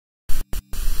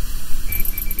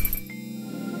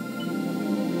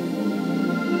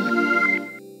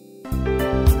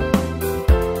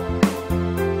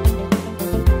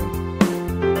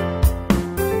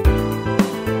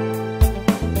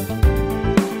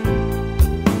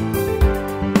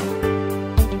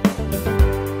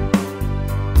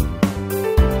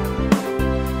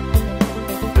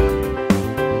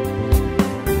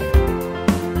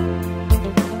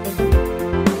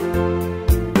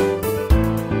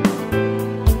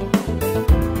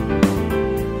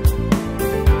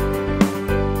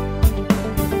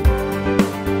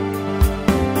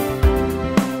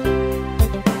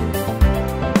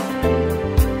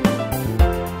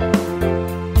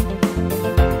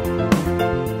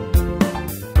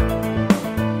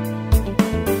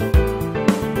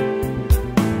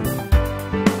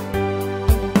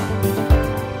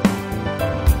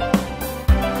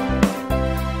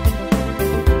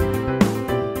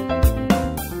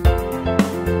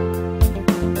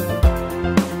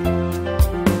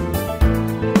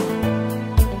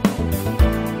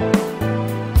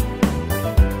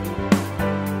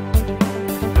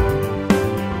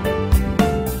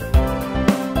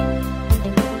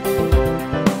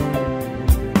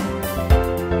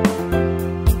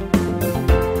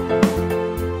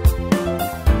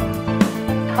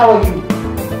How are you?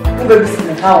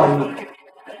 How are you?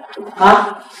 Huh?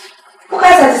 Who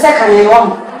guys at the second in one?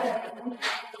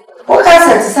 Who guys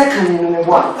at the second in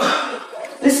one?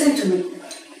 Listen to me.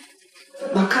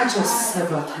 My catch was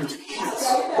several times. It's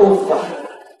over.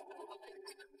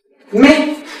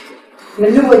 Me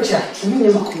never chat. Me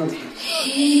never come.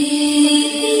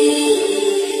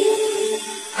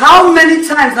 How many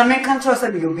times I make can't trust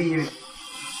that you'll be here?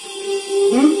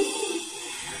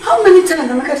 How many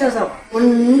times I make can't trust that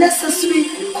unnecessary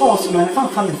calls man? If I'm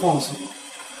family phones.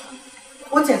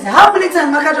 What is it? How many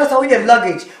times I can't trust that we have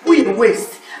luggage, we have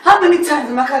waste? How many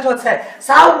times I can't trust that?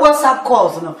 So our WhatsApp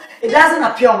calls, it doesn't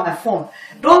appear on my phone.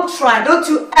 Don't try, don't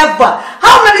you ever.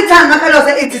 How many times I can't trust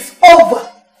that it is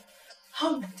over?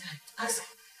 How many times? Answer.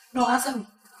 No, answer me.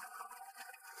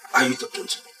 Are you talking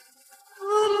to me?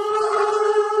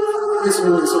 Listen to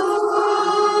me.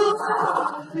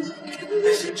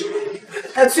 Listen to me.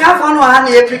 If you have one hand,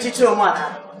 you're pretty true,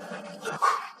 man. Look,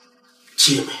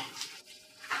 Jimmy,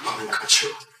 I'm in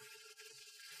control.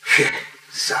 Here,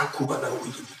 Zakubana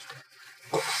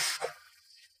will.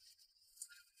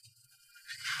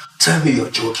 Tell me you're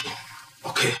joking,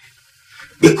 okay?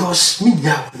 Because me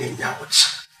now,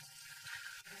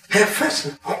 her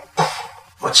first,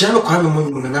 what's your crime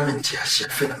among the Namentias,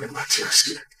 Phenomen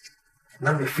Matias?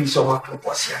 Number free so what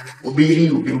was here, will be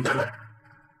you in Pana.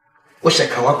 What's a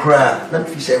Kawakra, none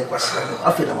fish and was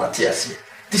after the Matias.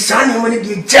 The sun when it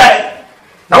did die.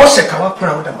 Now, what's a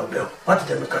Kawakra with a bill? What did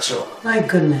they make us? My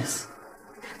goodness.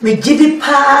 Me giddy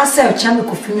pass a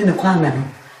chamical film in the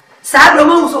Kwaman. Sad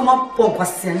romance or more poor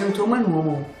question to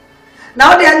one.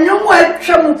 Now there are no more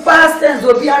trouble past tense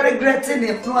will be regretting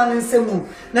the plan and semu.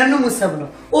 Nanu Musabno.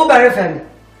 Oh, very family.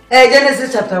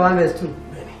 Genesis chapter 1 verse 2.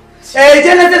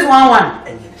 Genesis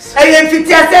 1:1.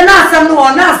 Fifty assembly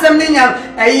or not assembly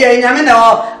Yamina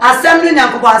or assembly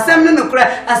Nakuba, assembly no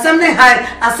crack, assembly high,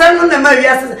 assembly the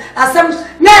Marias, assembly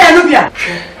Nubia.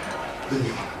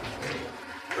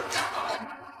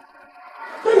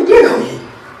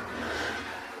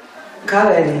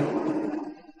 Carry.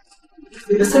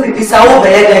 You say me this over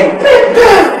here.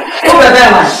 Over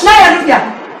there, man.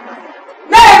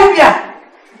 Naya,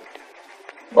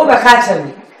 over catch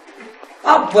me.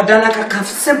 Oh, but then I can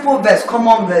simple verse,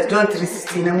 common verse, John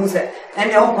 3:16, and Musa, and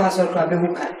the whole pastor club.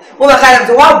 Over kind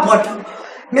of what bottom.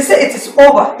 Me say it is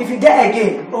over. If you get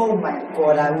again, oh my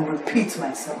God, I will repeat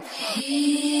myself.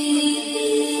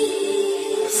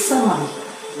 Someone.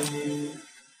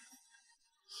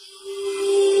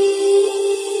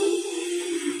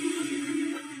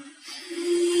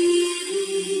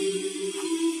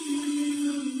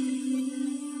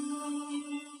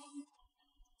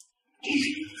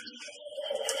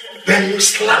 Then you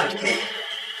slapped me.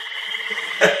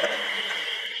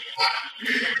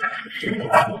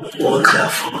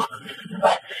 Wonderful.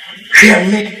 Hear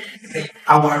me.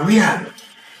 Our real.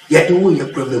 Yet the way you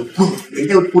bring the boom, they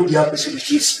don't put the opposite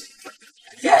cheese.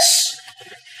 Yes.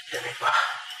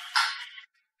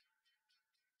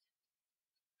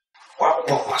 What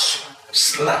was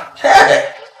slap?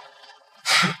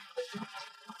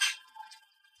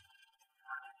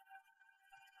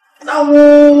 Now,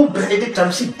 Benedict,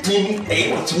 I'm seeing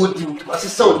what's what you do. I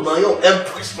said, my own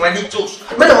empress, my little.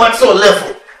 Men what's so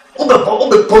level.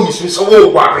 Over promise me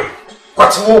so worry.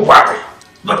 What's more worry?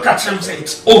 But catch him say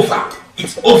it's over.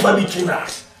 It's over between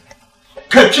us.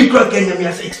 Can't you go again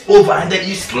and say it's over and then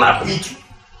you slap me too?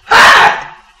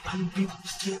 Ah! I'm a big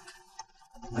mistake.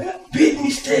 A big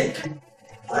mistake.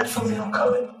 Wait for me, I'm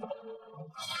coming.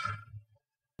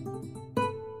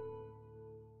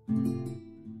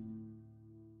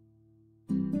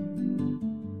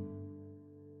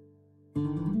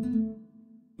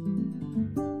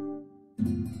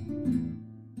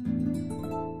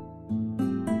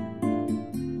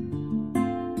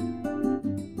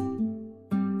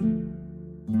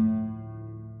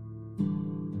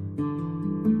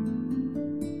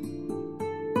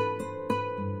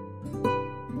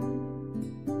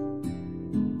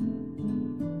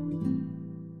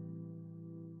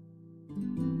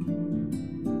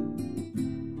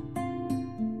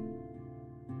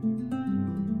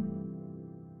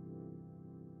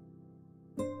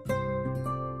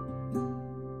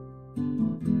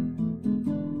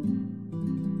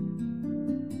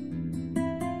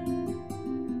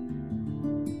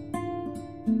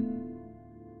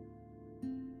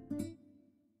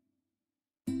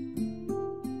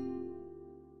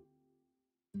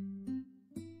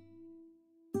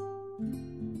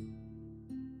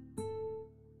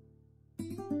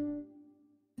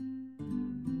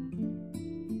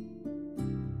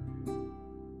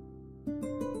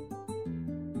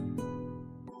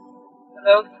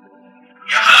 Hello?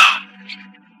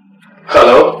 Hello?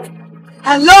 Hello?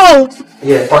 Hello?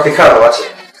 Yeah, park the car, watch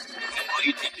it. What do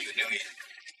you think you're doing?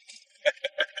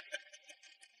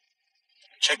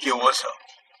 Check your WhatsApp.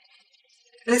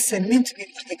 Listen, mean to be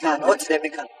the car. What's the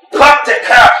car? Park the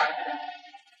car!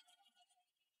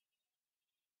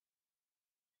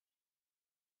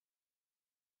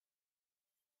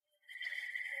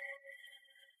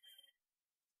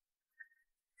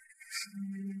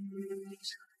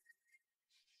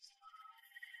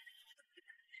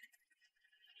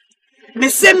 Me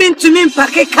say mean to me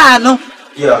pack car no.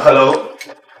 Yeah, hello.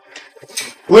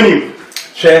 Winnie,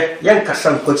 share, young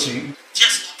Kassan Kochi.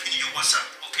 Just open your WhatsApp,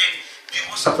 okay? Your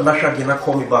WhatsApp Nasha did not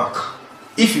call me back.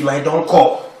 If you like, don't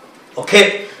call.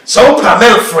 Okay? So open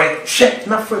my friend. Share,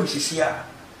 not friends is here.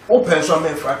 Open so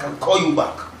my friend, I can call you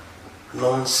back.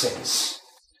 Nonsense.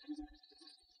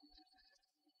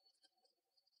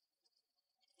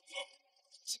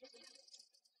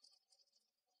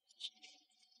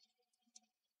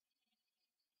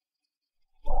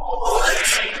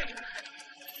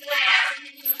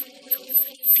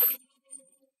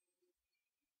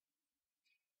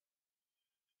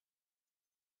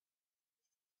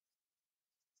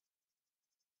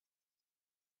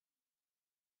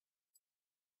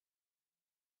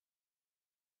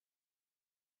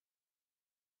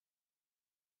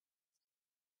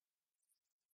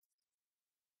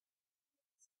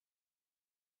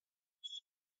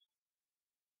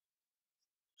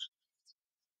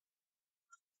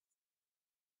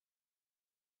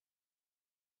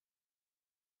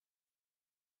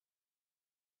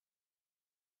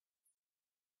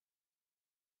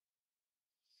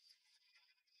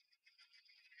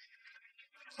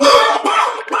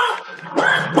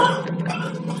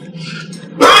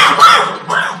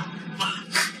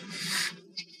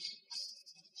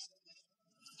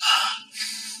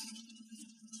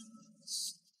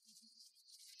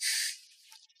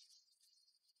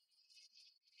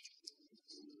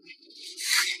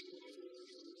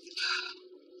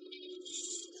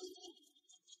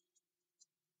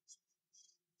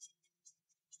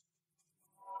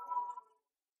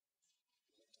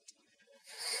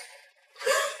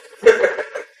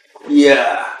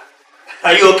 Yeah.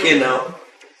 Are you okay now?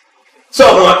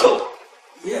 So, Mato?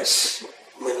 Yes.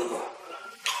 No.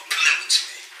 Don't play with me.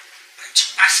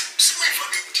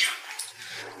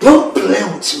 Don't play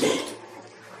with me.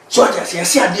 So, I just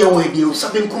see a dear way, you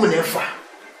something coming in far.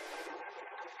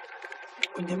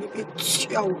 When you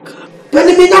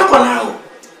not now.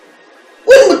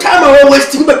 When the time I always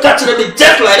think about catching them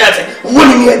just like that,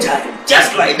 winning your time,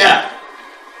 just like that.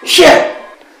 Share.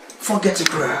 Forget it,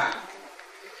 Prah.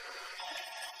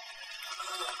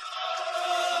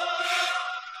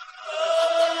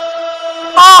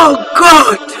 Oh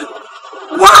God!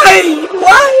 Why?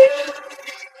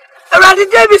 Around the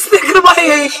day mistake in my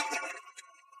age.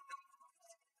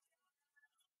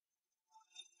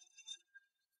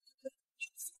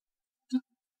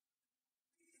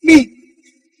 Me.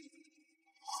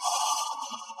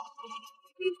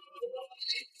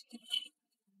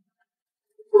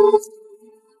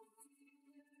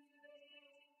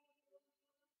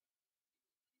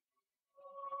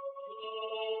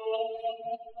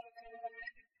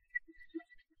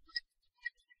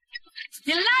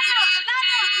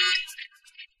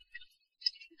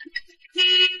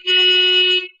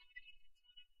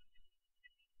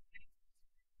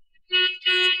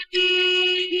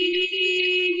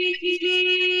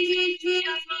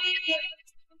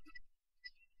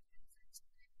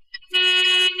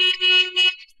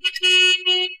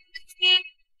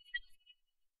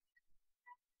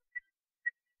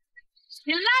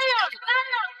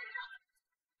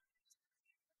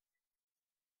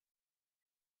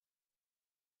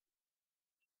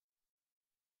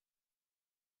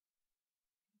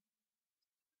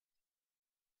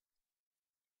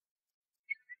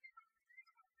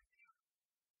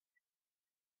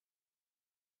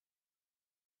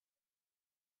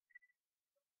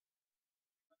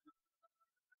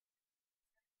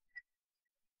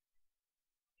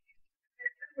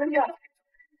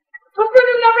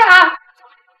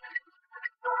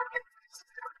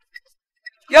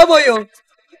 Yo boyo,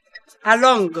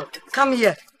 along. Come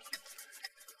here.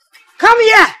 Come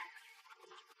here.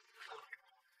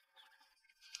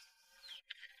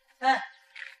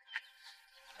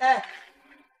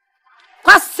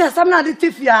 Kwase sam na de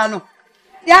tifia no.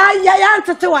 Ya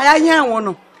ntete wa ya nya wo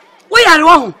no. Wo yare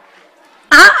wo ho.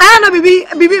 Ah na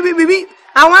bibi.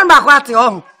 Awan ba kwa te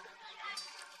ho.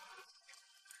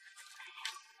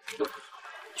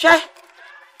 Che.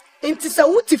 Inti sa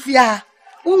wutifia.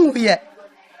 Unwie.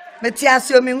 Meti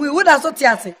ase o menwi wo da so ti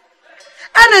ase.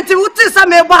 Ana ti wuti sa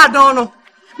me bo adon no.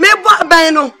 Me bo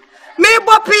ban no. Me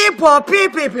bo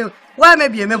people. Why me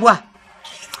be me boy?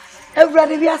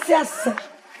 Everybody be assess.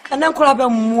 And then call up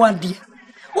muadi.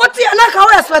 What you na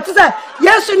ka expect say?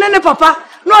 Yes, you nene papa.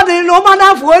 No dey no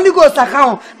man for Holy Ghost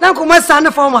account. Na come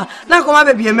stand for ma. Na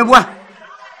come be me boy.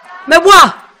 Me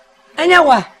boy. Enya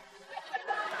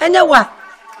wa.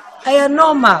 Aye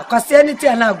normal. Cause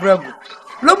anything na grab.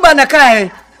 Lumba na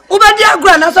kai. Ubadi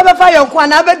agro na so be fa yon kwa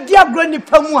na be di agro ni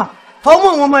pamu a. Pa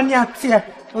mo woman ni atie.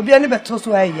 Obi ani beto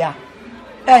so aye ya.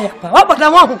 Aye pa. What but na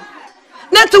wo.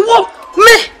 Na to wo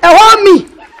me. E ho me.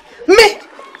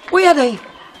 We are there.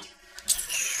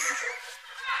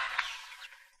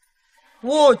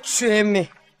 Watch me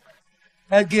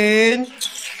again.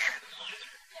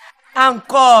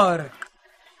 Encore.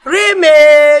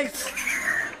 Remix.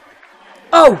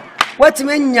 Oh, what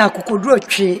mean ya kukodro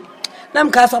twe? Nam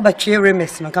ka so ba twe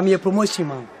remix man come here promotion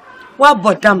man. What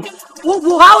but damn.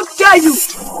 How dare you?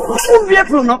 Who me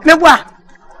pro no? Me boa.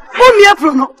 Who me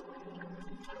pro no?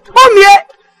 Who me?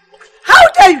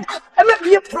 How dare you? I'm a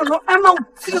be pro no. I'm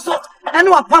out. So I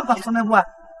know a papa for me boa.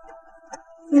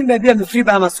 Me be be free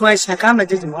by my swish. I can't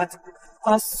judge what.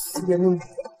 Us you know.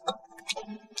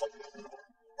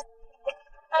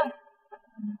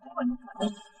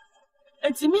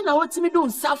 Enti me na what me do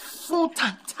nsa fun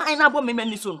tantan na bo me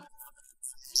mani so no.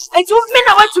 Enti me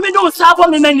na what me do nsa bo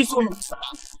me mani so no.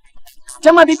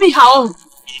 Jama bibi ha on.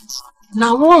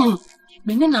 Na won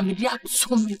me ne na me dia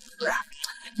to me bra.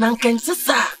 Na nkente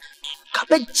sa ka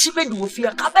be chibe do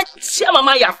ofia ka be chia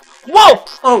mama ya. Wow!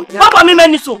 Oh, papa me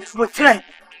mani so. Go try.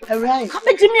 Alright. Ka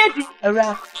be jimi edi.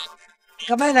 Alright.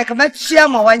 Ka be chia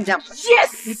ma wan jam.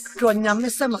 Yes. To nyame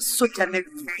se ma so tane.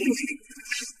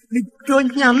 Mi do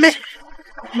nyame.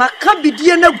 Maka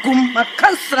bidie na gum,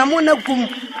 maka sramo na gum.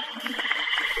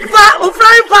 Ba o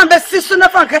frying pan be siso na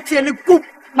fan katie ne gum.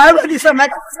 My ready say my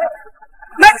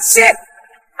shit.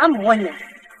 I'm one.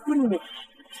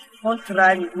 Don't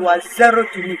try, you are 0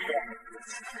 to me.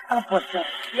 Apota.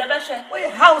 Ya be she. We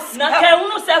house. Na ke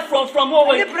unu say from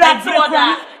where?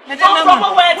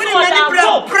 From where? When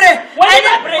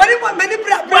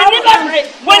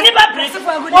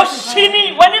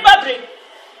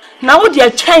now what you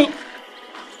chain?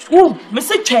 Oh,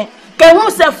 Mr. Chain. Can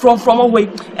you say from away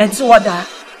and so what that?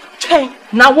 Chain.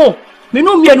 Now what? Me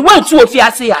no me and one two of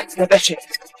you say at the best.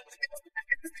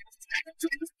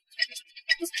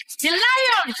 The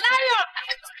lion.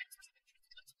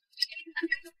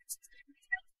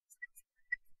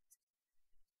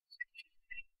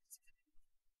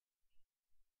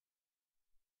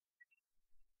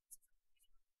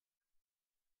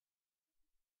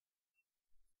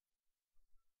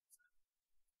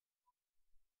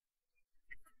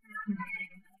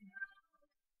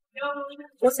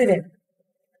 What's it?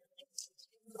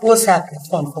 What's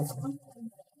happening?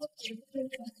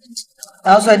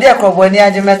 Also, dear Coboni,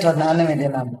 I just met on an enemy.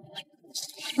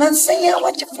 Man, say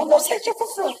what you follow, such a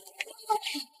fool.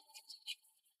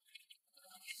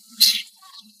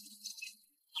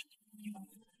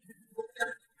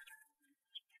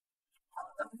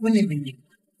 Will you be?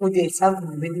 Would you have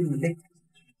something with you?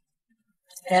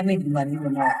 Tell me the money.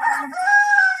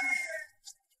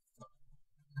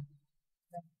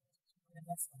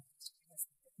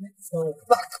 So,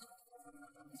 fuck.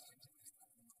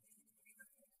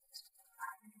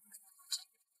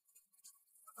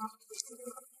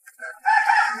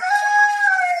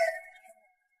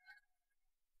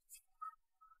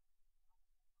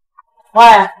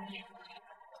 Why?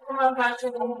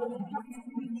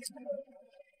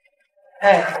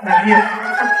 Hey,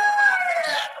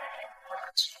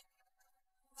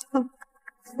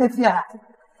 yeah.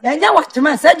 Yeah, what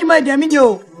man said you might damn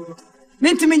you.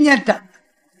 Mean to me yet.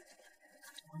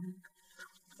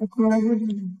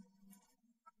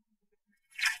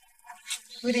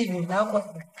 Good evening, now what?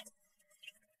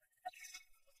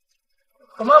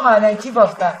 Come on, man, chief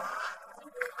of that.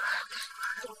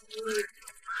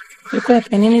 You could have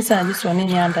been inside this one in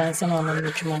your dance and on the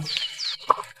ritual.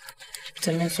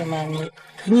 Tell me so, man.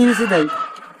 Can you see that?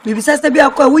 We besides to be a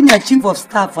quite when you're chief of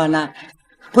staff and a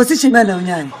position man on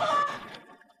yan.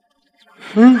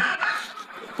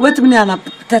 What me an a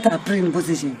teta print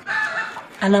position?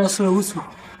 And I was so useful.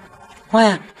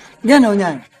 Why? Then on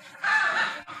yan.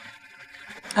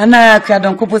 And I can't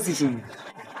on composition.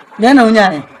 Then on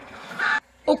yan.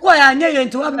 Oh, quite I near you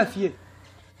into a fear.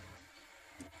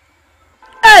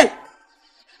 Hey!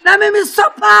 Now me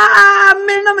supper,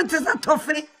 me no me tis a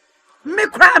toffee. Me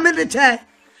cry me the chair.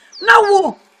 Now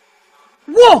wo,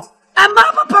 and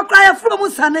papa cry from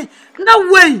Musane.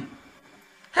 No way.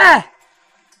 Hey,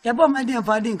 your bomb my dear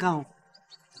father count.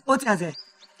 What I say?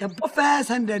 Your buffers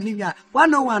and the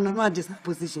 101 on just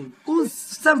position. Who's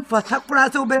some for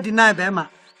Takura so bad deny Bema?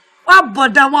 What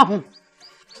bother one?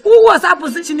 Who was that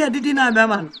position here? Did not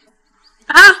man?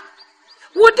 Huh?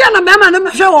 Would you know,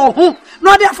 mamma, show who?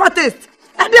 Not their fattest.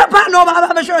 And their partner,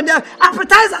 I'm sure their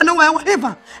appetizer, no one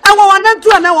whatever. I want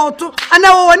to an hour two, and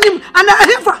I want him, and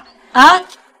I have. Huh?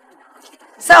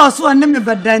 So, I name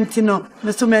but Dantino,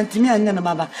 Mr. Mentini and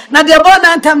Mama. Now they're born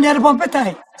and time near the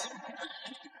Pompetai.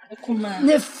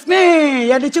 If me,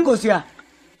 ya the Chingosia.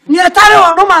 Near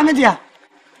Taro, no mamma,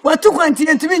 what 2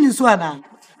 continents mean you swan.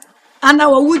 And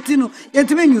our woodino, yet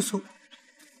mean you so.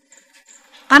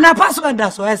 And I password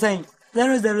that's why I say 000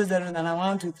 and I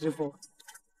 1 2 3 4.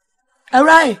 All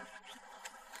right.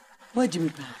 What do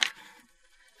you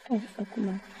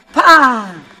mean?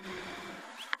 Pa.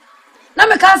 Now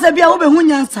me can't say be a woman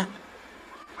who answer.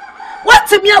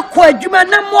 What's a mere quad? You may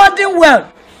not more than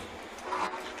well.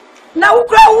 Now we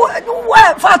grow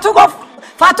far to go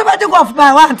off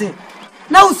by one.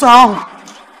 No song.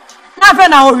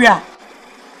 Nothing area.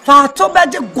 Far to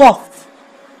bed the golf.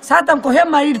 Satan could have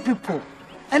married people.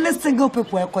 And the single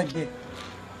people are quite there.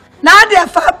 Now they are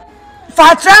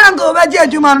far triangle by the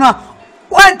Jumana.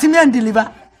 One to me and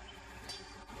deliver.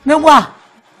 No wa.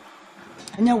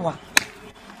 And you wa.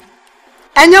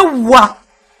 And you wa.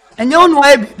 And you know,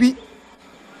 baby.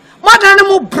 More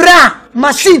than bra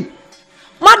machine.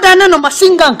 More than a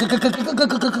machine gun.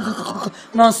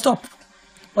 Non stop.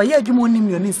 Or yet you won't name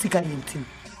your name sick and tin.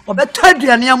 Or better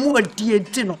than your more dear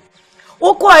tino.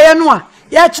 O quiet,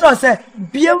 yet say,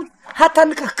 beam.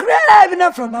 Hatan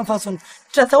craving from my person.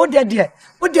 Just oh dear.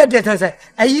 What dear dear say?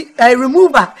 I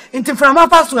remove her into from my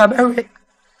person. I bury.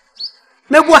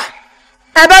 Me what?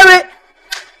 I bury.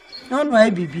 No, no, I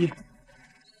be.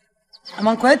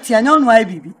 I'm quite young, no, I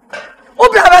be. Oh,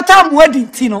 brother, Tom wedding,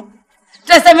 Tino.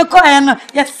 Just have a coin,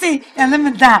 yes, see, and let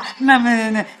me die.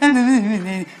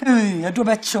 I do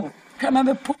bet show. Come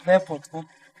on, poor airport.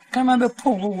 Come on,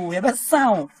 poor, we have a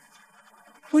sound.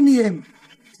 Who near him?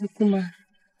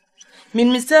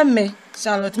 Mr. Me,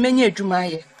 Charlotte, many a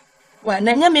Jumaye. Why,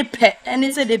 Nanya me pet, and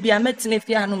he said they be a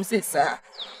metinifianum, says, sir.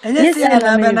 And yes, I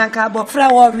have a cabo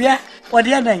flower, or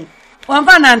the other. One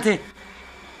fanante.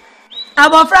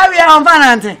 About Flavia on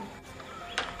fanante.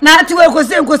 Now to work with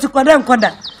them goes to Kodam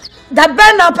Koda. That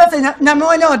band up person,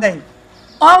 Namono day.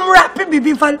 On rapid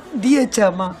be for dear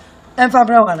Chama and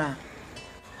Fabrawana.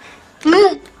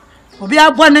 We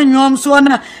are one in your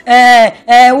swana,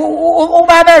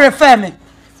 very family.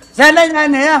 Then I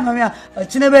am a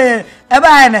chinebe, a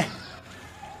bane.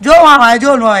 Joe, I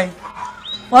don't know.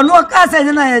 One more cousin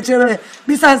and I,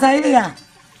 besides I hear.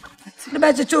 The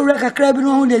better to wreck a crab in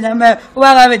wound and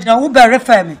well, I would know very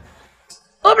family.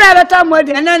 Oh, brother, Tom, what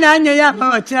and then I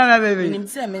know a child baby. Him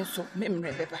say, so,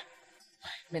 memory,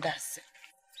 me that's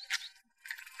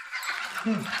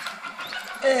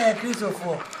a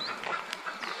Christopher.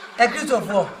 A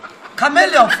Christopher.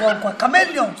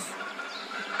 Chameleons.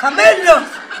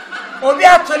 Oh, we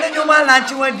are telling you my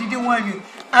lunch when did you want you?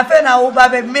 I feel now,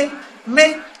 baby, me,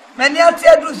 many are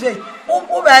to say,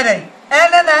 oh, bad.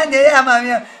 And then I am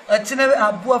a chinner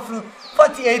a boy for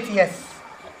 48 years.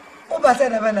 Oh, but I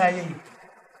never know.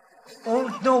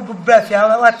 Oh, no, breath,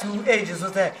 I want 2 ages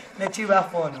or say, let you have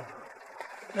for no.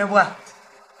 What?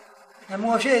 I'm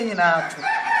more shame now.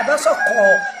 About so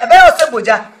call about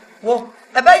Sabuja. Well,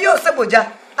 about your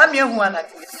Sabuja. I'm your one. I'm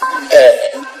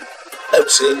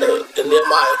saying, the name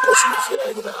my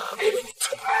possible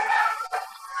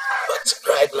but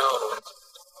right now,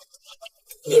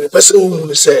 the person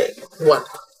who said, one,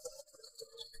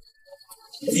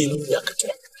 in Yakata.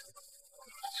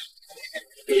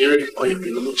 Here, or you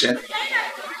can look at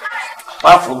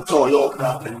apart from your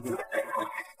problem.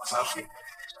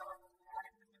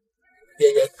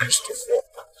 Yeah, Christopher.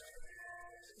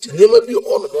 To never be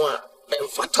on one and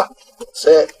fatter,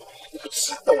 say,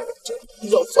 it's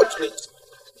unfortunate.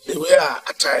 They were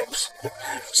at times.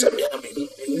 Some young men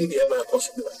in the American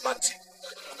party.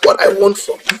 What I want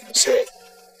from you, say,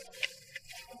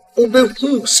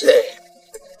 who say,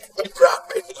 a Prah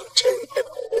and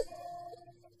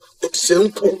it's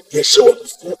simple, you show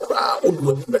full crowd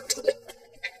would be better.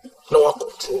 No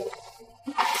control. I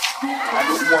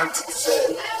don't want to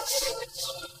say,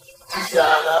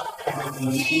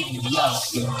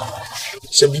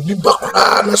 so be back,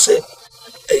 I say, a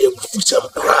future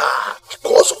Prah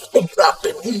because of the Prah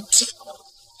penalty.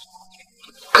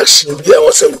 Actually, there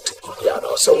was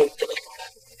something.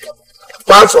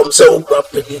 Apart from self Prah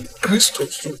penalty, Christian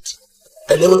street,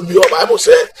 and never be your Bible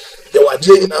said they were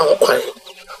doing now quiet.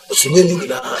 So you need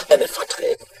and a fat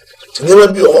head. To never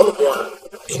be all one.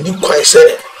 In the quiet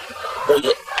say, oh,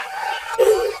 yeah.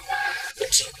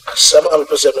 Some of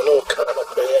us have no kind of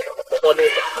prayer, money,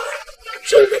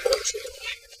 so the country.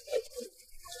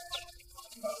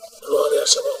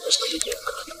 yes, I'm understanding.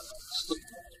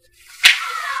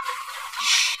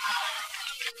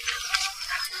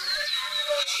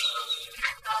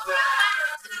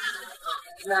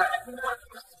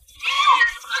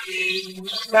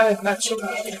 That is not true.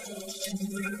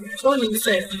 So you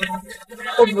said,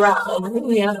 oh, bravo,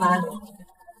 we are man.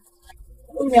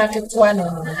 We are to one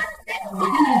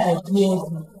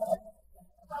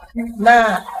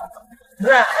now,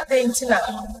 bra, painting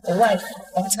the wife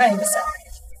of times.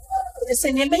 They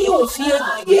say, you may feel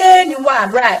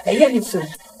anyone, right? Anything.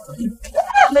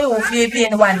 May will feel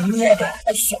anyone near that.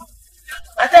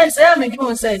 I then say, I'm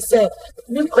going to say,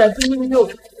 you could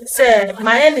you say,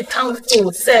 my any town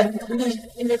fool said,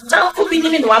 in the town for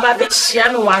being in one bit,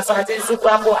 Shiano was at the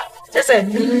super. They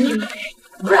said,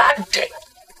 brad.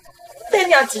 Then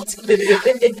you have to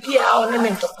be our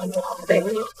name.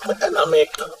 And I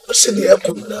make a city up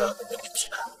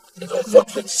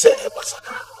what we say,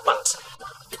 but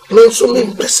no, so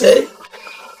mean to say,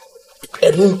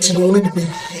 and only be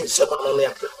some money.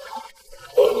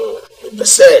 Oh, the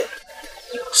say.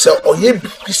 So, or ye be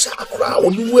a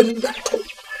crowd, you win that.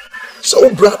 So,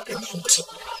 brought into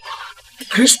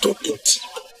Christo into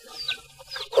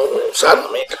Sana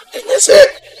make, and I said,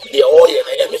 the oil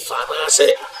and the farmer, I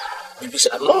said, maybe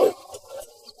I know.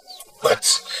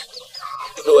 But,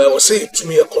 you know, I was saying to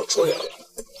me a controller.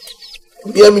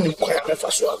 Me, I mean, you quite have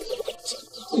a swag.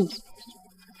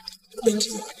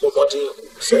 Nobody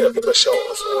said the show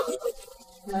was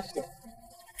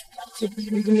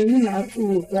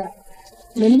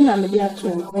many are the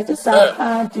actual, but it's a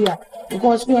hard year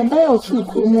because we are there also.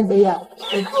 Kumawood,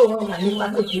 and go on and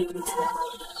live.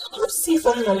 See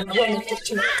from your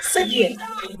kitchen, said ye,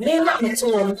 name up to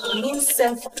one, means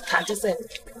self catches it.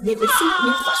 They will see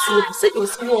me for say you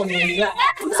small me.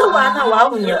 So one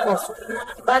hour when you're off.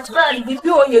 But run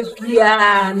before you gear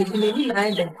and if you may be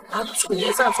behind them, actually,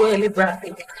 it's not really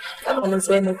bragging. Come on, as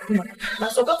well, no come.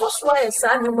 But so that was why a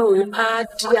son will part,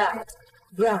 yeah.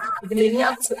 Bra, the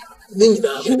miniature.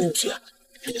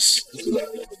 Yes,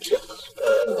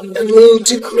 and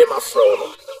me, my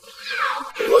friend.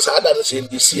 It was harder to say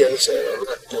this year,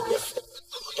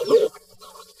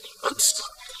 but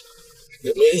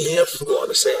you may hear from what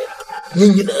I say. You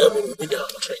without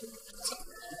train.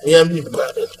 Me and me,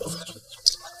 brother,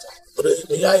 but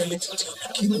the eye little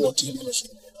keep what you mention.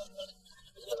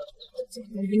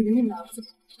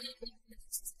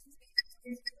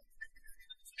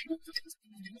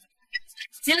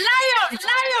 Lion!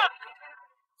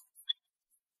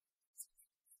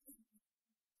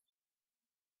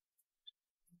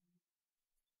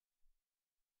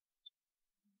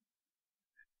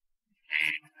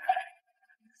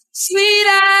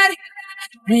 Sweetheart,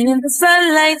 when the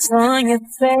sunlight's on your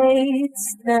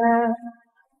face now,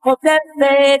 hope that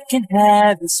fate can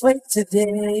have its way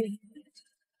today.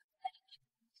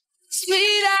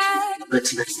 Sweetheart,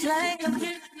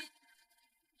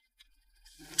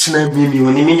 Tonight, me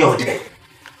when you mean your day.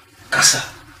 Casa,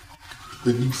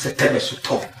 when you set them as you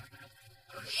talk.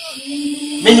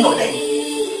 Me your day.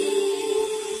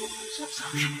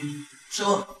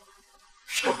 So,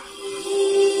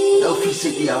 no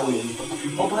physic the away.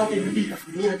 Oh, but they leave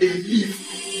me and they leave.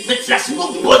 But there's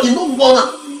nobody, no one.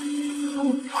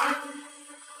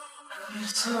 I'm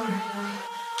sorry.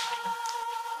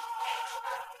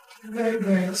 I'm very,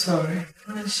 very sorry.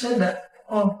 I said that.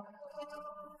 Oh.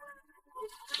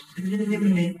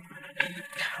 It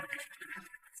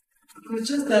was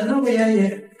just that nobody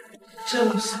here.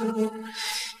 Jealous.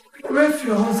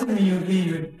 Refuge me, you be.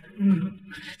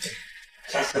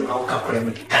 Just about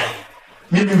covering time.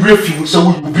 Maybe refuge, so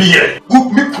we will be here. Who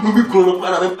me grown up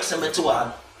and I'm a to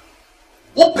one.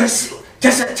 Oh, person,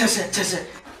 Tessa.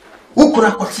 Who could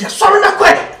have got here? Sorry, not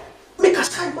quite. Make us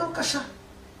time, Mancasa.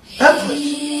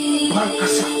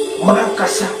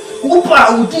 Mancasa. Who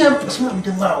are we dear person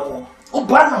the mouth? Oh,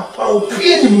 Banner, oh,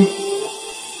 pretty.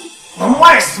 My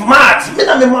wife smart. Me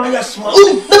and my wife smart. Oh,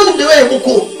 no, the way we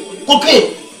go. Okay.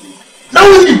 Now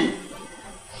we leave.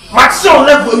 My son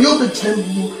level, you'll be telling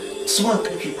me. Someone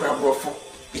can keep grab Wafon.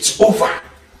 It's over.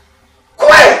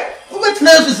 Quiet. What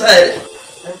else is there?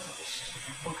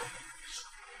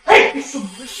 Hey, it's so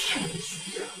much.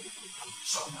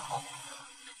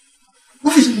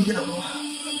 What is it?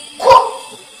 What?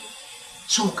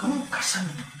 So come on, Kassan.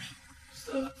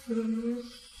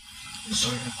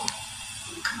 Sorry,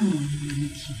 come on,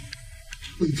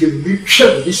 we can make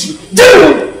sure this is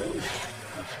done.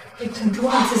 It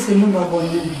was a number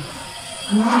one.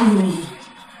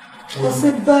 I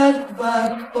said,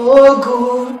 back, oh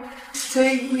good.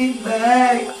 Take me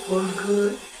back for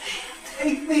good.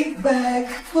 Take me back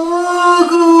for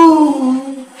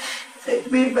good. Take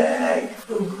me back for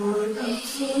for good. I'm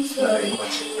so sorry.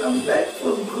 I'm back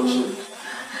for good.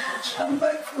 I'm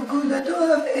back for good. I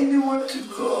don't have anywhere to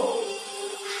go.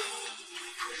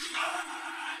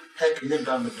 Hey, live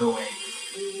down the doorway.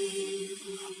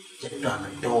 Live down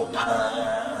the door,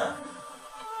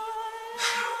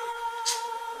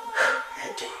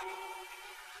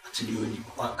 to do any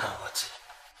work out.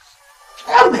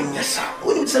 I mean, yes, sir.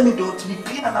 When you send me to be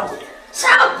clear now, sir,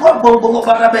 what bomb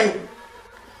about a bay?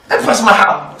 That was my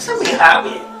house. Send me how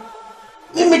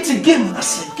we meet a game. I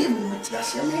said, give me a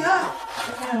say, me how.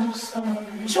 I'm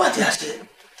sorry. So what I said?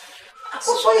 I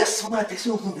saw your smart is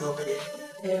open over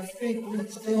there.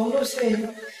 They almost say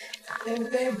a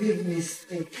very big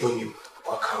mistake. When you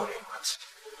walk out,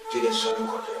 you get so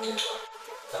good.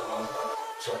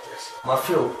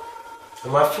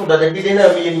 My food that I didn't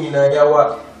have in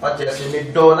Yawa, but just in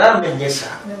the door, I'm in yes,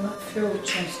 sir. I feel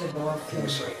chanceable.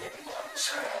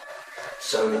 Sorry.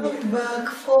 I'm back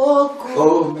for good.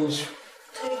 Oh, miss.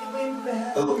 Take me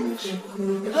back. Oh, miss. Take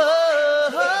me back.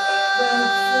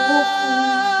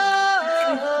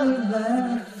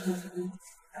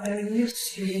 I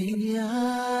miss you.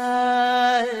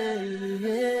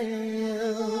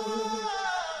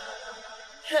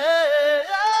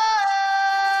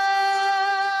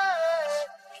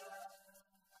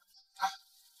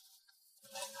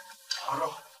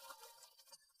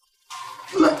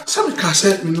 Some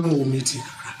cassette me no meeting.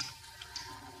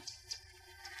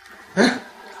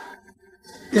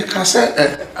 The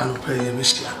cassette and pay a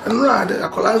mission. And rather a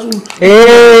collage.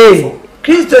 Hey,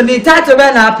 Christo, the title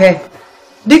ben up.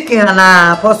 Dick and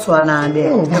apostle and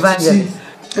evangelist.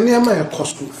 And near my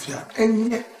costume fear.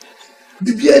 And yet,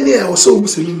 the Biania was so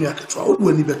saying me at all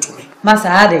when he bet to me. Master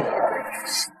Ade.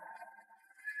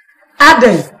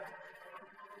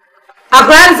 A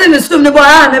grandson is soon the boy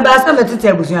and a bastard at the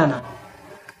table.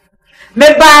 Me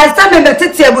buy some of the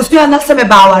table, you are not some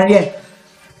about here.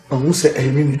 I won't say a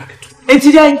minute. And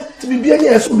today, To be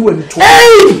Biania so doing it.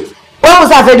 hey, what was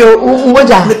that video?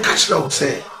 What I catch out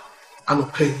say,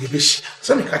 I'm paying the mission.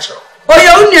 Send me catch out. oh,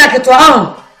 you only have to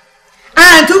own.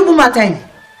 And two Bumatain.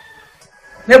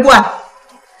 Meboa.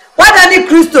 What are the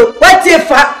crystal? What's your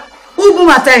fat?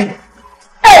 Ubumatain.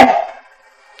 Eh?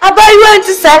 About you want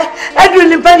to say, I do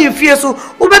not pay you fear so,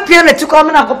 Uber Pierre to come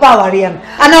in a power here.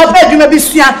 And I'll pay you maybe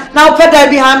soon. Now, pay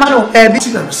that behind my head.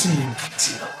 I'm seeing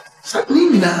something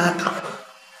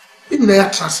in there,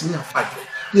 trust me, fight.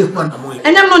 You want to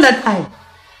And I'm not that I.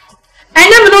 I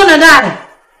never know that I.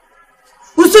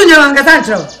 Who soon you want to get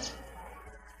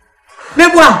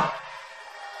Meboa.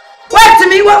 Wait to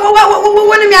me, what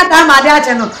do you mean? My dad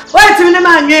channel. Wait to me,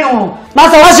 man.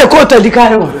 Master, what's your coat of the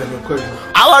car?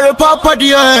 Our papa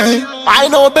dear, I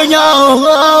know Benya,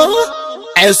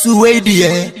 Esu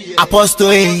dear,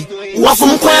 Apostle,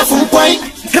 Wafon Quay,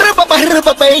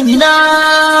 Ribba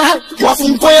Benina,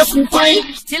 Wafon Quay,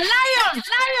 Lion.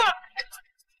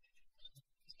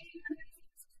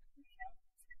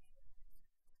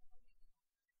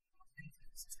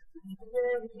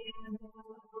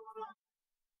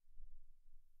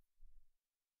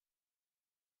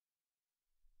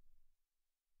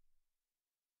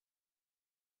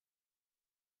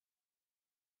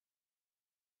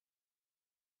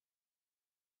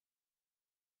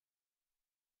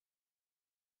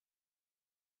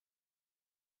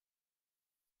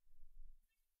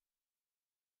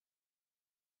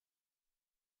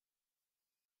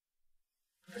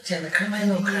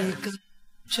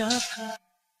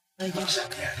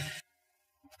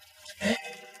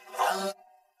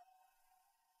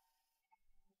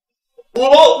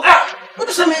 Oh, what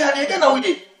does that mean? I can't know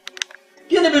it.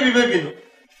 You never baby.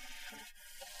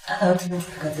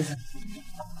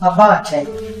 My bar check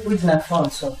with my phone,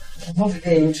 so I'm not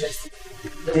very interested.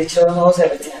 But the children knows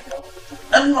everything.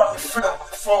 I'm not afraid of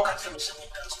the forecast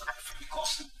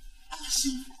because I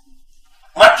see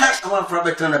my tax come on from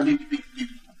better than big.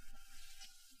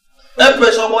 That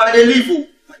person why they leave.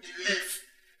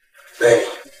 Hey.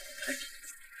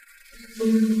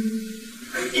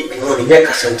 You only make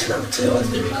a sentiment to what's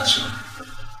the because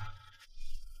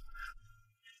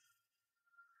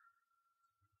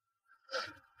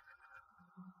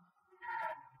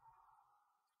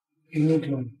You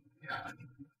need one.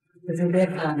 There's a bad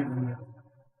plan.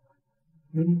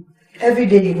 Every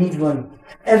day you need one.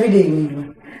 Every day you need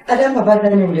one. I don't know about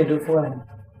that name they do for one.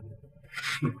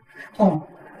 Oh,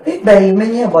 big by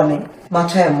many a bonnet,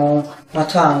 matter more,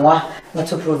 matter and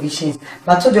matter provisions.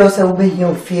 Matter just will be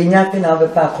here, fear nothing of a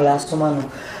pack last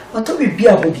tomorrow. Matter will be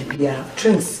able to be a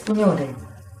drinks, you know them.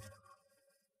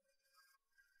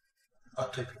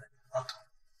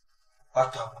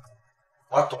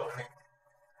 What?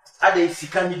 I didn't see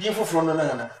can be different from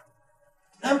another.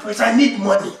 Empress, I need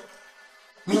money.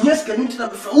 Yes, can you tell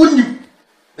me for you?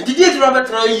 And did you Robert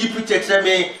try you picture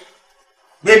me?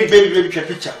 Baby,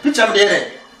 picture. Picture me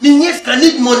there. Yes, can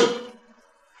need money.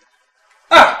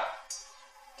 Ah,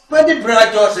 but the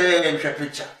bride just a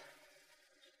picture.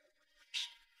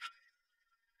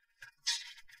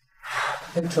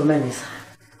 Victor Menis.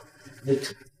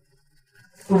 Victor.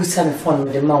 Who sent me phone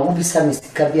with the mouth? Who be some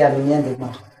Mr. Cabia and the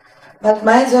mouth? But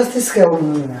my just is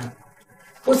going now.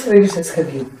 What's the use of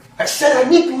Cabia? I said I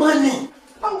need money.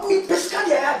 I'm going to pesca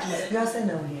the idea. You are saying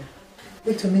now here.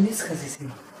 Victor Menis, because it's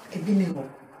him. A bingo.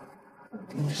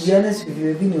 To be honest with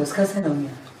you, a bingo was casting on me.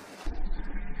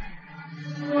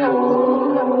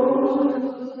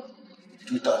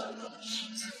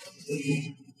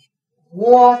 $2,000.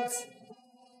 What?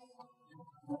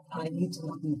 I need to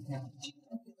money now.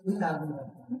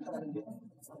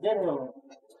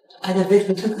 I have paid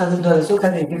for $2,000. So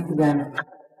can I give to Ghana?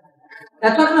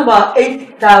 They're talking about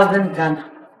 8,000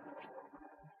 Ghana.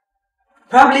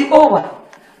 Probably over.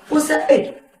 Who said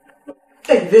 8?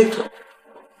 8 Victor.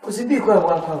 Because if you go to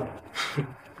work out,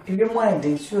 if you mind,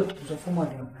 they should to the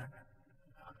money.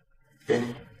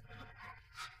 Penny.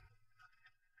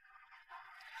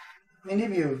 Many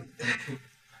of you.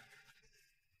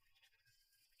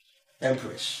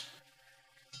 Empress.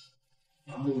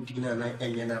 I'm going to dinner night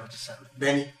and you're not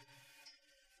Benny.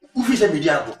 Who is a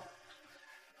media?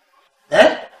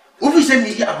 Eh? Who is a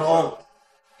media?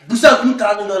 Busa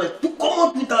 $2,000 to come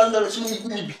on $2,000 so we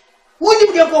couldn't be. Who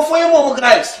did you go for your mom,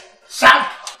 guys? Sam,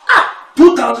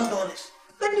 $2,000.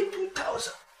 Benny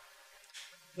 2,000.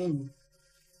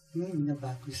 No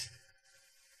bagus.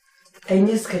 And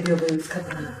yes, can you be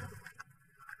scattered?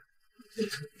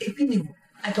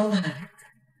 I don't have it.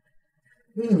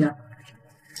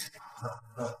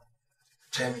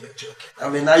 Tell me you're joking. I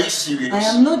mean, are you serious? I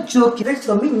am not joking.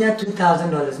 Victor, me near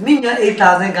 $2,000. Me near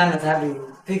 8,000 Ghana salary.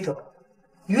 Victor,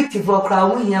 you for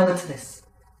crowd here witness.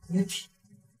 You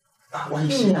why are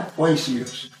you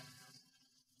serious?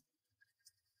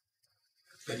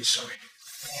 Very sorry.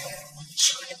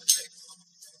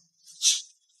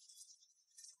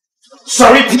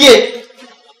 Sorry, Pierre.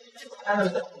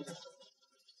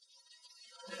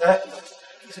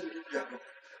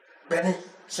 Benny,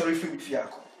 sorry for me,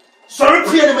 Fiaco. Sorry,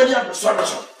 Pierre, the sorry.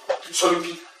 Sorry,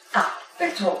 Pierre.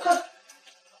 Victor, come.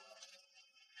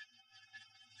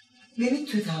 Maybe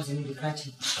 2,000 in the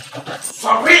party.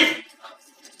 Sorry!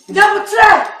 Double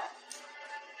try!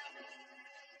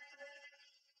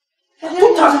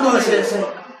 $2,000, yes.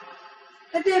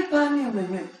 I didn't pay me.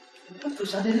 What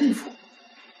was I leave?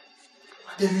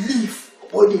 They leave.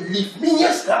 Or they leave. Me,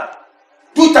 yes, sir.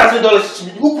 $2,000 to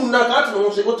me. Who could not go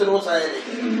to the one side?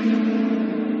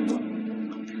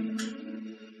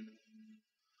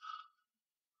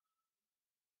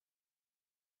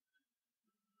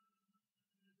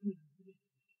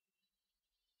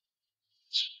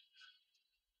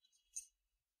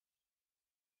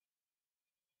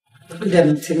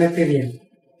 Them to me, Vivian.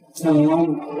 No.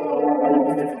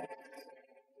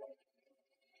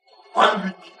 1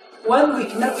 week. 1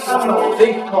 week, not how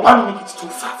Victor. 1 week is too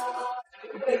far.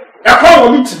 I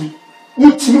can't meet me.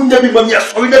 Meet me, never be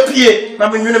sorry, the PA.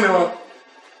 I'm in minimum.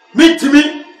 Meet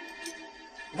me.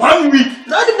 1 week.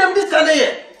 Not even this kind of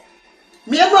year.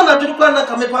 Me and one of the corner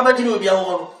come and probably will be a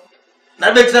one.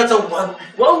 Now that's a 1 week.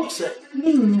 1 week, sir.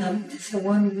 It's a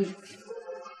 1 week.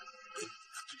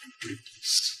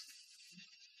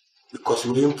 Because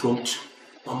we impromptu.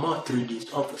 Mama 3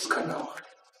 days off the scanner.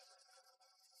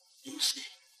 You see.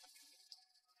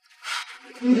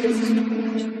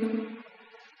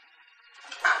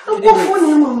 Go for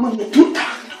him, money.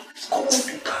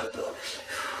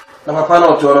 $2,000. Now, my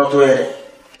partner to where?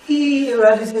 He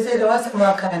rather said, what's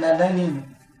my kind of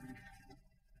dining?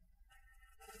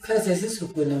 First, this is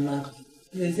Sukunama.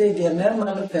 They say they are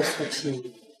never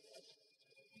persuaded.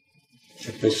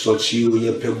 Je peux sortir,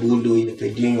 il peut boulot, il peut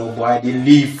dire, on boit des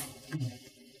livres.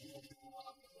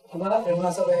 On va faire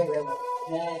ma soeur,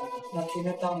 ma fille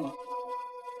n'est pas moi.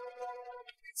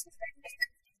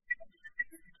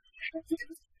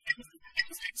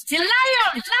 C'est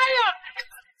lion! C'est lion!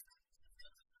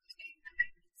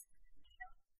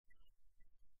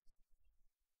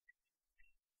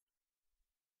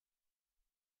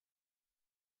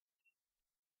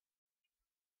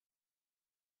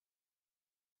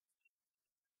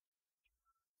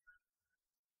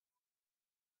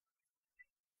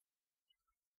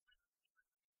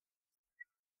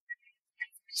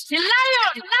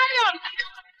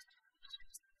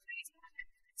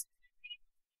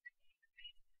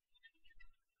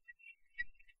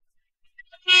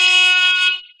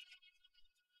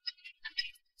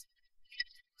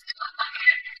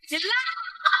 C'est lion!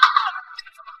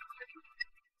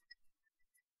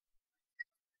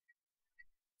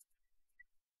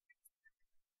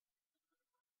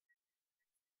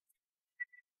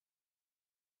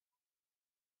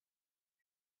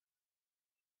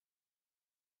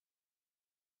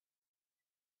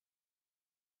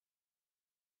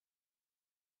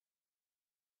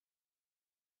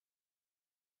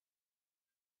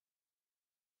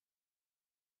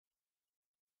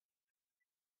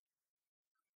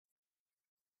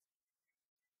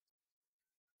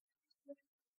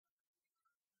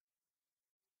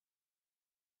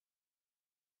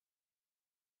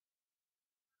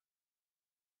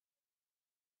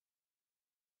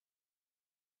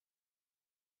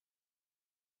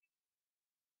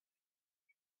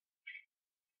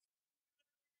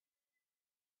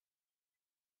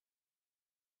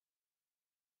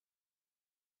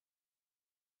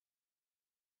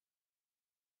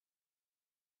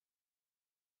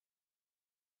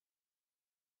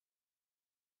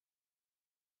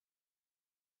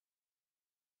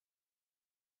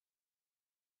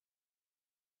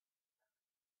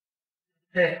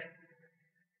 Hey.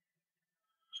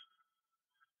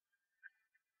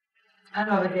 I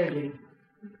know what they're doing.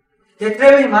 They're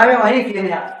traveling my way, why if you're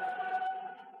here?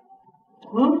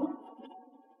 Who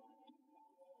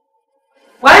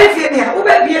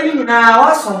may be now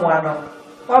or someone?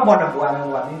 What one of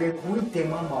one may put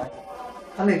them on board.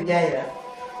 I'm a gay.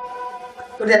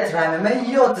 But that's right, I may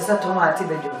yield to such a mighty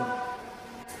bedroom.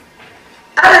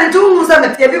 I do some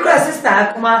of the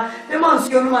sister, Kuma, the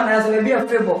monsieur man has a be a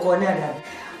free book or never.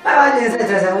 I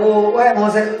said, oh, where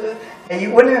was it? And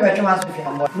you wouldn't have a chance with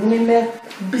him. Meaning,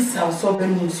 be some so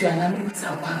many monsieur and I'm in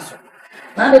some answer.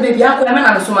 Now the baby,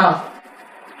 I'm a smile.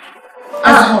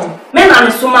 Men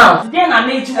are so mouth. Then I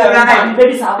made you a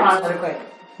baby salad.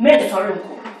 Men sorry.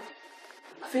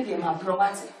 I think you have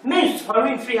property. Men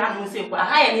sorry free and say, well,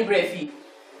 I any breathy.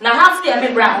 Now, half the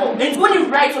McBrown, and when you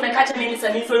write on the catch minutes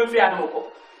and sorry free and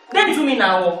local. Then to me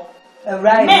now.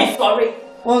 Right. Men sorry.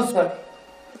 Oh, sorry.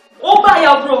 Oh, by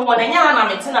your program, and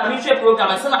I'm a mutual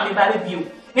program and son of a bad view.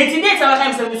 And today,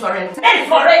 sometimes I'm sorry. Men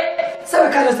sorry. So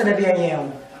we can't be a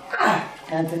young.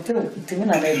 And the two, to me,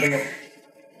 I made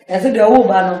I said, the old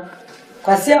banner,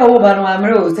 Quasia Obano, I'm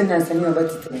rose and I knew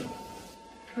about it to me.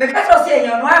 The cattle say, you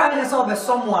know, I saw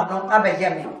someone, no, I beg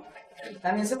you.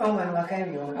 I mean, some woman, I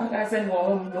can't you. I said,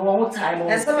 no time.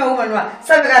 And some woman,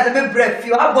 some got a big breath.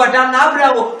 You are born down now,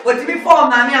 what to be for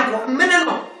mammy,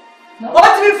 minimum.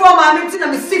 What to be for mammy,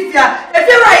 I'm a sick. If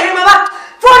you're right, remember,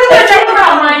 for the chamber,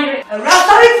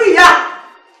 sorry for ya.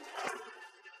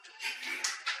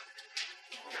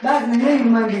 That's the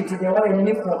name might be to the way you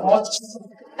live for all.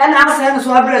 And I said,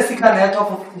 so I bless the car at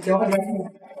top of the other.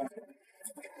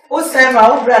 Oh, Sam,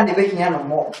 I'll brand the baking no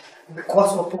more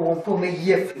because of poor me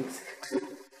year things.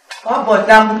 Oh, but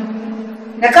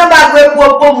damn, they come back with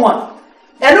one.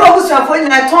 And what was your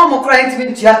point? I told him crying to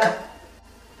me, Jacka.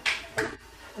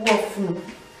 What food?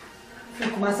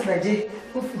 Kumasi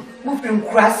moving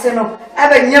crossing up.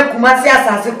 Ever near Kumasi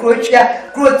as a Croatia,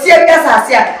 Croatia,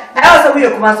 I also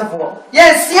will Kumasi for.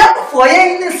 Yes, Seattle for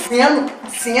ye,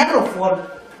 Seattle for.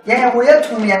 Yeah, we are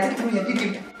to me at the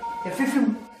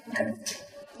 50.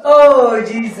 Oh,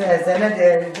 Jesus, and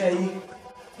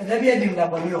let me do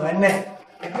that on you, and then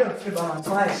I don't feel on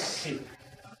twice.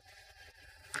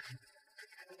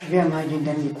 We are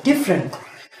imagining different.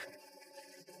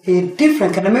 A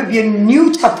different, can I be a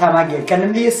new chapter again? Can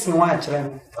I be a smart?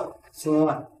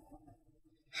 So,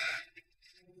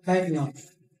 right now,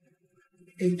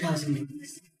 $8,000.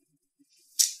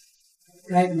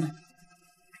 Right now,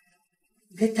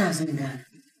 $8,000,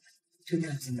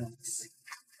 $2,000.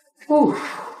 Ooh,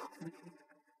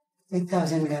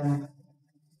 $8,000,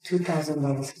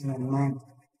 $2,000 in my mind.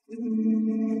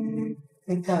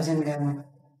 $8,000,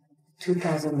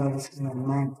 $2,000 in my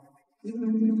mind.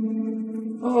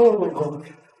 Oh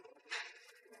God.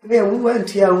 There we went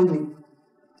here with me.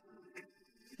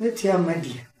 Let's hear my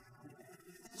dear.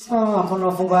 So I can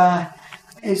offer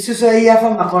it's just a year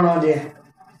from my corner there.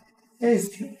 Yes.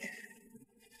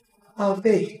 I'll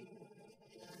pay.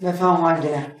 I found one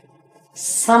there.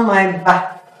 Some my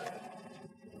back.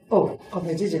 Oh,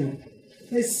 okay, didn't.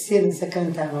 Let's see the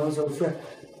second time I was over.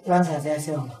 Once I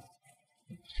said,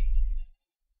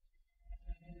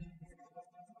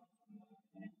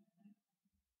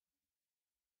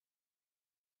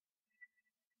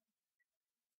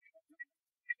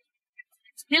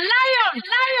 The lion!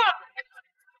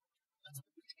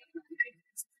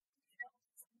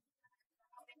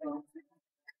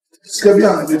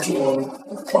 Scabia, the two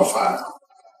profile.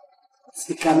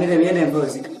 Camera, and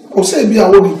Bosy. Or say, be a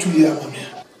woman 2 years.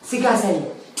 Sika say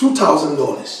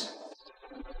 $2,000.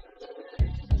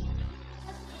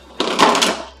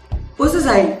 what's the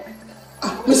say?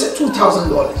 We said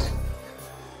 $2,000.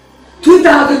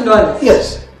 $2,000?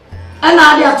 Yes. And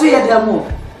now they are 2 years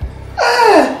more.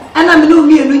 And I'm no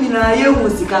me and you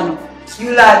musicano.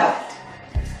 You lie that.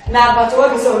 Now, but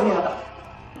what is on you?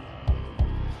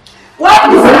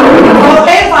 What is on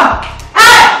paper?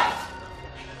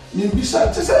 You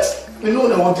decide to say, we know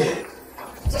they want it.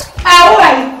 I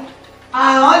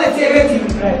want to tell you,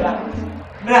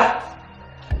 Prah.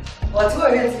 What's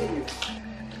your TV?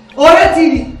 Or a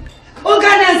TV? Who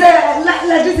can say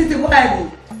electricity?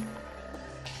 Why?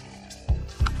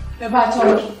 The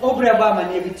battle over a bomb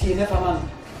and everything, never mind.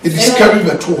 It is carrying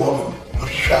the two of them.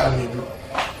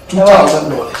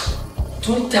 $2,000.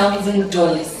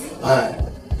 $2,000. Aye.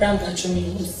 Brown patch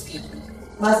me,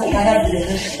 Master, I have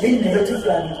the two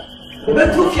flannel. The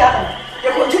two flannel. You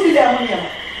go to me there,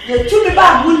 you took me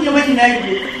back, wouldn't you? When you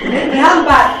hand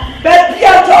back, but you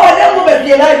are told them over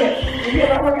the line.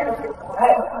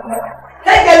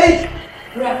 Take a lead.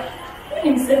 Let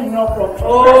him send no problem.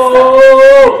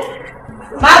 Oh,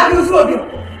 Marcus will do.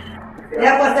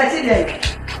 Yeah, what's that today?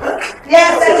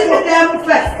 Yes, that's in the damn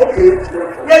first. Okay.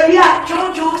 Yeah,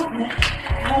 choo.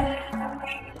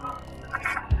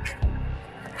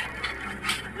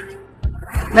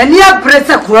 When you have press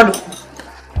a crowd,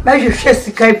 measure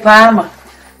Jessica Palmer.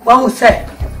 One will say,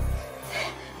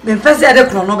 the first other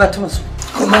chronometers.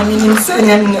 Come on, you say,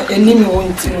 and you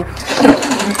want to.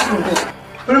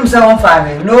 Room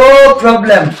 75, no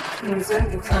problem.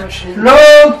 No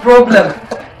problem.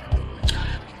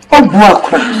 Oh, boy.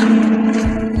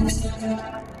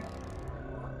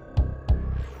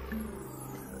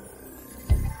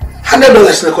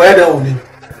 $100 na kwaya da woni.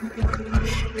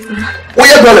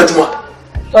 Oya dollar juma.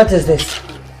 What is this?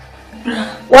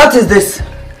 What is this?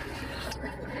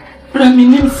 My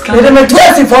name is Let me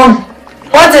tell you from.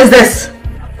 What is this?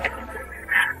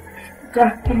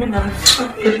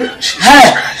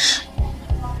 Hey.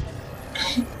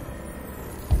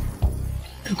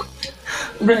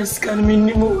 Breast can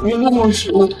minimum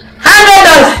show.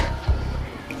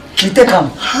 $100. You take them.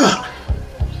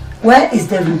 Where is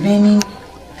the remaining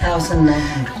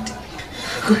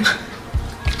 1,900?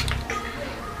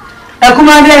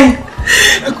 Akumade.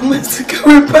 Akumasika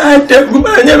we bad.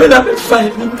 Akumanya we na be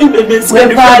fine. We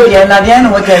bad here. Na dia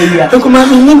no waka here.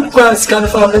 Akumami ni kwa scan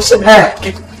foundation.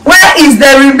 Where is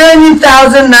the remaining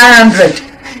 1,900?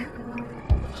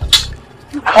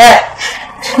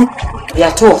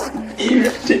 Yeah, two.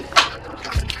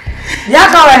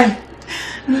 Yakaway.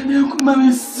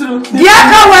 Akumami so.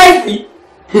 Yakaway.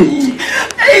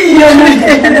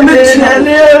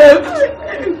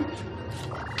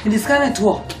 It is kind of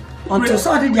two. Until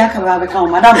somebody Yakaway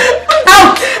become madam.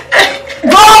 Out!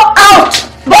 Go out!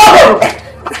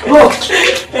 Go!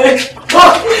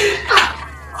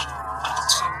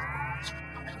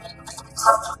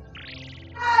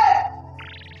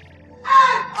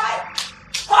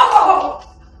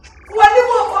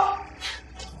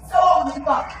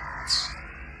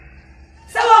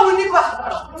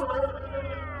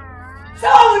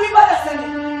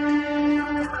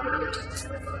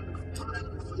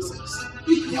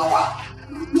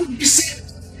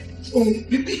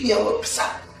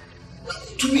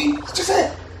 To me, just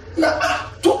say,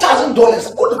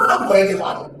 $2,000. Good enough for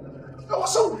anyone. I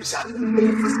was so sad. I'm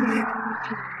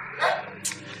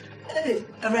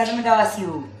ready to ask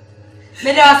you.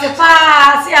 Maybe I was a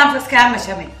fast, I'm for scam.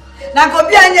 Now go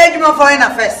be an engagement for in a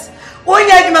first. One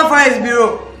engagement for his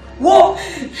bureau. Whoa,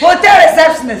 hotel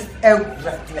receptionist.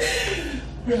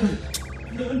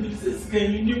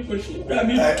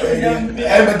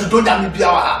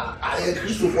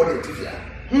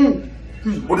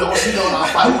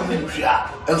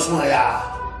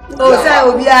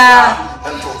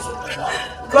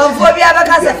 From Phobia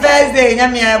because the first day,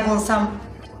 Yamia won some.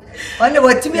 When they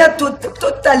were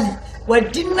totally,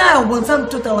 what did now want some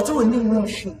total was only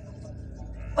motion.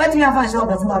 What do you have a shop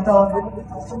as my dog?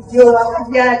 You are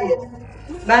here.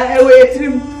 By a way,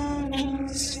 trim.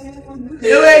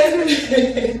 You wait.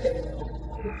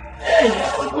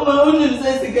 Kumawood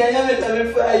says the guy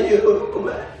never fire you.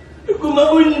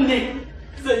 Kumawood.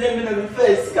 So you're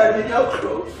first coming out.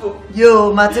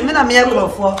 Yo, Matamina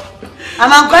Miagrofo.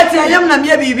 I'm quite a young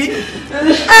Namia baby.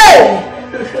 Hey!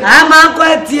 I'm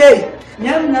quite a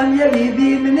young Namia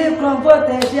baby. Many comfort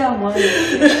as young one.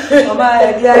 Oh,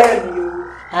 my dear.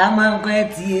 I'm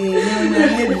quite a young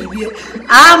Namia baby.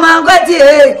 I'm quite a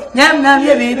young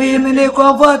Namia baby. Many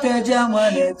comfort as young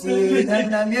one.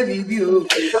 Namia baby.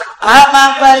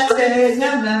 I'm quite a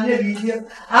young Namia baby.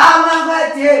 I'm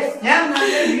quite a young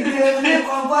Namia baby. Many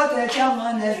comfort as young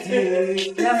one.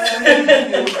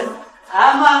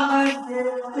 I'm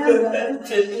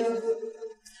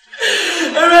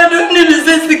don't need to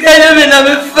say the kind of man I'm a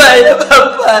fire,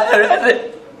 Papa.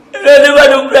 I don't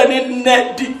want to cry in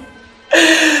Nettie. I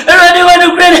don't want to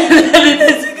cry in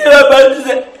Nettie.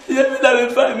 I'm a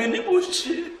 5 minute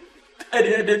bullshit. I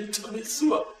didn't tell me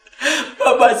so.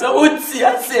 Papa, so would see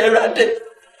us here at it,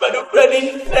 but I'm crying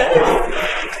in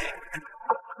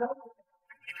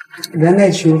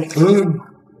Nettie.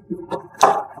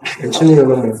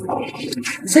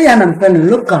 Say I'm going to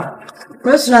look up.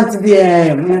 Restaurant to be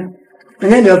a man.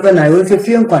 And then open, I will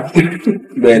feel quite.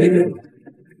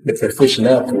 It's a fish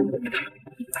now.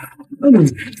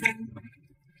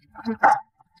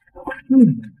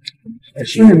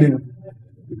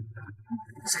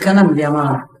 It's kind of the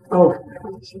amount. Oh,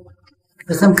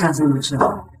 there's some kinds of much.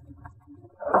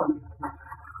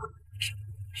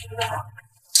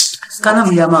 It's kind of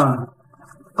the amount.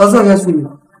 Also, yes, we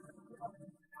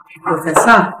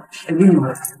Professor, and you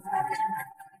know.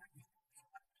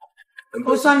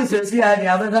 Whose son is here? The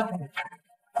other.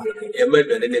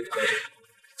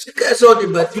 That's all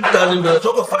about $2,000.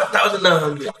 Over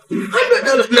 $5,900.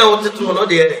 $100 now. What's it to another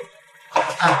day?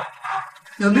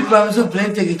 No big problem. So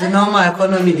plane ticket. Normal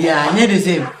economy. Yeah, near the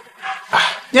same.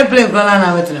 You plane plan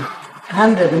now with them.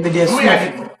 100 maybe they're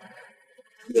smart.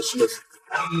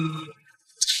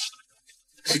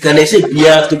 She can say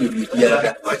beer to be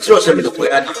beer. I trust him to play.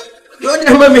 You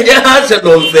never made your answer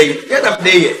on thing. Get up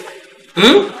there.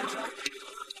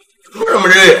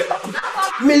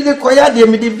 Me the quiet,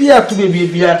 me the beer to be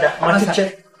beer.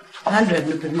 100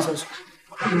 maybe.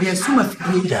 We assume a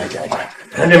free.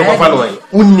 And then Wafon,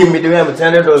 only me the way I'm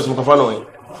 $10 Wafon.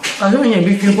 I don't know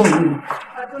if you go.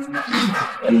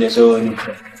 And there's all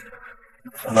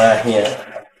my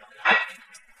here.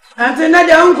 And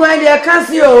another uncle, I can't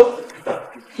see you.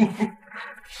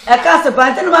 I can't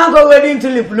support any man go wedding to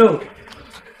live no.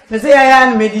 They say I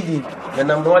am meditating.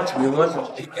 And I'm not we want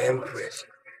to the Empress.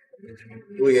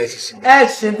 Oh, yes,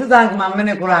 Action to thank my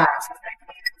many cries.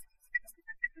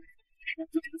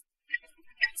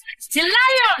 The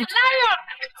lion!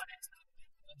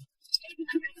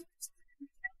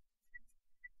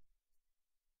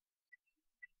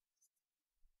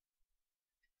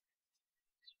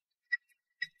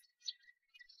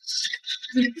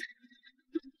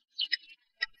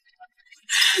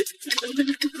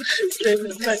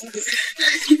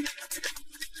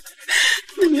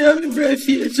 I'm breath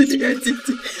here to the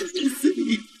entity.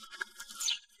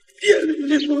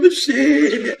 Yeah,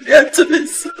 shame. That's a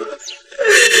mess.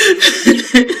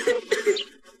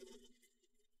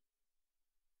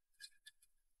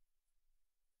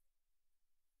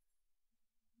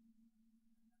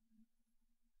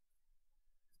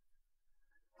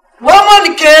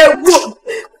 Woman care.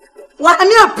 What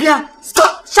an appear.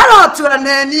 Stop. Shout out to an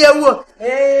near wood.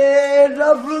 Eh,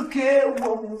 love care.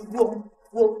 Whoa.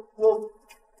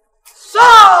 So,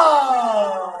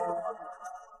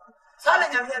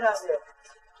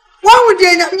 what would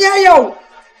you not hear you?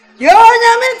 You're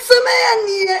not so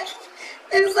many.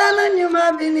 It's an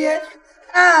animal in here.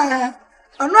 Ah,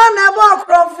 I'm not about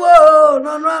Crawford,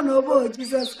 no about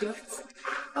Jesus Christ.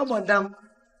 How about them?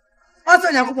 What's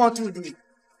on your come to do?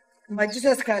 My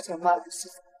Jesus Christ of Marcus.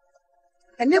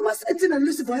 I never sent in a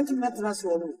Lucifer into Matras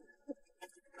for me.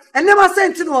 I never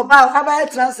sent to know about how I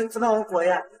translate now for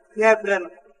ya. Yeah, Brennan.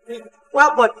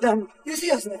 What about them? You see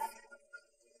yourself?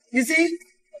 You see?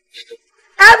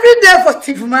 Every day for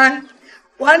thief man,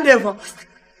 one day for master.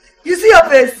 You see your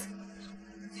face?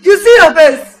 You see your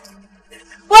face?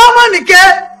 One money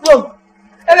care? Whoa.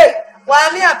 Hey,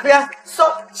 one year prayer. So,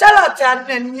 shall I turn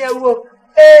and near whoa?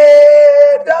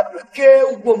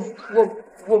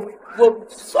 Whoa.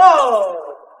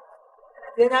 So,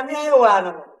 then I'm here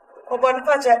one. Upon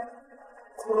Pacha.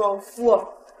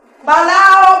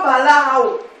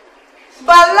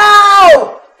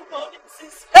 Balao!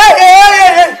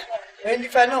 Hey! And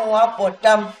if I know what but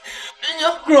them,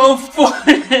 You're Crawford.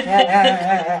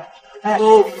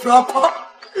 oh, proper.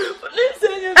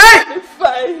 Hey!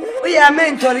 We are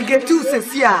meant to get two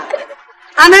Cecia.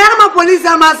 And I am a police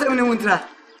master in the winter.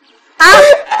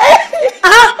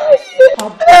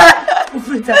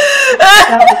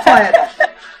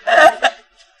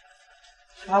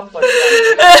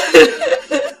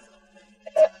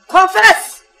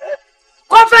 Confess!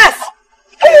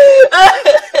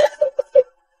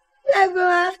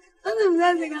 Everyone, I'm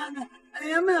nothing. I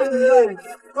am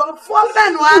a four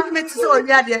men want me to so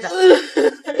yeah.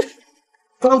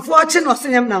 Confortune was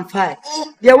in him and five.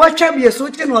 There was be a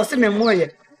switching was in a moye.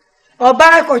 Or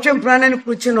back or champion and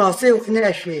pushing or say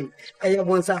near shame. I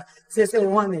once says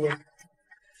 1 year.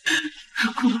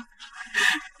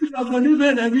 I'm going to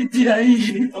bed every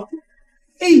day.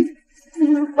 Hey,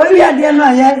 what we are there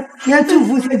now, you're too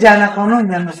full Jana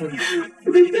Conon.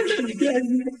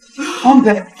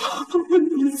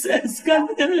 Says,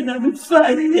 can't never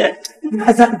find yet.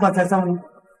 That's what I saw.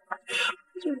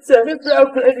 Seven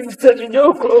brown credits and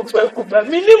no Crawford,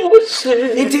 minimum.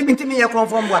 Intimate me a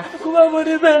conform one. Kumawood,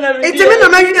 it's a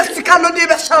minimum, I just cannot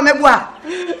even show me what.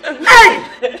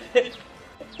 Hey!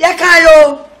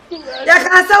 Yakayo!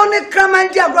 Yaka only come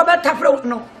and dear Robert Tafro.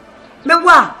 No.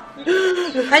 Mewa.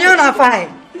 Can you not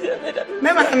find?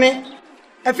 Remember me?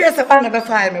 A face of one number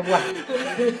 5, Mewa.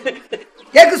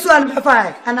 Yakus 1 number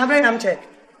 5, and I bring them check.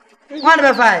 1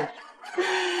 number 5.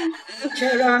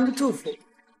 Chair around 2 4.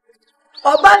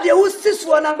 About the who's this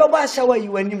one number 1 shower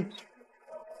you and him.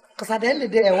 Because at the end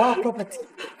of the day, a wild property.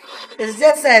 It's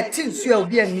just a things you will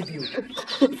be a review.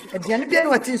 At the end of the day,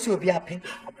 what things you will be happy.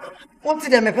 What's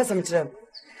them a person to them?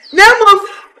 Name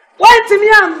why to me,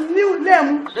 I'm new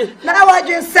them. Now I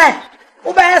just say,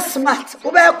 Uber smart,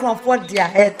 Uber comfort,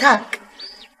 dear, attack.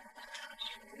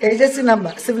 It's just a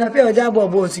number. 7 appear a job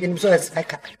of both in so it's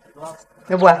like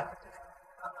Neboa.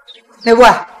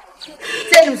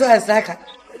 Tell him so as like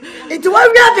it was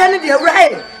not any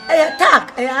right. A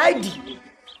attack, a ID.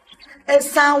 A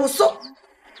sound so.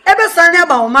 Ever son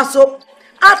about muscle.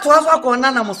 At was a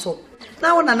corner muscle.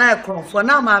 Now on an aircraft for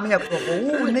now, mammy, a proper.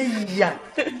 Yeah.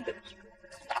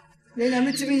 Then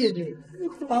I'm to be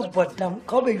but damn,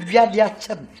 come via the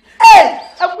action. Hey,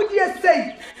 I would just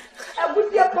say, I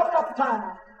would get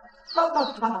papa.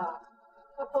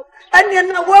 And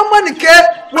then a woman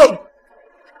care. Whoa.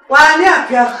 Why,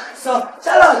 yeah, so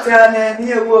tell us and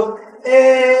here work.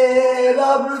 Eh,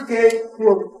 double cake,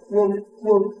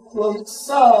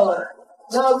 so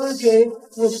double cake,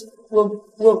 so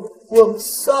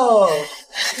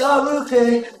double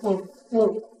cake,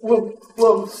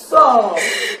 so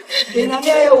in a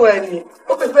day when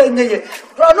open the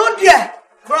chrono, dear,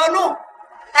 chrono,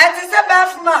 and it's a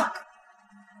bath mark.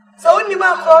 So only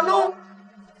my chrono,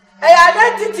 a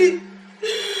identity.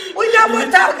 We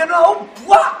never talk no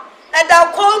what. And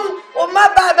I'll come on my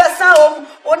Baba sound,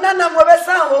 or none of my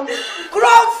sound.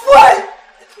 Crawford!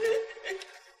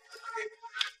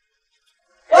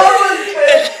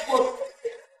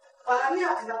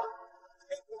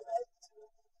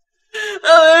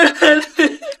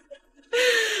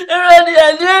 Already,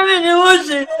 I never knew what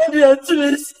she had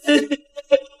to say.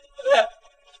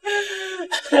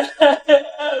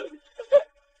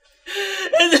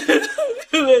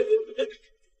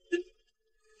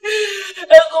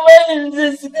 I'm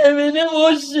just having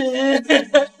emotion.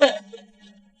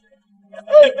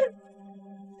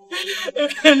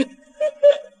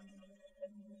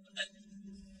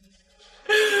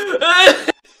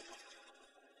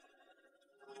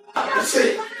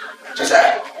 Just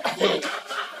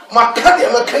my candy,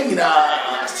 I'm a canina,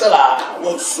 Stella,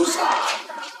 was Susa.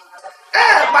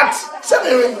 But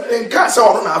something in Castle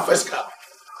on our first car.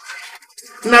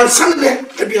 Now, Sunday,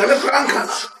 to be another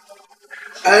crankers.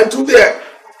 And today,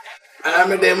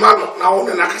 I'm a man now on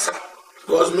the Nakasa.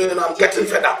 Because me, I'm getting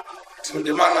fed up. To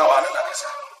the man now on the Nakasa.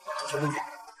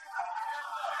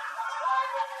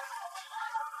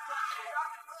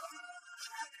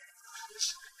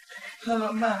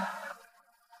 Mama.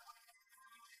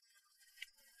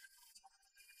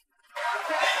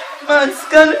 Mas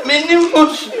cara, menino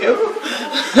morreu.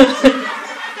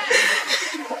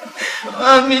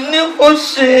 A menina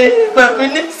morreu. A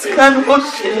menina cara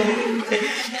morreu.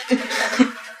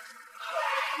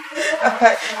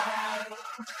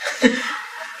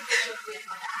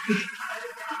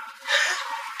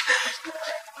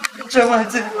 Chama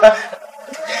de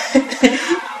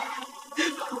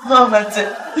Mama de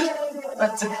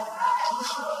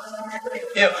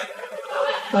eu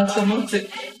mas eu não sei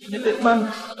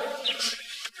mano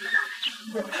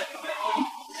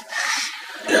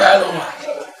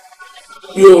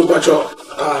Yo, Bacho,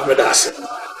 Medase.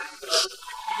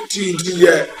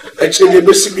 Tia, actually, the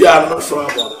best be out of from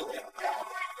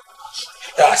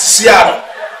Seattle.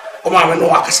 Oh, Mamma, no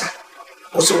Wakasa.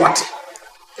 Also, what?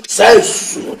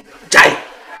 Says die.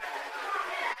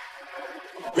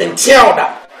 Then tell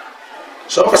that.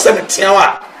 So, I said, tell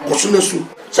her, Mosunesu.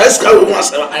 Says, Carol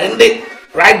was ending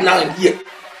right now in here.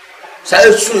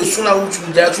 Says, soon I will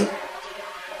be there too.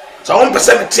 So,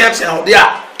 1% chance out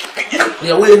there.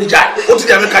 Yeah, we need that. What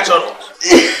did I catch on?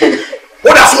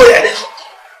 What I saw here?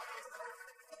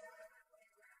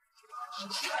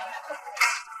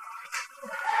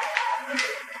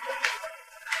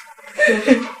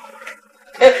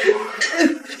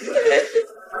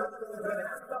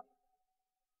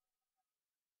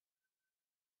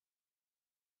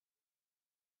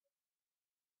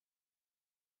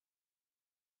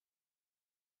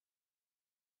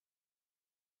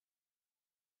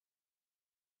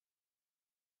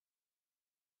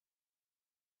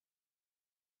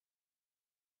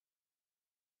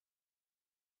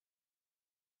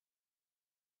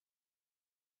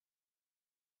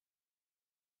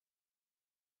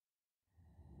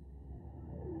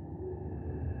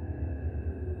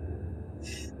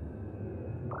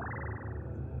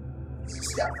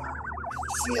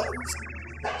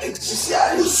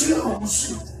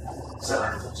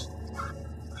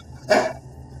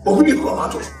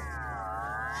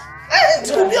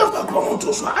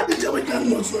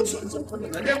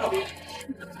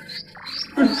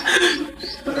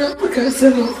 Because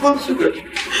I'm a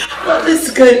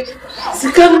this guy,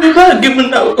 she can't be back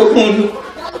given out of one.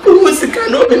 Who was the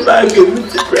cannot be back given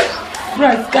to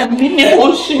Prah? Can be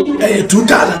ocean.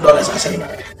 $2,000, I say.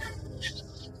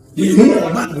 You know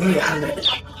about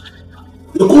 $100.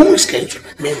 The goal is schedule.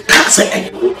 Men can't say any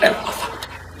good and offer.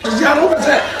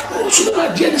 Should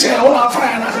I get say all our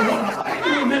friends?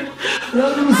 So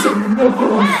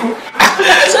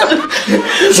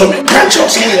me catch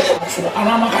us here. And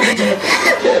I'm not going to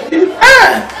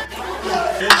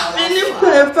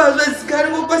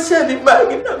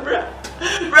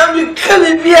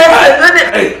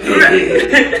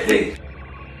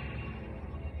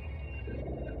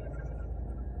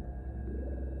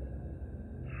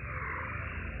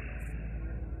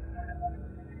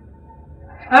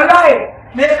all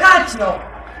right, make catch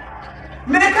you.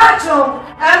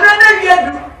 I'm ready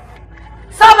to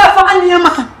some of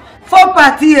for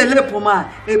party a lepoma,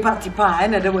 a party pie,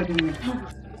 and another one.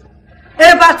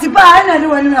 A party pie, and another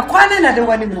one, a quan and another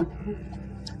one.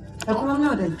 I come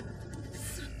on then.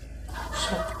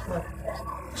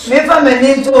 Never my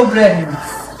name to bread.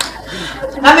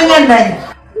 I'm in a night.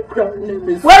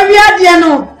 Where we are, dear,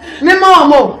 no, me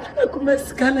more. I come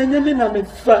scan and I'm a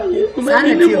fire.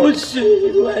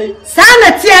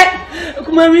 Sanity,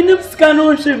 come on, we never scan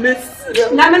ocean, miss.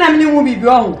 Naman will be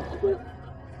wrong.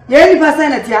 Any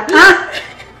personality,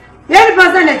 any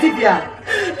personality,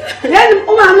 any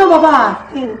woman, no, Baba.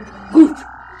 Good.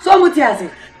 So much as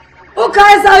it.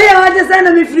 Okay, so here I just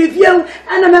send me free view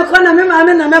and I'm a corner,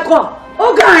 I'm a call.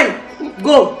 Okay,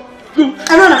 go.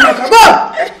 I don't know. Go.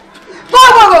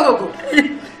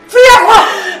 Free up.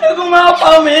 Come out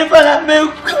for me for that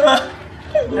milk.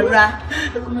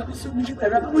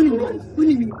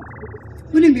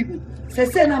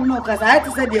 Say, I'm not because I had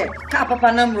to say, the cap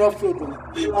and I'm rough. Or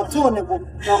two on the book.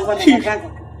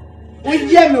 We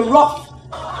hear me rough.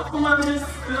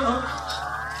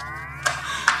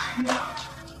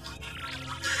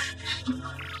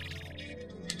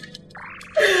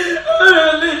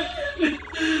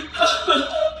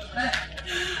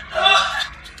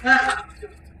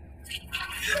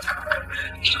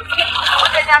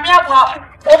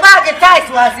 Over the ties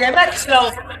was here, very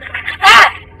slow.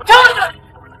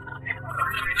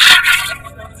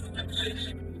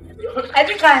 I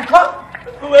think I come.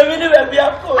 We're never be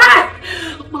up for.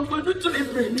 My father to be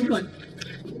ready.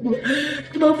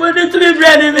 My father to be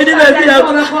ready. We never be up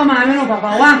for. Come on, no, Papa.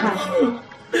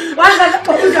 One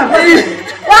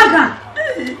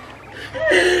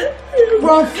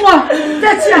from 4,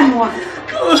 that's your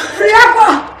free up.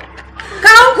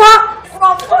 Count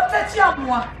from 4, that's your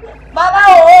Baba,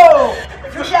 oh,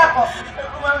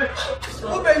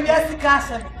 who baby has the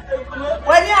castle.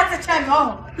 When you have the time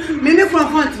home, Minnie from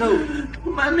front row.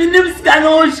 My Minnie scan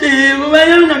all shame, my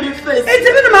own face. It's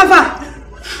a bit of my father.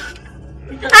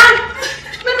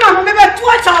 Minimum, maybe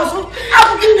 2,000.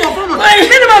 I'll give you a phone.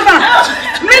 Minimum fire.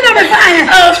 Minimum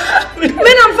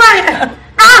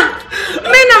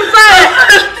fire.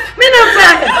 Minimum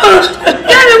fire.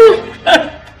 Get him.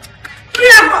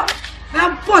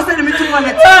 I'm posting me to one.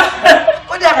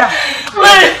 Whatever.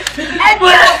 Wait.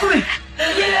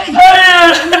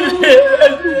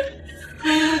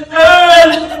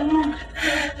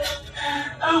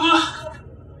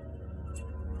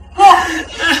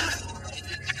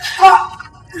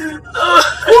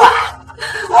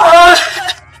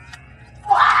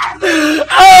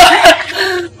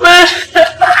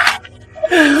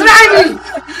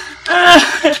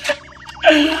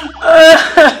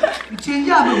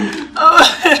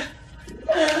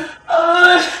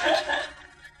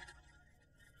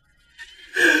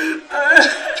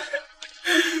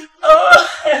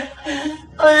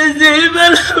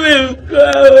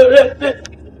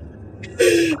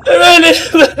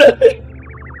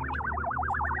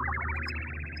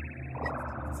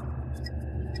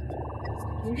 How much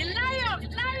has they got?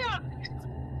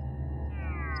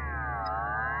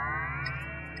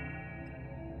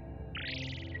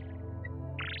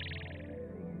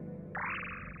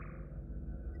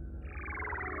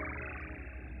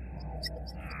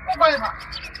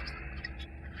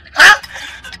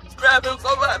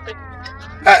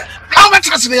 Hey! How much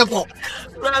have I got?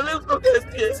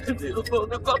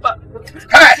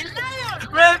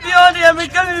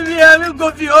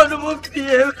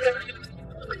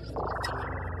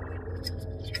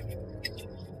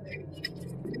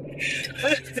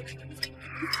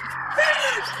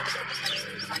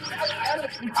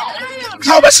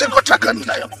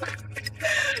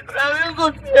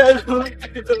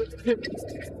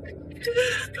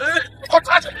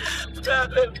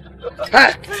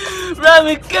 Hey!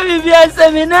 Rami, come here,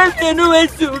 seminar, and no way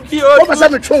to be on. What's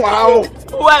that?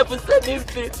 Why for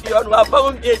 750 on my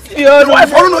phone? Your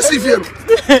wife, I don't know if you.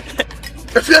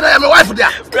 If you're my wife,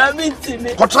 there. Rami,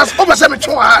 me. Contrast over 7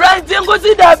 2. Right, then go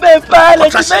see that bed, pal.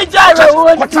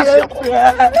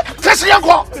 Just your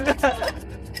go.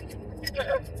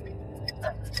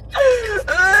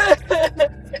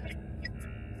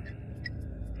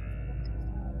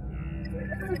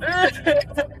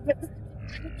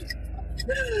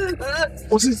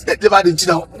 What is the divided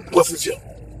now? What is your?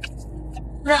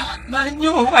 My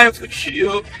new wife for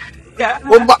you.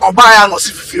 Oh, buy an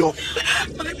osifio.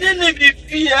 My name is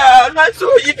Pia. Not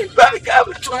so you be back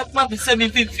up to have my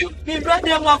 750. Me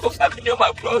brother, I'm for family of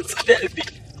my bros.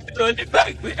 On the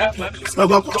back, we have my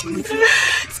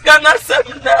scanner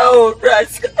 7 now, right?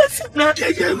 Scanner 7 now.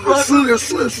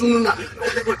 Soon.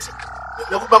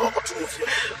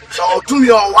 So, to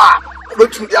your wife,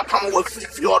 look to their palm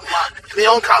with your man. They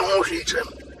don't count each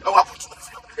other.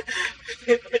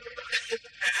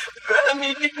 I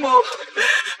mean, more.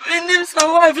 My name's my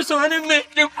wife, so I didn't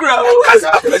make the crowd. As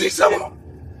I play someone.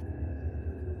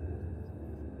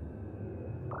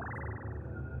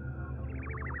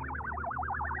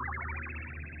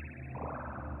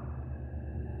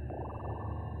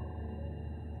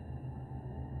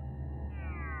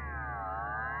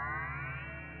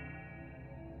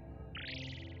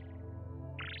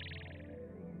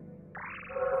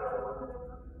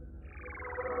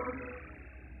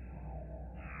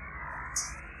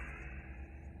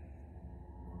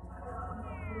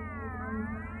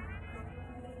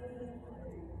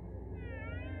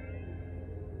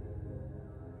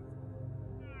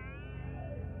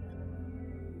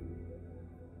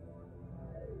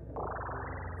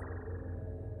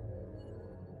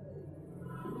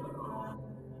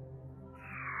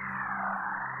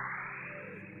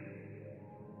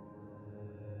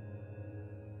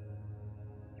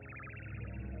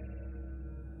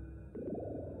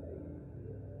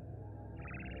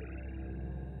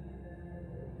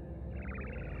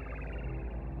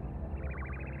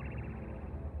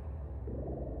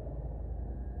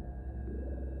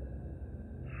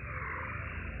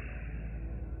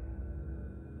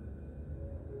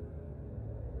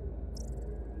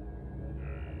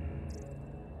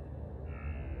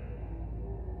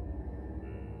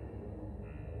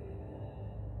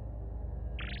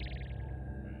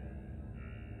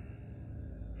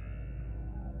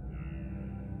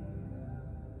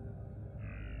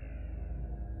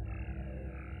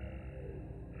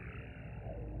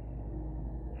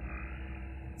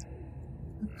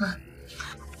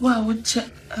 Wow, would check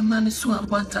a man is so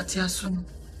abundant as soon.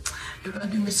 The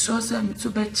Miss Rosa, me to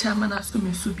be chairman as to me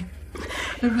subi.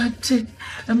 A rat,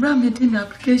 and ram it in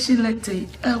application letter,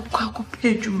 El Quaco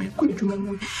page you make good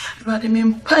woman. Rather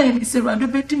mean pine is a rather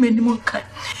better many more kind.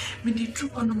 Me the true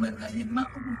on my rally, my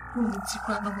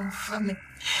own family.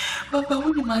 Papa,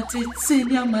 when you might say,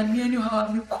 dear man, you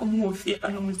how you come with the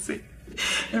anomaly.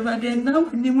 Rather now,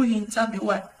 Nemo in Tabby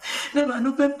White. Never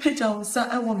no page on Sa,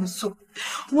 I want so.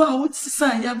 Wow, what's the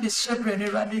sign? I be shepherd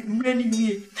around many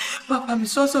years. Papa,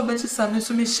 Miss also better son,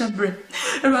 so Miss Shepherd.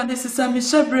 Around this is Miss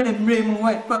Shepherd and Raymond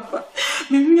White, Papa.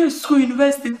 Me school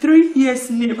university 3 years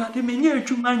near, but the many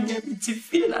to man, to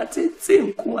feel at it,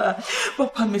 same qua.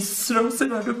 Papa, Miss Rose,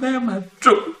 and the bear my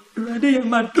drop. Rather,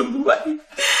 my drop, why?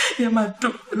 My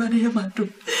drop, rather, my drop.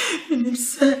 And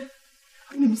himself,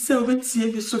 and see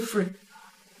you suffering.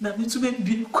 Now, me to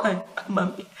be quiet,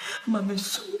 Mammy,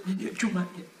 so many to my.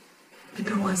 I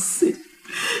don't want to say.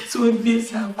 So when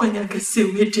this when I can say,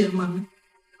 wait, dear mommy.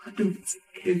 I don't say.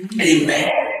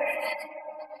 Amen.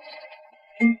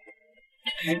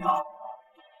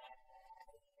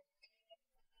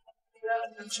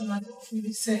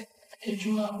 Say,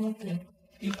 you are open.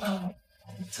 You are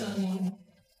telling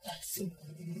that's it.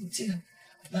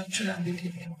 Naturally,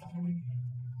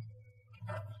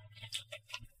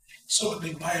 so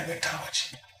they buy a better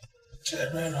watch.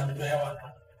 Children on the bear.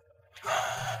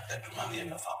 That money in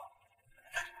the farm.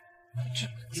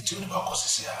 It's all about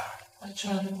Cossia. I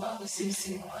try to buy the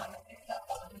CC. Okay.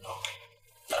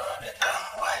 They come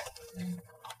white.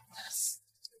 Yes.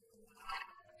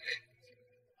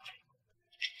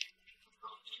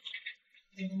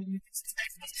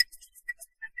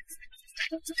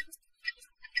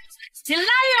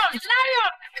 Lion!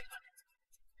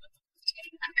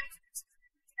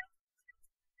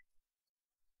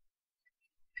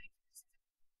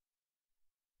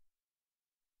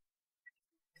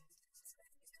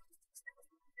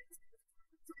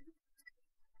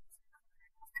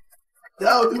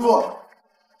 Yeah, before.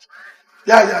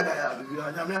 Yeah.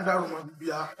 I'm not going to be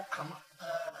a come.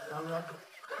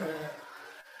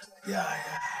 Yeah.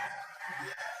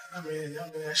 I mean,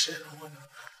 I'm share one.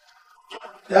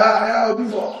 Yeah,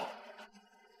 before.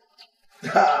 I'm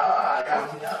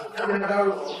not going to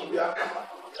be a come.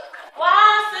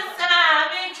 What's the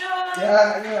time, Joe?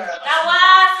 Yeah. Now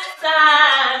what's the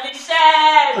time,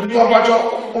 Michelle?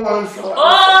 Oh,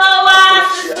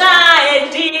 what's the time,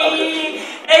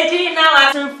 Eddie, now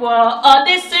asking for all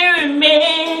this to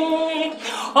remain.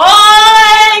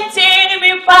 Oh, take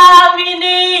me,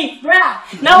 Pavini.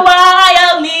 Now why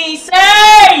am me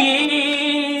say?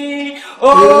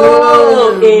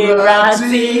 Oh,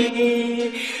 Erati.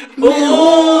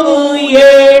 Oh,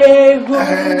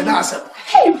 yeah. That's it.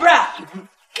 Hey, bruh.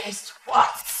 Guess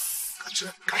what?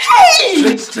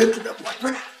 Hey! Straight to the point.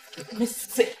 Bruh,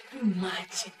 listen,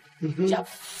 imagine. Your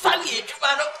family,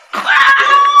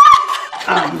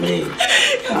 Amen.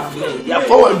 Your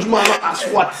forward Jumano as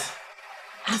what?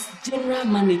 as general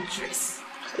manageress.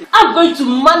 I'm going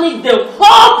to manage the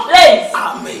whole place.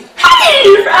 Amen. Hey,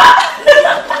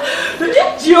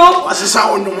 did you? What's the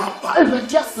sound of my part?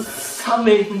 Just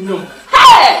something no.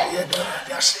 Hey!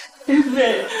 Yes.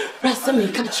 Rasa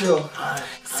me control.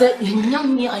 Say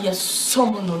young me I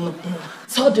someone no.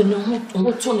 So the no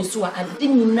who turn so I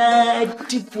didn't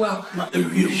deep wow.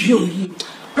 You.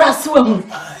 Rasa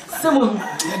someone.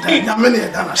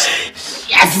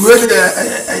 Yes. You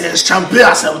really champion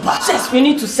as a yes, we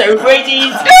need to celebrate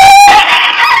it.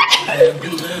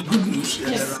 Good news.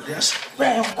 Yes.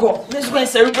 Let's go and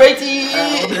celebrate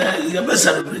it. You best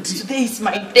celebrate it. Today is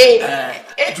my day.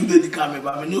 Today the camera,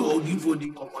 but I know give for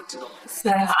the comfortable.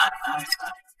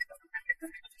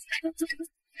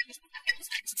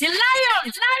 The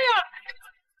lion.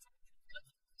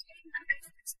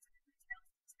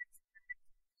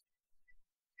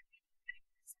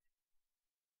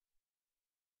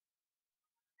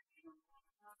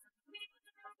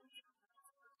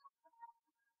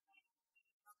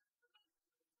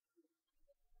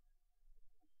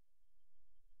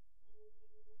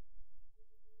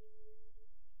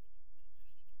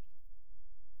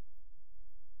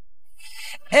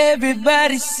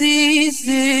 Everybody sees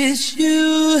it's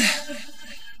you.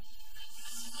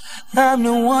 I'm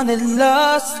the one that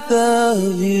lost the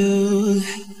view.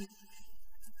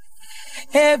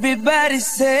 Everybody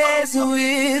says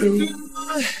we're through.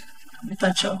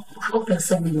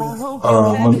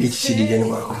 Mom, it's city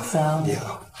anymore.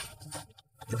 Yeah.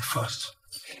 The first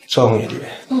song, dear.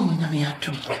 Oh, no, me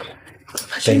too.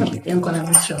 Thank you. I'm gonna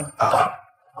make sure.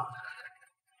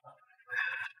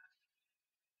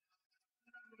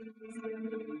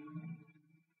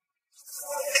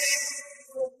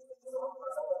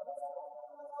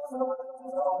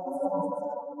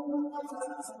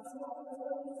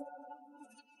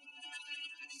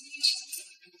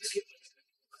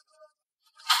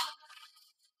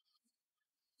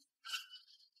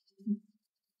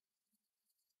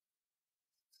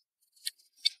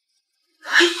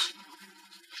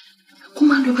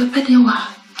 Kumando bepede wa.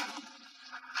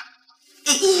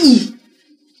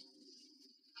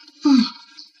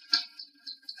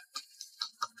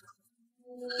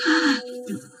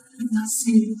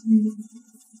 Nasi.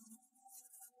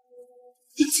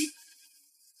 Iti.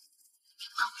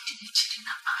 Mawiti chini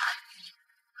na bahari.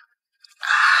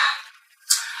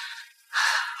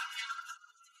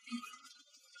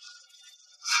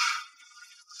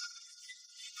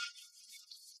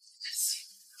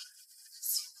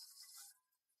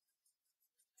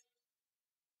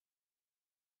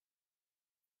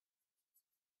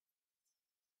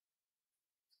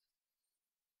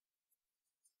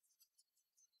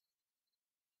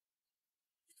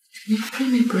 You free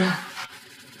me, Prah.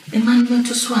 The man went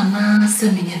to Swana,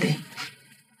 sending a day.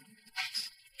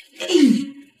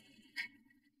 Hey!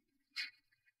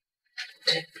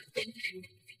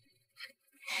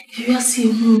 You are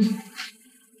seeing him.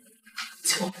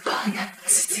 To buy a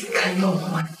stick, I know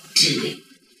one day.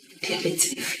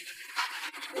 Diabetes.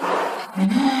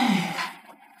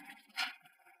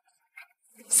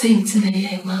 Saying to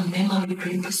the man, memory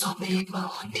bring for some baby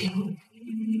on him.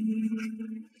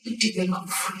 It didn't have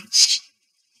fridge.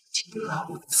 It didn't have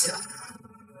water.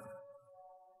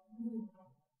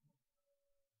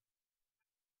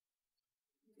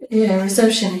 Yeah,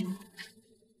 reception.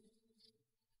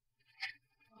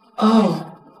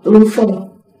 Oh, room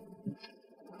 4.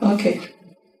 Okay.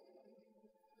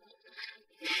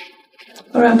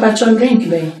 Alright, patch on drink,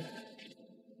 babe.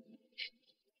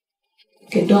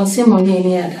 Okay, don't see money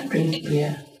any other drink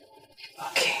here.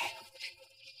 Okay.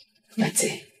 That's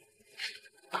it.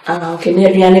 Okay, near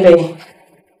Rihanna, babe.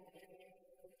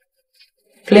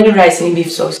 Plain rice and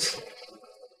beef sauce.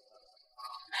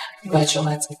 Batch on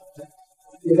that.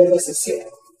 You better see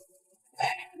it.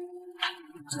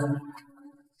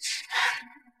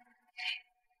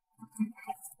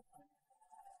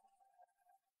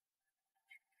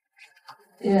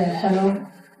 Yeah, hello.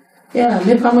 Yeah,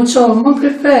 maybe I'm not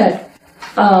prepared.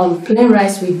 Plain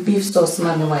rice with beef sauce,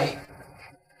 man, why?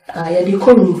 Yeah, they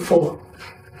call room 4.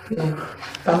 Yeah,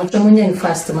 but I'm trying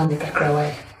fast, man, make a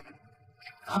cry.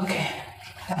 Okay,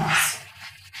 thanks.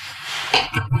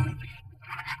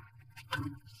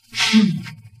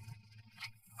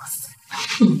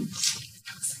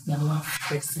 Now I'm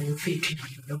fresh and fit.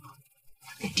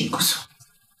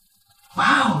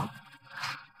 Wow.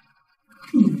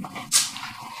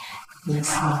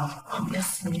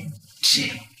 Yes,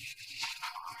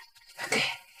 okay,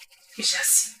 we shall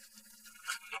see.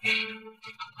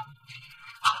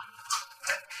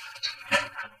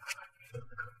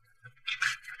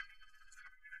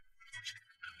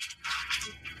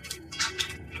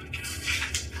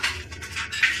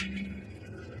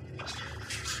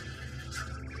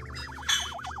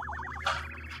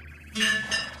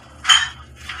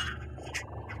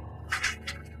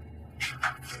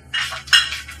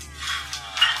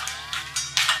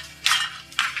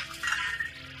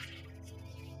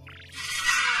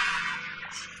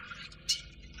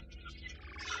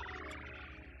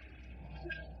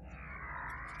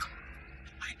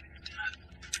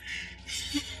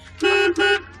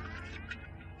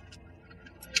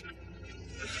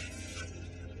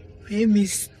 A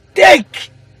mistake.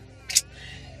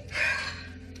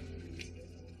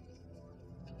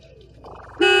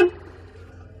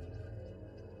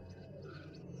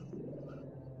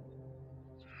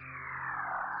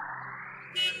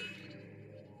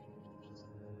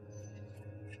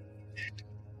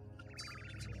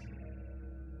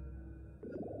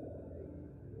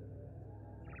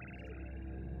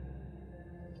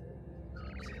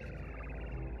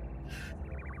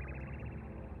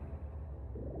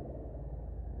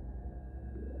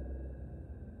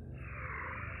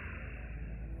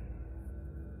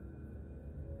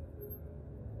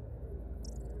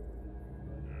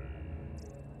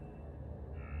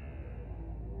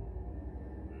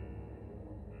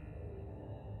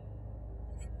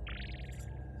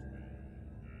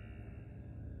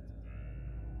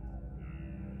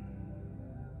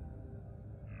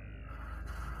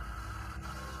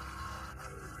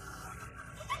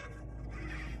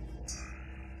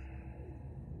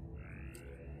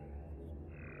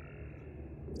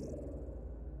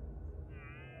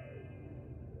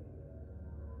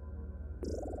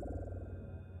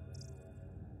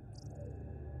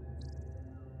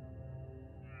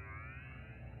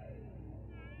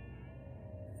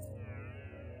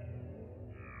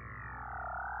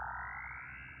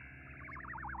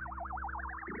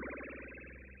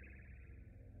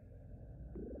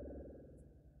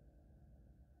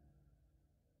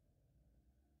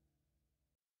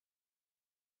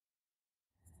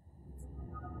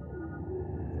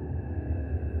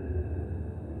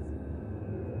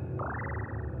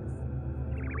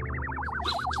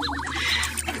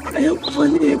 I hope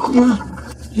funny, Kuma.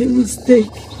 A mistake.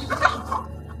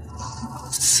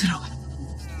 So,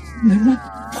 Mama,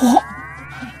 oh,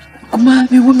 Kuma,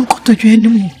 I won't go to you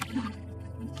anymore.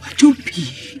 I don't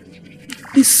be.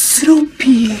 It's so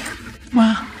big.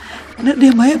 Ma, not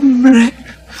them, I am right.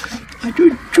 I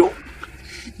don't joke.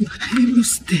 A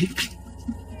mistake.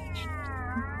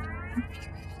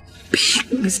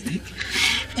 Big mistake.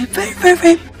 A very, very,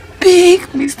 very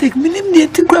big mistake. My name is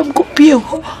Graham Copy.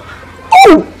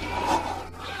 Oh!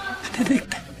 What a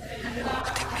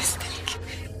mistake.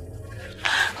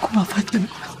 Come on, Fatima.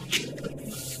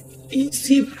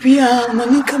 Easy, Pia.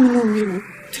 Money coming on me.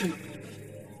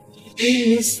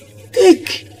 A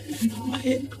mistake.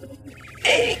 A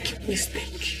big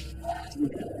mistake.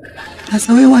 That's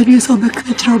the way why you so back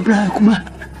to your brother, Kuma.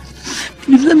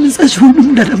 If let me such a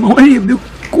woman that I'm away, you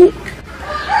cook.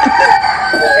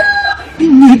 You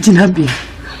need to be.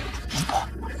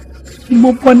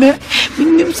 Mopone,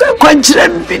 minimum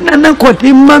quadrant, Pinana,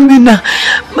 Mamina.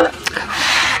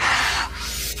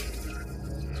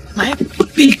 My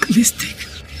big mistake.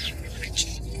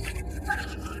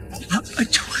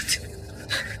 What?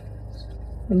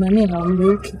 Money how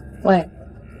work? Why?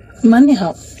 Money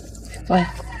how? Why?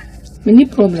 Many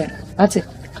problem. That's it.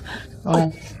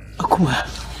 Why? Akuma.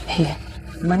 Here.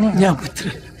 Money how? Yeah, but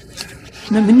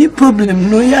na many problem.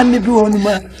 No, ya maybe one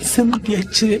ma. Somebody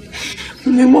actually.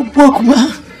 Me mo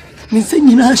Akuma. Me say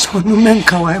you know show no men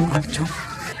kawai macho.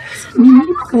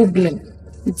 Many problem.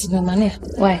 It's the money.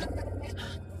 Why?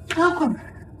 Akuma.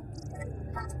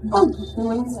 Oh,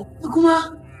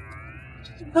 Akuma.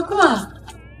 Akuma.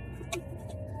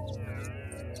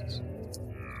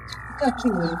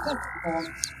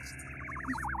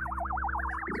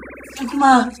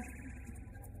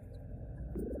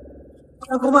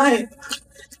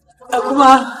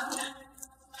 Akuma.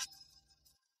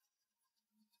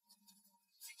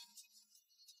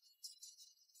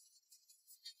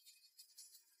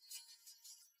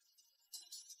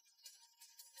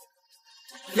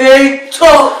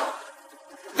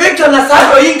 Victor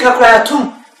Nasado Inca Kratum.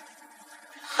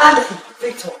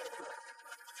 Victor.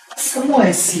 Somewhere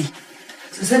I see.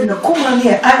 So said no come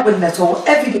here eyewitness or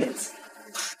evidence.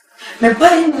 Me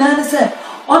buying Nana said,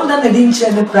 on the dinch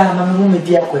and the Prah, my mummy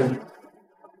dear queen.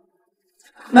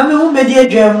 Mama won't be dear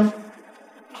drum.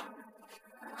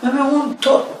 Mama won't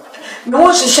talk. No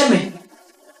one should me.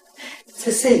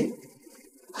 Say,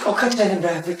 or catch any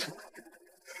brave.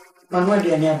 Mamma,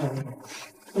 dear, never.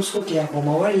 Who's what dear,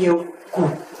 Mama, where you go?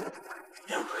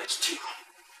 Embrace you.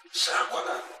 Sarah,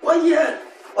 why,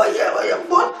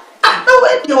 born? I know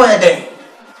where you are then.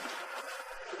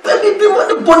 Baby, be one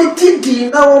the bonny tinty,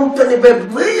 now on penny baby,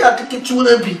 where you are to get you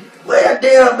and be. Where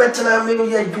they are better than me,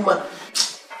 you man.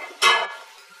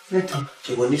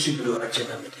 She will need to do a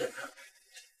channel.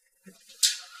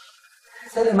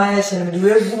 Said my action, you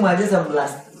will do my desert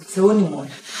blast. So only one.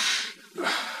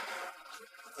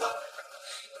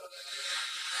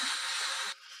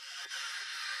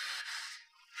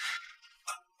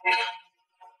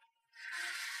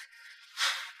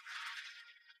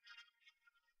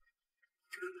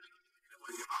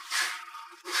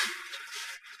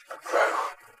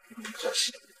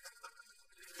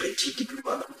 Petite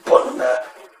people, born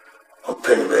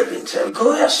open baby and say,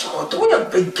 go here, small, do a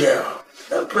big girl.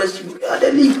 And press you at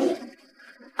the level.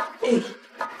 Hey,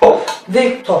 oh,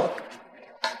 Victor.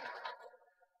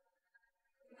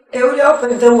 Hey, what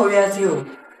happened to what we are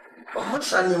doing? Oh,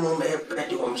 what's any moment?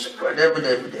 Plenty of support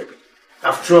every.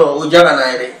 After all, we are an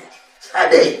idea.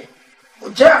 Ade,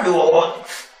 we jam you all.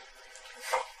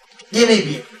 Give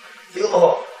me, you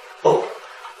all. Oh.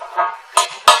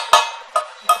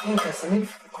 Think of something.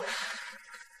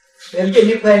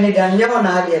 You play any damn young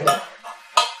idea.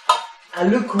 I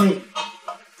look me.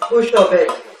 Push up it.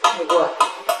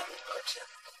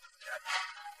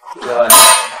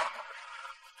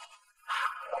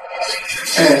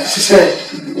 She said,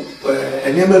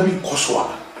 and you may be Koswa,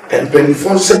 and Penny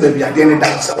Fon said that we are getting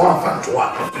dance at one fan to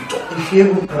our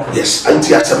yes, and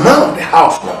she has a man of the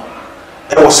house now.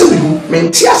 I was saying,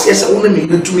 Mentias, yes, I want to make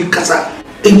to me Casa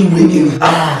anyway.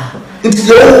 It is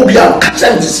the old young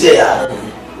Casa this year.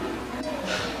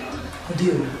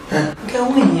 Can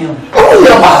we hear?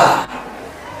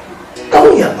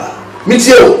 Oh, yeah, meet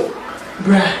you,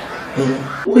 Prah.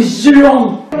 Was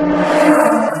wrong?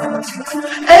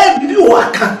 You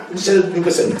are can't say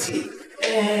because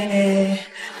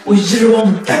Was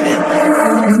wrong?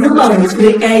 No man was the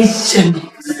Asian.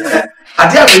 I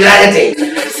tell reality.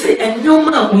 And no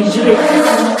man was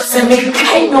wrong. Say, me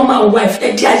kind of my wife,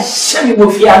 that dear Shammy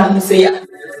will fear and say,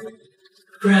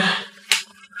 Prah.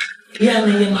 Yeah, I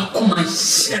come and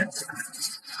share.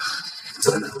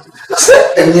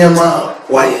 And near my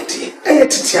wiety, I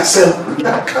had to yourself,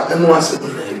 that come and once a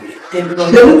day.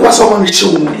 Then was someone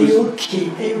show me. Okay,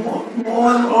 hey,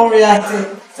 more reacted.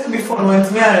 Said before I went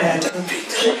to marry.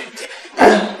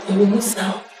 You will miss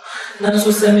out. Now,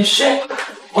 so send me share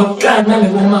or try my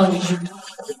woman with you.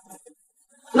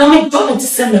 Now, my daughter to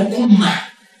send a woman.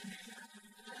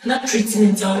 Not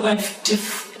treating your wife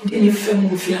different. Any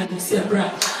family if you had to say,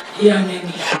 Prah. Yeah,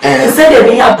 I said that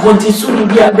we have wanted soon to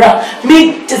be a bra.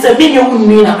 Me, just a million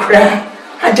mean a cry.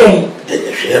 A day. Then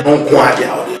you don't quite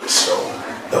out so.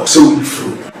 That was so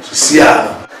true. See,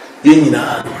 you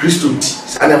know, Christian tea.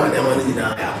 I never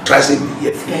try to be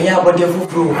here. Yeah, but you're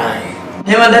full.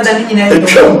 Never done in a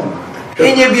drum.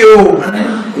 In your view,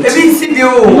 every city,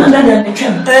 woman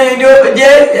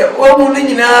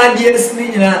in our dear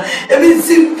Snina, every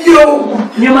city,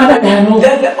 your mother,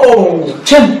 oh,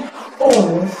 Jim,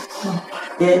 oh.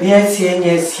 Yes,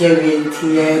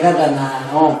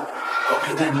 oh.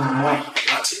 Okay, then you're right.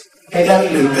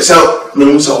 So, no,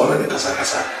 so on the Casa,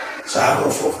 so I go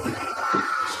for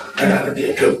another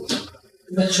day.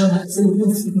 But you're not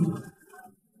saying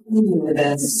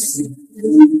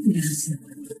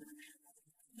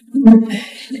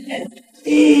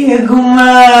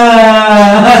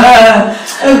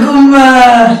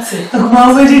Aguma,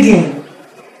 where did you?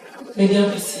 With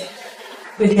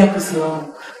your pussy,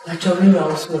 I told you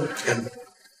also.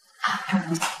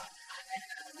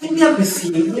 Maybe I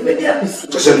see, maybe I see.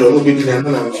 Just a little bit,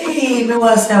 hey, no,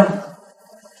 I said,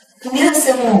 yes,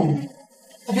 a woman.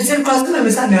 If you say cross to me,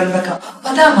 Sunday, I'll back up.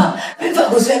 Madame, if I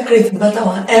was very great, but I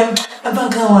want a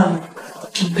bank one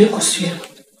to bake us here.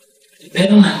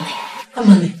 Better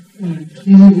money.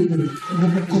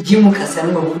 Jim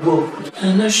Cassan will go.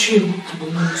 I'm not sure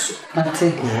but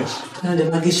now the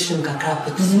magician can crap.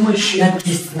 That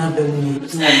is not the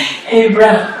news. Hey,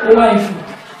 Prah, wife.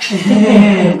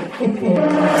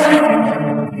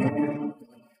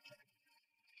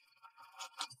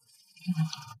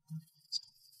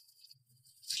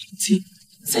 See,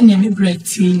 send me bright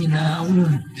tea in our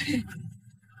room.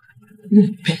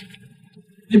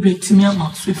 Every time I'm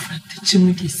out with friend, teaching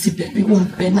me to see baby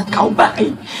won't pay a cow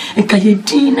by and can you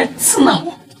dinner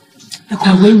now? The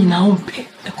Kawan in our pay,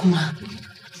 the Kuma.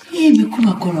 He be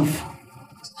Kumawood.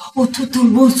 Oh, total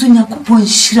boss in a coupon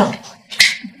shop.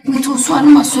 Me too sorry,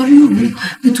 my sorry. Me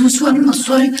too sorry, my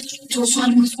sorry. Too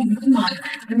sorry, my sorry.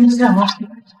 Let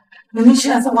me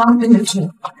share the 1 minute.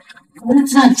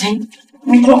 What's that thing?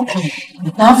 Me drop it.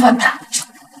 Now for that.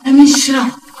 Let me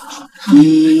share.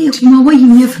 My way you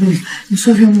never me. You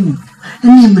saw him.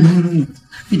 And me,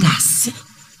 that's it.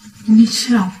 Let me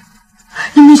share.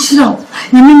 You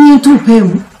mean you to pay.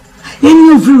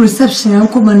 Any of your reception,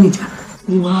 Uncle Manita.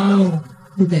 Wow.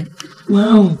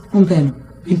 Wow.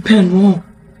 In pen, wow.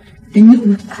 And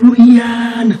you,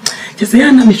 Korean. Just say,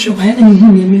 I'm sure I am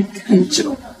here. And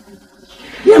you.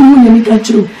 You can't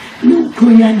you. No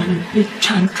Korean and a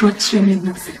chant trust me.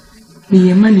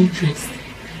 Me a money dress.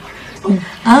 And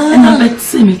I bet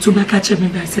see me to back at me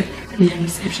by say, me a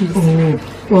receptionist.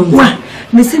 What?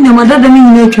 Miss your mother, the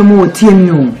nature more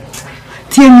TMU.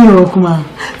 TMU, Kuma.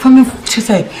 For me, she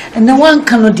said, and the one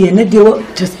cannot dear, and they were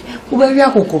just over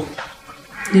your cocoa.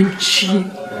 Then she,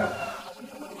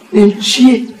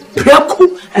 Prah,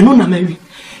 and no, Mary.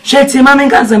 She had a mamma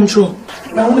gas, I'm sure.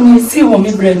 Now, when you see what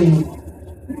me bringing,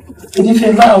 if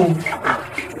you vow,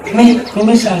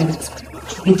 me, Charlotte,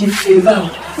 if you vow,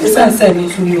 the son said me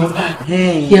to your back.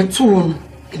 You're too wrong.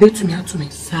 A bit to me, but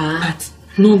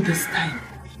not this time.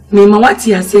 Me, my what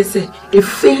he has said, a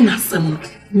faint as some,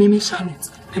 me, Charlotte,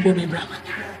 a baby Brahman.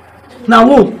 Now,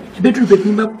 whoa, a bedroom with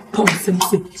me, pumps and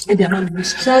say, and the man,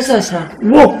 sir.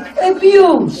 Whoa, a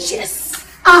view, yes.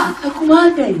 Ah, a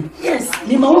command, yes.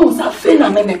 The man was a faint,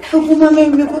 and I come from my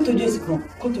man, we go to this go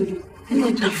to you.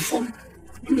 And that phone,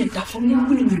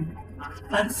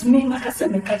 but me, like I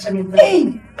said, me catch me,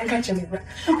 hey, I catch me.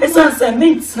 As I said,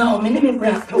 mates now, my name is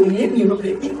Prah, you know,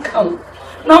 baby, count.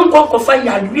 Now, go for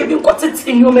fire, really got it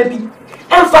in you, maybe.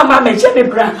 And for my Jimmy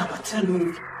Prah, I will tell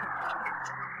you.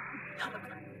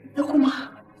 Come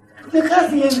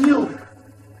because he is you.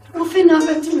 Wafon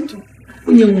never too.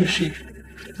 When you worship,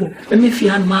 let me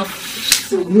fear my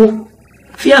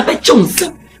fear by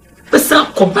Johnson. But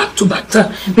some come back to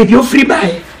batter, baby, you're free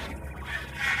by.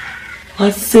 I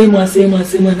say, and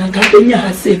I got in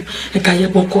your same, and I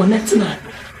have a connect now.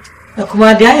 The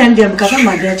command, I am them, because I'm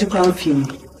my dear to crown film.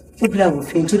 People will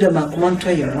think to them, I want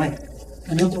to your wife,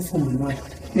 and not to form my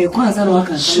wife. May cause I walk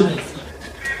and show.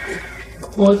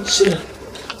 Watch.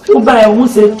 But I won't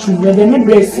say true, but then the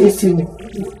breast is you.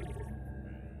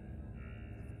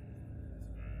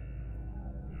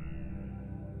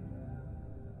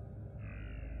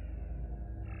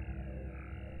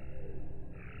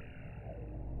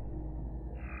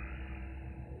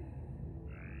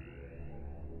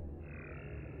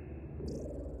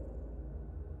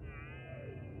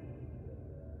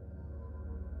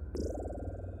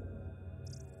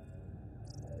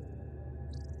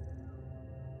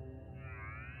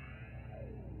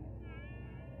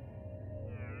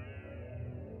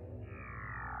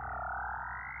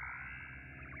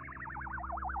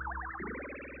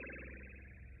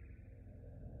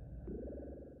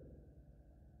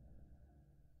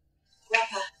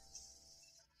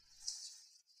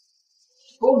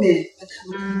 Oh, me, but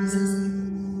I'm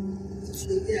so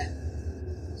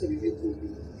we will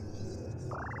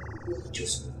go.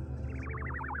 Just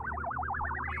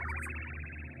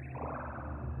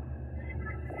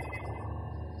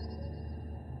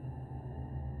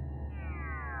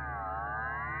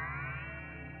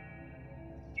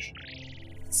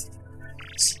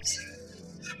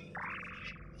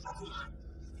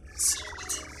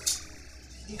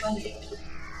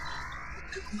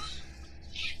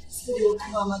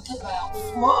Mama,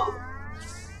 wow.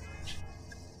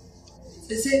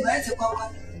 They say, by the power.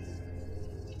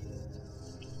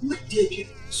 What did you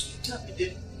stop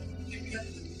it?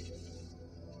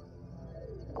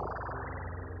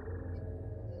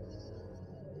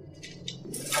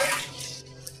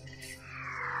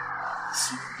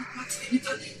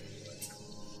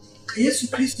 Jesus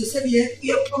Christ said,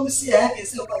 you promise you have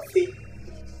yourself a faith.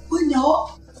 When you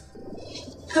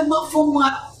come up from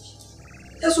what?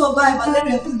 That's what Bible let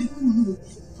me put the cool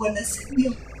when I said,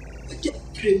 you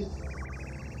pray.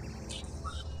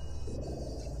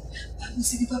 I will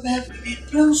see Papa every day,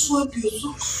 pray so you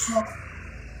so strong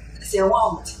as I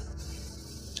want.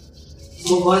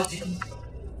 What?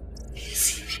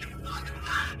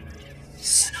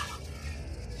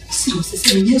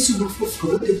 So, yes, you will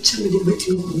fulfill the child of the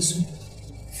Muslim.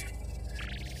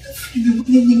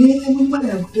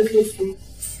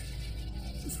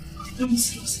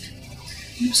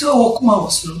 You saw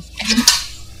Kumawood.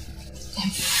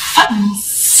 And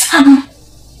son,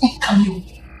 come you.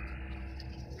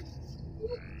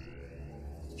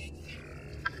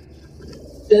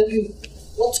 Baby,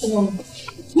 what's wrong?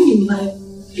 We might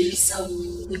be some.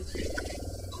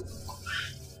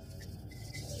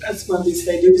 That's what they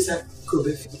said. You said, go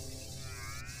with me.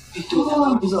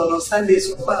 On Sunday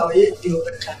so far,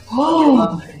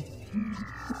 oh,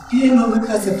 you know,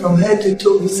 because from head to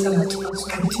toe, we sell it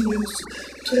continues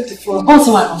 24.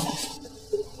 Also,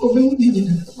 oh, we need it.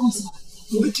 Also,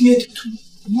 we need to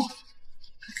more.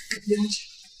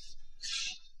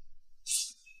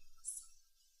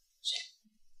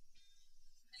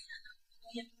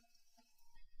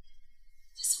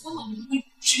 This woman will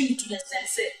treat to the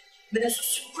sense, but there's a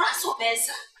surprise of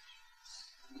Bessa.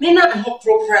 Me not a more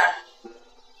proper.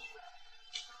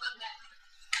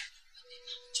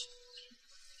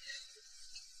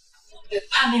 The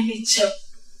Pammy Mitchell.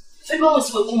 Fable was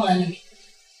for woman.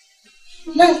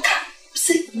 Nanka,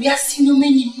 say, we are seeing you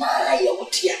many my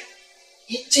out here.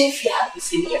 Yet, Jeff, you have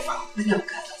this in your family.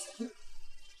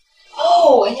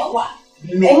 Oh, and you what?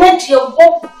 I went to your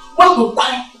walk, what will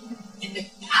buy in the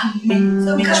Pammy.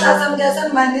 So, because I'm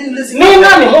doesn't mind this. Me,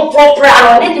 not a more proper,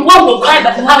 and anyone will buy,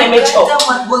 but Pammy Mitchell.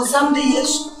 Well, someday,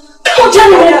 yes. Oh,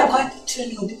 Jenny, I'm quite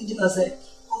telling you, because I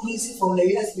always from the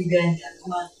years began.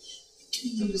 Come on.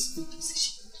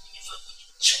 Position.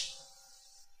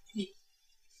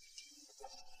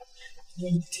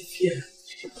 Fear.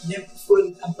 Never phone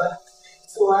back.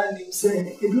 So I am saying,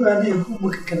 if you are near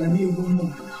whom can I be woman?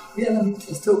 We are not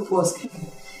still post.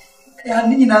 I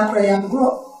am in our prayer and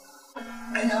grow.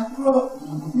 I am grow.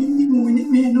 We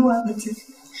may know what it is.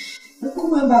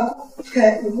 Come back,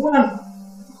 one.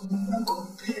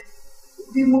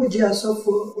 Be more just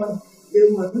for one.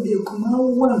 You want to be a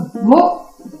Kumawood one. More.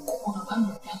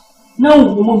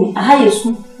 No, mommy, I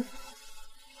assume.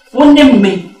 One name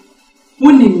me.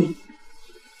 What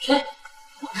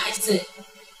I say?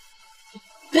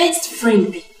 Best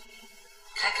friend be.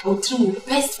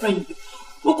 Best friend be.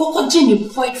 We go continue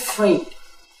boyfriend.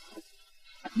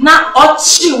 Now, what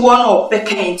she want to be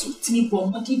kind to me, but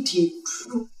what did you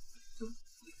do?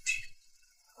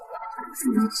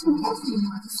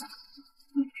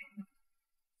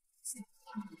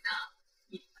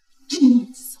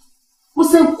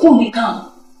 What's that cool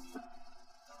become?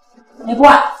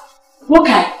 What?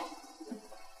 Okay.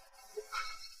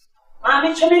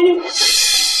 I'm telling you.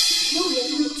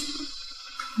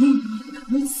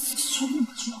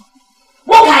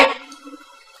 Okay.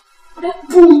 That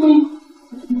boom.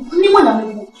 Anyone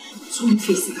I'm so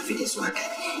facing a face work.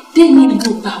 They need to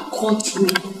go back country.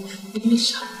 They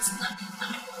shout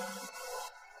nothing.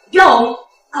 Yo,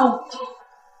 out.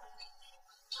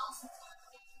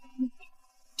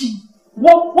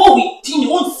 What we did,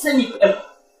 won't send it ever.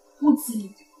 Won't send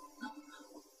it.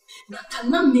 Now,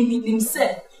 cannot make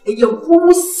himself. And you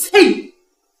who say,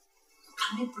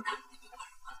 can I put up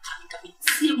the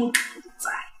see him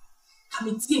come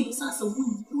and see him as a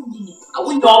woman. I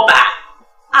won't go back.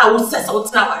 I will say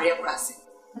something about your grass.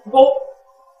 Go.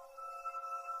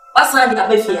 What's on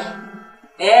the fear?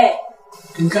 Eh?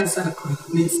 You can't say,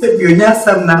 you know,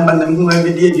 some number and move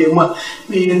every day. You want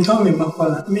me and Tommy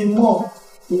Macola. Me more.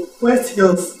 Where's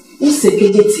yours? You say,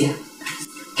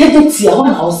 Kedetia,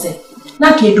 one house.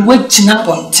 Not a witch in a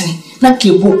point. Not a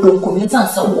book of comments and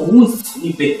some wounds.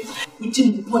 You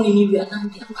didn't want any real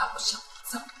and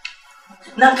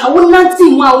Naka will not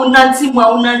see my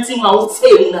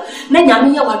saying.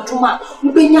 Nanya wa drama,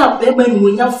 Ubenya Beben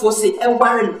when you force it and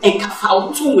warren and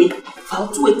foul to it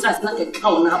as not a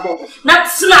cow now. Not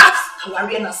snap,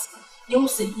 Hawarianas. You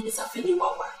say he is a feeling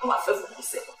of what I felt to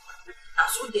say. I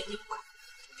saw the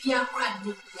Pia cried,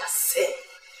 you say.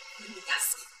 The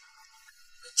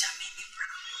Jamie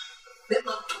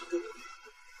to do.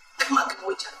 Come on,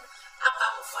 which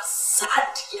about for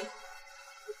sad here.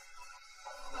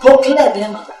 Proclaim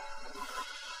them.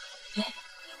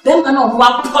 Them are not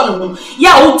one problem.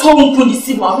 Ya who told me to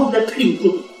see one of the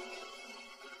people.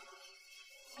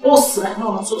 Oh, sir,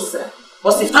 no, so, sir.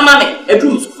 Was if family, a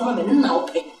room for family, and now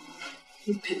pay.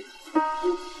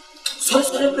 So,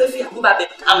 sorry, if you go back,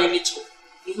 I'm a Mitchell.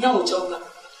 In your job.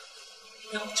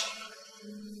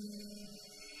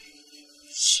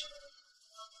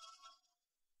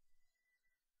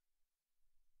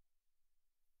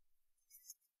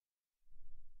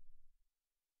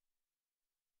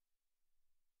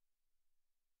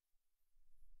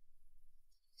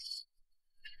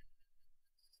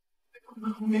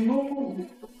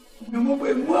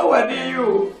 What are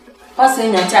you? What's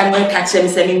in your time when catch them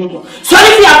saying, sorry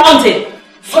if you are wanted.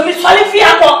 Sorry if you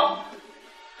are not.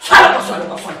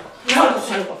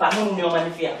 Sorry, Papa. No, no,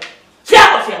 man, fear. Fear.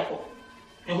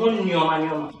 No, no,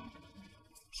 man.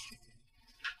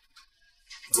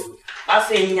 I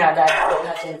say, yeah,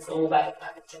 that's all by the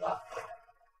package.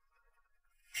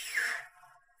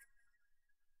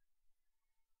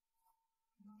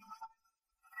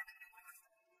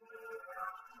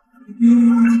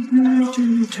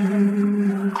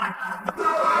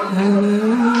 Good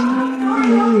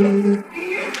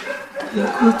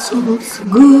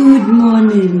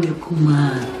morning, Kuma.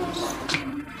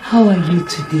 How are you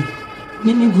today?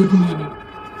 Many good morning.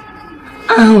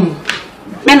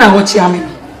 Men are watching me.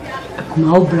 Kuma,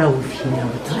 how bravo here?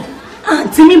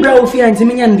 Timmy Bravo and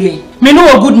Timmy and Day. Me know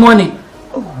a good morning.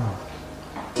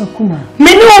 Kuma.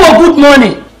 Me know a good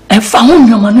morning. And found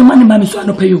your money, mommy, so I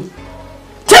don't pay you.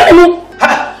 Tell me,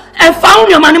 and found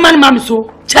your money, mommy,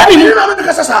 so tell me.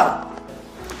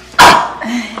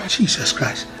 Jesus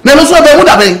Christ. Never saw the wood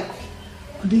have been.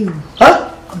 Huh?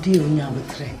 Do you know what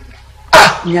train?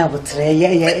 Yeah.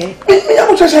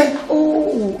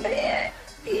 Oh,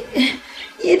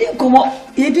 you didn't come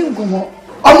up.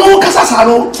 Oh no,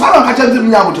 Casasano, Sarah catches the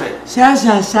Yabutre.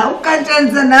 Shasha, can't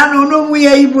answer now. No, we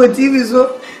are able TV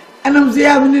so. And I'm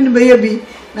saying, in the baby.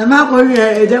 Now, my boy,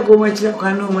 I don't go much. I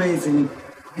can't know my isn't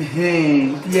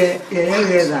it?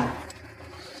 Yeah.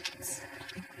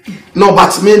 No,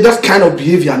 but me that kind of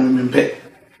behavior, I remember.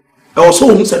 I also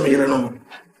won't say me, no.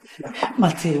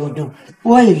 Mateo,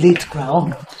 why you late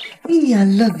crown? I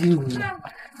love you.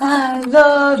 I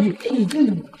love you.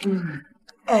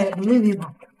 Baby.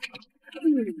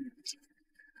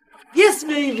 Yes,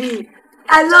 baby.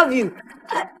 I love you.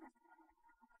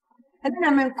 I think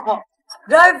I'm in call.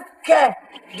 Drive care.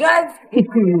 Drive.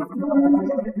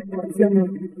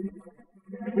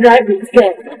 Drive with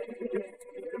care.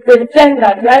 Pretend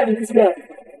that drive with care.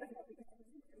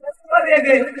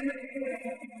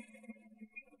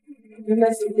 You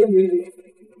must be really.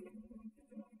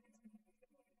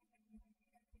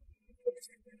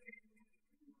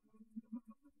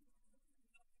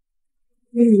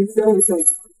 So.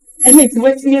 And it's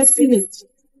what we have finished.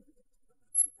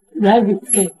 Drive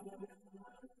with care.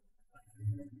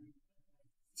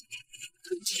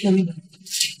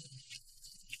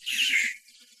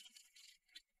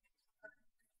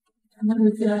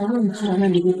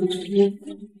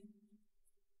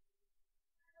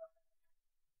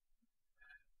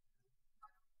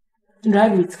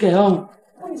 Drive with care.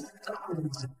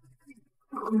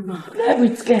 Drive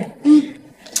with care.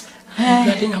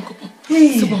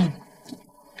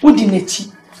 Who didn't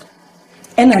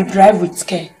and I drive with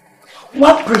care.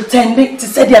 What pretending to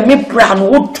say they are McBrown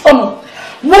would tunnel?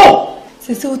 Whoa!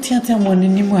 So, Tianta one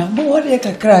anymore. But what a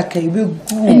crack, I will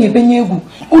go. And you been you.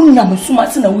 Only I'm so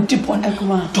much in a wood tip on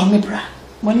Akuma. Tommy Prah.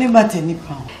 Money but any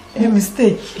pound. A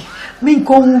mistake. Me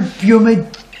come you may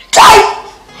die.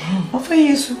 Of a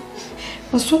yes.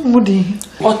 Was so moody.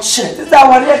 What shit is that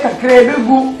one like a crave?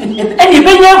 And you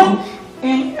been you.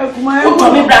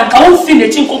 Tommy Prah can't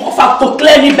finish in for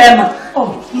clearly Bema.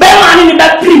 Oh, Bema in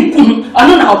that pre. I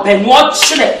don't know pen. What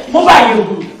should it? Mobile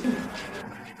you.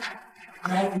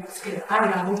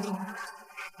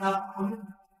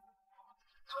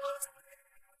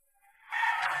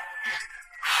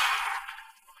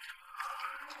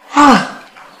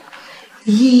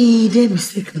 Ye, they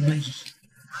mistake no money.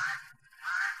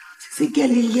 See,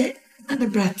 Galilea and the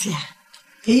Bratia.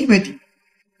 He made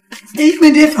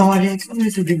it from what I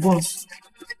explained to the boss.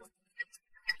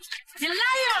 The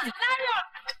lion!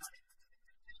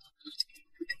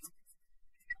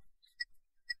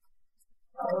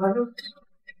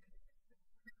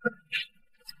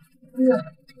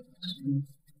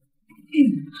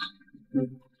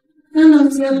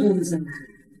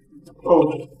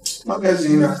 Oh,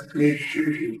 magazine.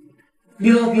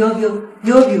 Bio.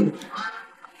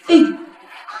 Hey,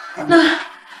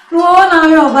 no,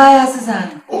 you're biased.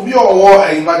 Oh, you're all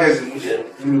a magazine.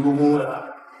 You go.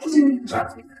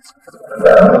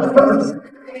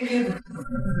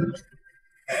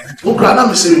 Oh,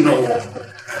 Grandma, say no.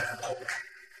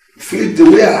 Feel the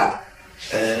way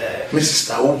Mrs.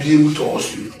 Star won't be able to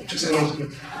ask you. She said,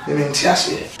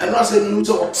 and I said, no,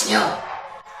 Otia.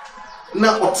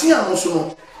 Now, Otia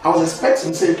also, I was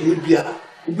expecting to say,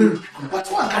 but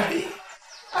one carry.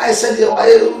 I said,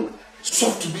 I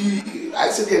soft to be, I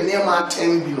said, near my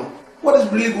 10 below. What is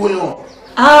really going on?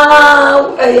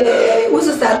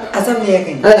 What's that? As I'm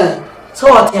again. So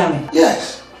what, Yami?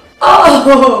 Yes.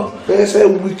 Oh, there's a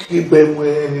wicked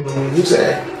when you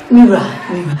say, Mira.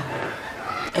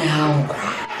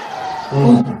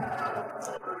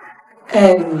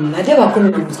 I never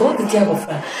couldn't go to the table.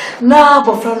 Now,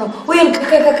 Bofrano, we ain't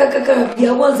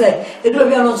kaka, was there. It will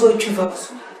be also true for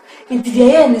us. Into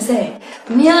the end, say,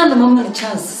 me and the moment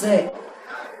chance say,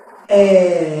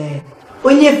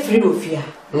 when you're free of fear.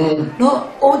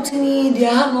 No, only the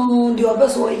Hano, the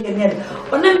Obas or Yen,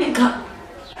 or Namika.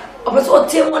 Obas or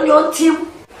Tim on your team,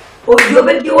 or your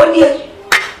baby on ye.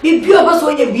 Be pure Obas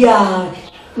or ye be a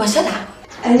Mashada.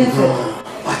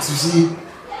 But you see,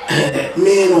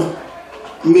 me, no,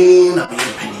 me, not be a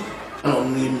penny. I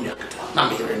don't need me. na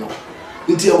me no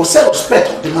until I was self respect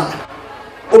of the man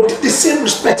or the same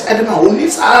respect I don't know only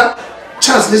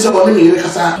chance this about me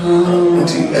kasa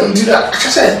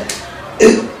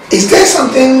until is there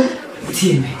something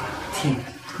team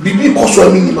bibi koso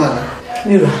amini man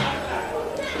mira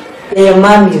e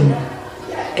mami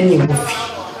eni wofi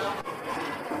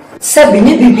sabi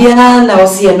ni bibia na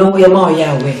osi no we ma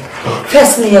oya we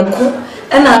first na yako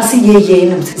ana asi yeye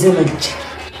na mtizema nje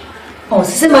oh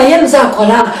sema yeye mza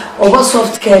kola over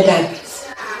soft care diapers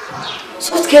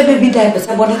soft care baby diapers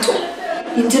abona to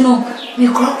intino mi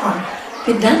crop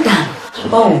be dandan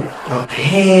oh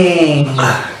hey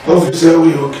officer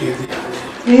we okay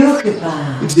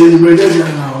pa it's the emergency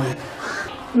now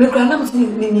me krana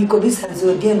ni ko bisa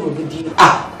zo dia no bidi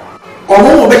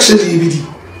omo mo be chede bidi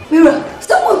mira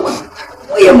someone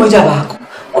oye moja bako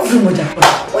ofri moja ko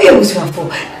oye musafo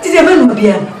tide be no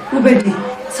bia ubedi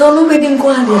so no bedi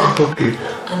nko ade okay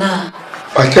ana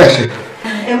akase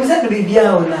musa no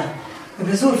bibia ola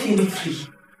be so feel free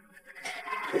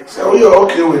so you're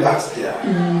okay with that there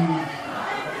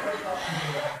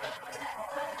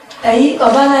ai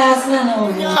obana yasna na o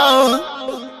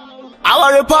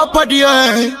our papa dear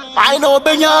I know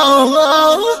benya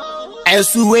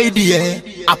esu we dear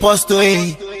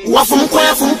apostle wafum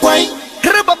kwai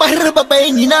reba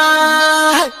nyina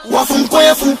wafum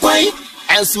kwai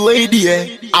esu we dear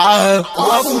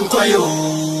wafum kwai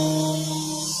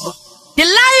the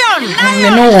lion me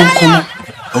no won kono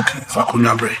okay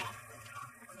fakunya bre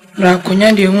bra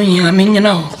konya de hu yin me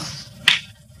nyina ho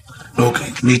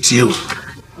okay meet you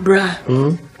bra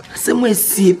asemo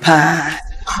esi pa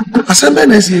asembe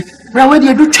na esi bra we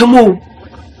de do twemo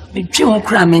me twe ho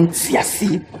kra me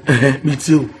ntiase meet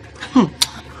you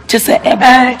chese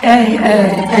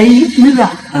mira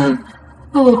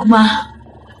oh ma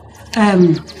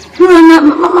mira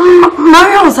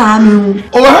Mario Sami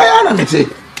oh ya na mete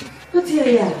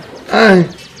ya ai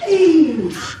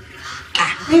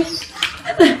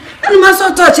ani ma so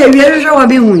touch e wiere hwa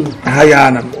be hu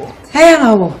ya na mo ya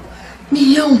na wo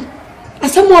mi yo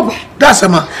asama ba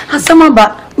asama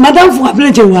ba madam fu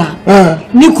ableje wa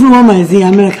ni kuru ma zi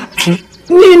America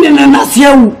ni na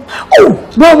siawu oh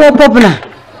bo popna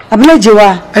ableje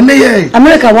wa ene ye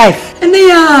America wife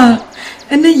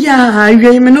ene ya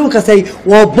ayi me no ka say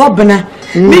wo bobna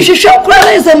mi hwehwe kura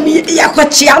na say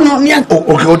yakochia no mi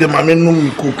okay o de mame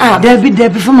num ko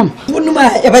David fam wonu ma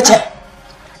ya beche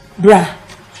bra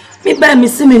mi ba mi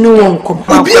simi no won ko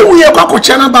obi ewu ye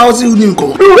kwakochia na ba o si uni nko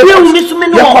obi ewu mi simi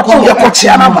no won ko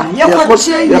yakochia na ba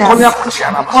yakochia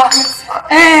na ba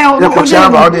yakochia na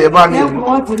ba o de ba ni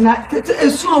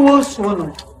esu awo so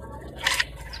no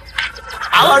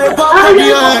our papa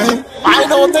dear I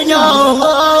know benya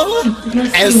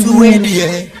esu we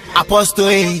dear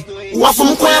apostle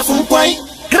wafum kwai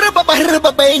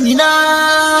reba nyina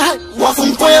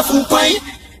wafum kwai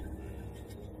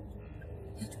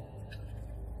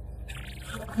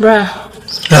bra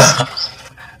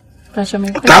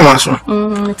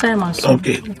time aso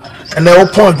okay and then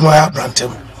point my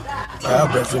brantem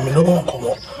me no won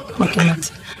komo okay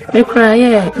me cry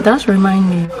yeah that remind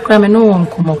me cry me no won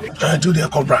komo do the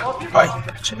cobra bye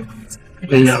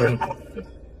benya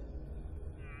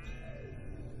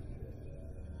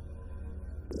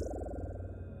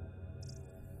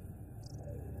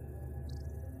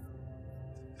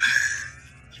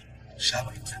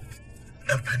Charlotte,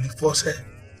 and penny for say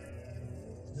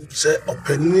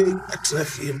opening at the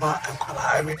FEMA and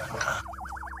Kalahari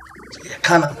you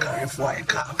can't carry for a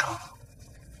car.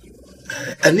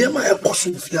 And near my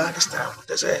apostle, if you understand,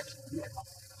 they say,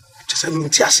 just a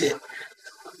minute,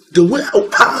 the way of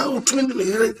power to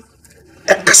me,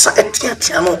 a cassa at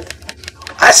Tiano.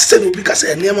 I said, because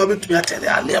I near my bit to me,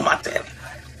 I near my 10.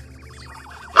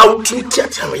 I would treat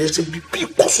Tiano as a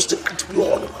big cautious to be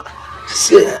all.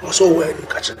 See, I was so well in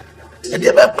catching it. And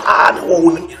they were part of all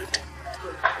women.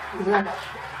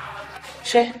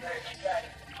 She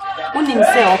unim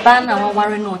say oba na wa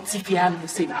ware no TV am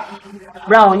say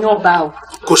bra on your bow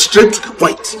go straight to the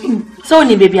point. So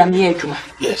ni baby am here adwuma.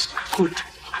 Yes, good.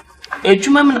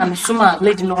 Adwuma me na me suma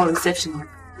lady no reception.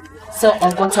 So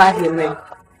on go to ade me.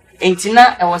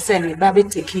 Entina e was say me ba be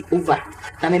take over.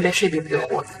 Na me be hwe baby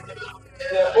o.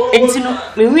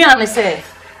 Entino me wi am say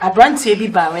abrantie bi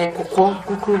ba we kokko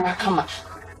kukuru na kama.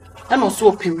 Na no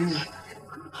so opewu.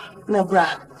 Na bra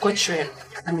go chere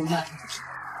na me ma.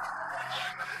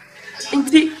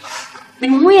 Inti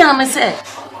we am say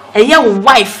your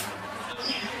wife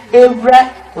every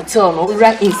hotel no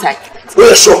right inside.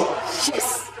 Where so?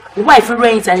 Yes. The wife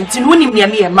rains and tin woni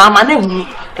me mama na hu e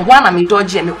ho na me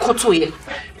dodge e me koto ye.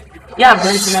 Ya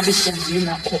brand na be send you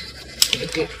na ko.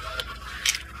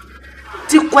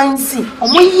 ti kwansi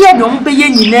omo ye no mbe ye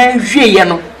nyina hwe ye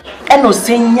no e no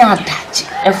senya adache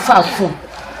e fa phone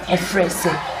e frese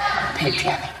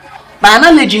peduane ba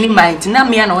na legini mind na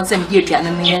me na won say me die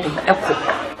aduane ne ye e ko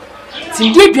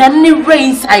ti die aduane ne rain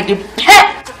inside the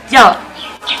pet ya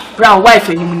brown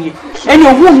wife animu ni eni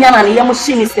ohu nya na ne ye mo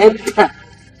shini say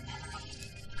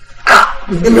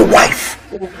my wife.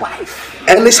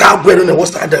 And this how bread on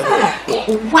what's that?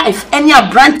 Wife, any a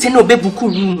brand no baby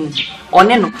room or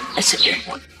no. Okay.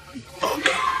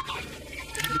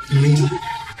 Me,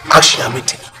 actually, I'm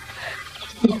meeting.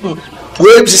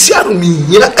 Well, see, I don't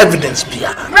need evidence.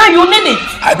 Now you need it.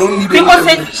 I don't need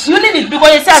because you need it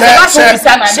because you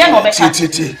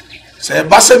say,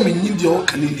 Bassa, me need your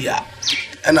Canada,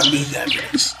 and I need the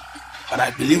evidence. But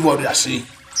I believe what they are saying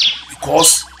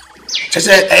because.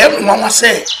 Everyone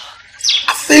say,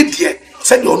 I think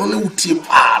said you're only team.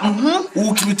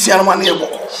 Who keep it money?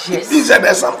 He said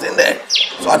there's something there.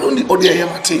 So I don't need all the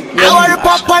Our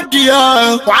papa dear,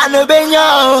 I Benya.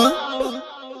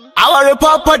 Our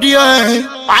papa dear,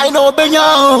 I know Benya.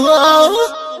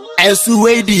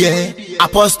 Esuwe dear,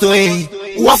 Apostle,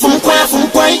 Wafon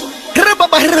Quay, Herba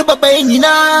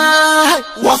Benina,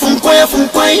 Wafon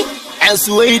Quay,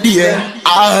 Esuwe dear,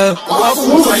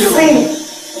 Wafon Quay.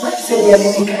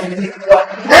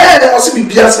 There must be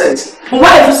beer sense.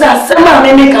 Why was that? Some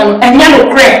men can and yellow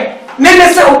crab.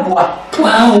 Men so wow.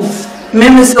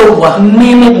 Men so what?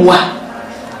 Men what?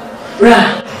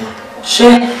 Prah.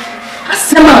 Share a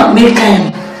summer make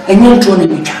and young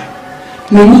tournament.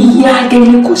 Many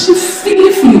again because you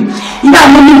feel you are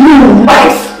my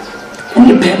wife and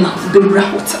the Bema of the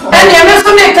route. And you must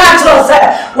make that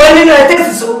when you know I think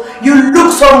so. You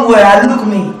look somewhere and look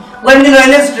me. When you know in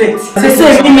the street, they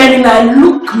say, "Men, I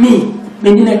look me."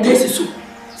 Men, I tell you so.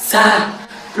 Sir,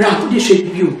 Prah, they should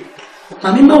be you.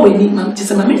 Mamma, we need Mamma.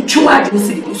 Just Mamma, chua didn't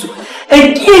say so.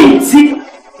 Again, see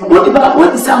what about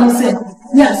what the sound said?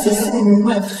 Yes,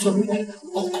 my wife saw me.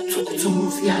 Oh, to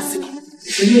move. Yes, we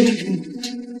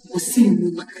see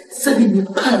you. 7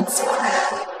 pants.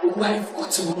 Wife got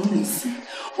to see.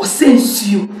 Or sends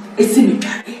you a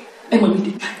cemetery. And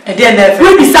then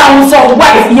when the sound so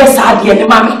wife, yes, I did,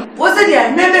 mammy. What's it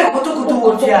there? Maybe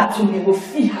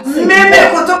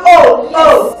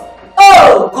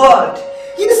oh, God.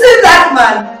 You see that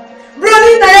man?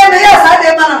 Brother, yes, I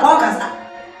did, man, of Wakasa.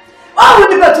 Oh, we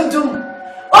never to do.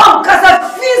 Oh, Casa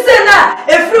Fisena,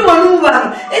 everyone who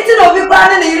won. It's no big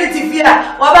man in the unity fear.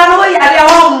 Wabano,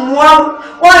 Yalia,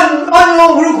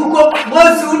 one group who go,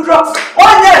 was who drops.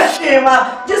 Oh, yes, shame,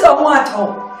 just a one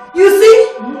home. You see?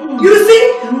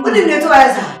 What did you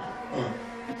answer?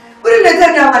 What did you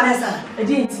tell Vanessa? I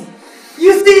didn't.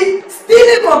 You see,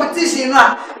 stealing competition,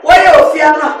 why you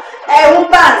fear not? I won't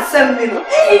ban some minutes.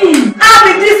 I'll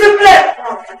be disciplined.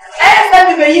 I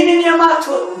have been in your mouth.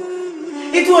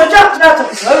 It was just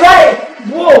alright.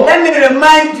 Whoa, let me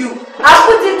remind you. I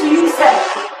put it to you, sir.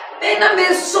 Then I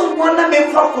made someone that made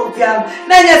flock of them.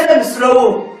 Then you said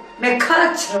slow. Me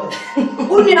catch you.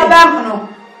 Who need a bamboo?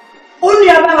 Only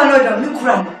a man of the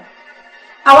Ukraine.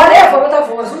 Our effort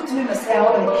for was to me, say,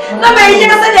 no, may you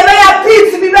say, you may have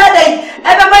peace to be ready.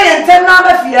 Ever may and 10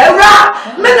 number fear.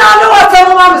 Men, I know what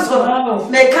some woman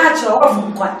may catch her off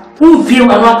from quite. Who feel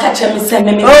when I catch him, send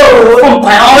me.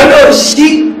 Oh, no,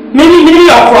 she. Many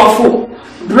of Crawford.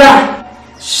 Prah.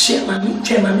 Share my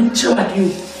chair, my you.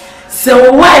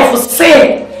 So, wife was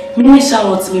say, Mini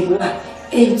Charlotte me, Prah,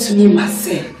 ain't to me,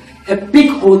 myself. A big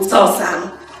hotel,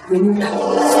 son. We need that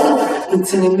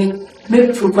until me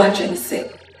provide and say,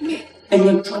 and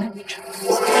you're trying to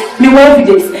me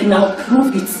evidence and now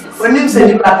prove it. When you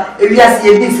say, if you ask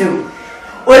you this,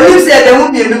 when you say there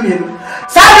won't be a new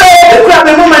Saturday, you grab a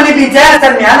woman if you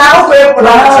tell me, and I'll go.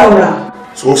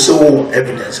 So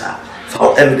evidence,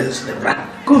 for evidence in the brand.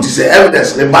 Good to say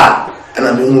evidence in the bar, and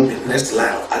I'm moving next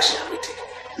line of action.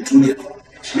 It will be.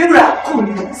 Miracle.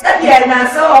 Said I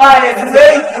saw I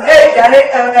very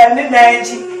midnight.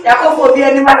 Yakobo be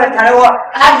any matter. I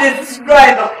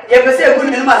destroy. You say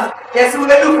good man. Yes, we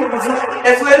look.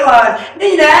 Yes, we know.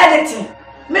 Need anything.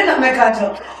 Men are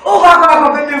mechanical. Oh, how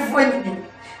baby friend.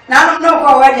 Now no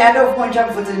power. I don't want to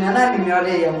put in an your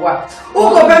day and what.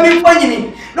 Oh, baby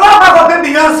friend. No, how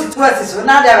baby knows it was so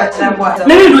now they are water.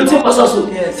 Many do take us also.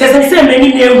 Yes, I say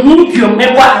many who you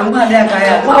may want.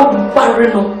 Wow,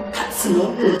 barren.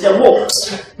 No, the walks.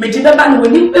 Medina man will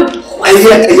need one.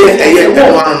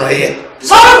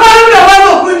 So, I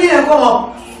will bring you and come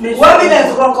on. 1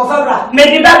 minute from Cofabra.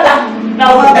 Medina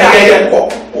now.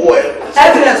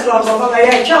 Evidence from Cofabra.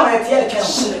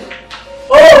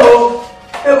 Oh,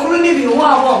 it couldn't be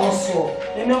one more so.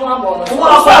 And no one more.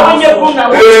 Oh,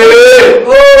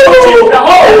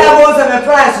 that was a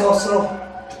price also.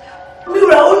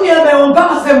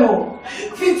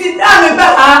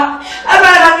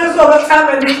 over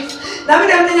family. Now,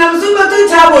 I'm super to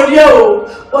tell you.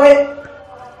 Why?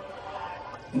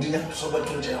 So much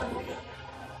to tell you.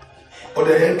 But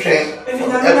the train,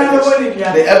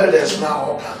 the evidence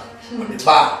now on the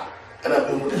bar, and I've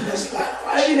been with the best life.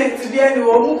 I didn't to be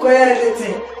anyone who could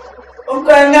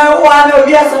okay, now one of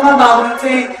yes, mamma,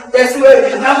 yes,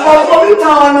 now for every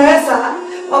town, yes,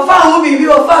 or found will be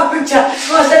your fat picture,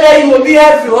 no say you will be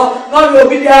everywhere, not will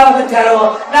be there with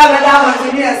terror, never down to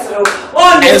yes,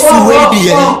 SUAD,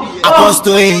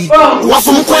 Apostle,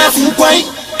 Wafon Quay,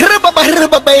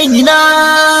 Herba Bainina,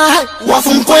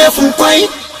 Wafon Quay,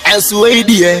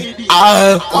 SUAD,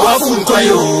 Wafon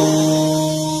Quay.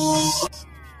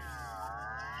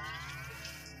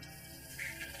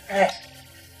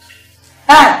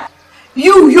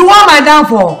 You want my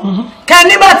downfall? Can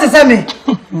you better say me?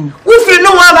 If you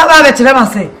know what about it, let me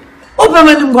say. Open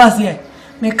my name was here.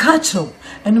 Me catch you,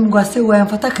 and I'm going to say where I'm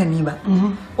for Takaniba.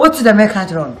 What did I make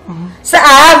catch on? Say, I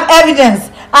have evidence,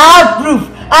 I have proof.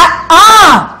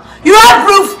 You have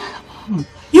proof.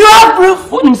 You have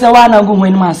proof. What is the one I'm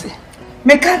going to say?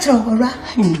 Me catch you, alright?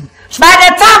 By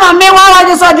the time I made one, I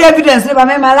just saw the evidence. I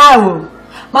made my life,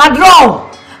 my draw,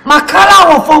 my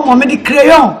color of form, my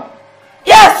crayon.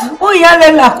 Yes, we are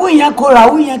like we are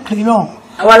Cora, we are crayon.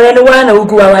 Our anyone who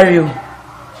go away.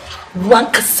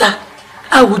 One cassa,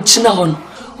 I would chin on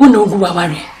who know go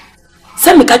away.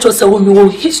 Send me catch us a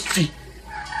woman history.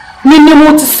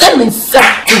 Minimum to send me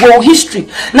to history.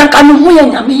 Nakano, we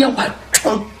are me what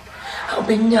I'll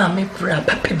be near me, Prah,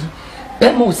 Papi,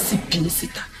 Bemo, Sippy,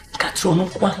 Sita, Catron,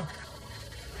 one.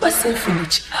 But say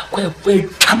finish, I will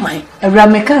come my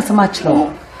Rameka so much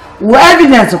law.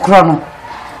 Evidence of chrono.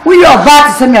 We are about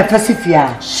to send me a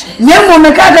pacifier. Nemo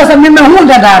Mecado and Mima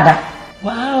Hunda.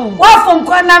 Wow. What from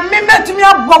Kwana Mima to me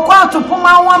up Bokwa to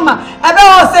Puma Wama? I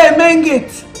don't say Mengit.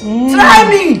 Try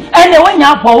me. And when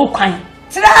you're Bokwine.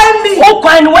 Try me.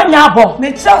 Bokwine when you're Bo.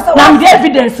 Now the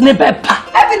evidence, Nebepa.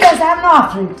 Evidence, I'm not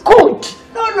afraid. Good.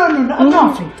 No, I'm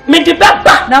not afraid. Me the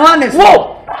Bepa. Now, honest.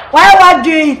 Whoa. Why are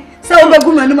you so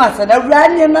Baguma Master? The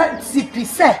Ranian CP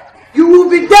said you will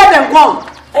be dead and gone.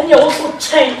 And you also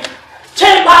change.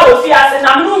 Change power of fears and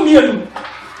I'm no meal.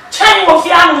 Change of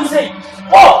fear, say,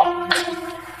 oh,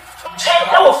 change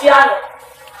power of fear.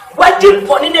 What did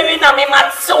one in the arena me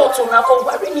mad so to now for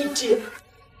what we need to?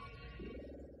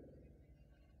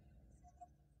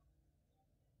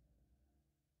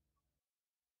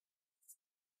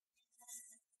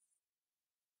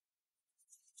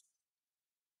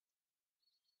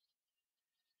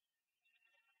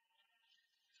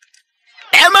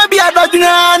 Emma be a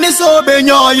dogna, so be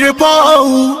your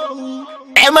report.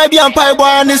 Emma be a pipe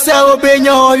so be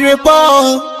your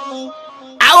report.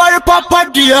 Our papa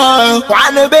dear,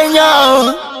 one be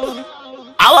your.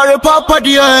 Our papa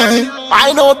dear,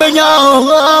 I know be your.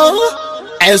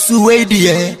 SUAD,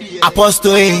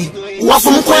 Apostle,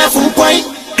 Wafon Quay,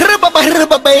 Herba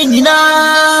Bainina,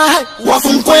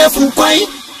 Wafon Quay,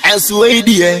 SUAD,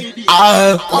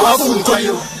 Wafon Quay.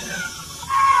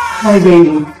 Hi,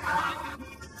 baby.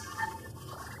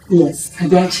 Yes, I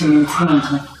actually think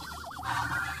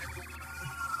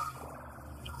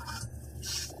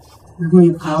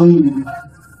going pound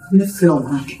you feel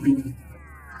like me.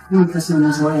 One person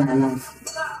was all in my life.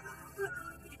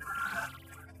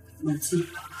 That's it.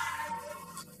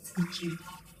 Thank you.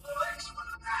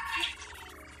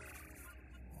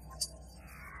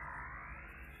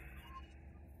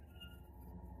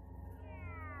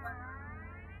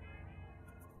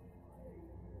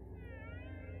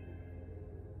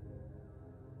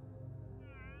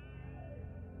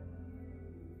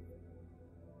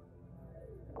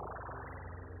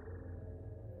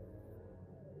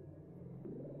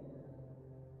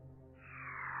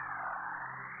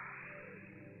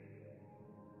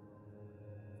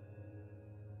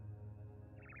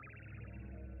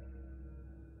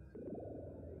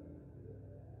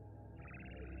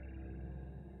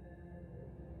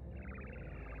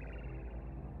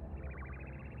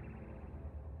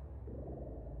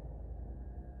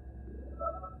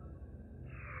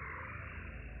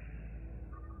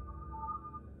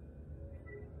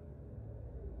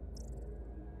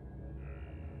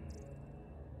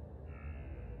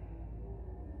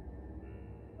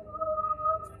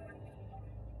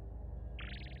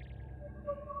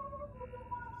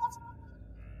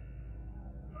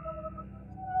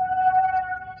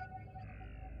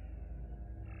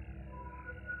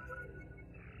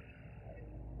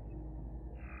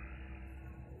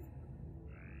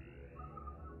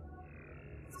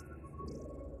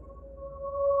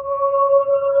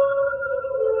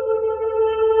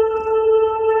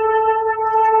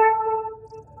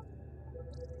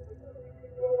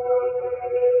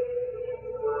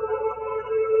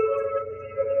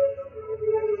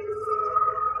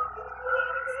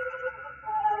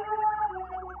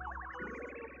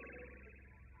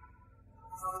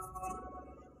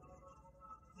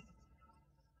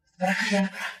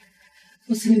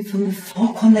 What's in from the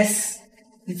 4 corners?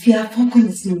 If you have 4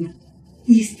 corners,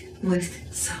 east, west,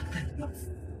 south, and north.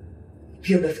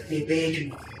 Beautifully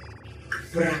bedroom.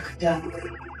 Break down.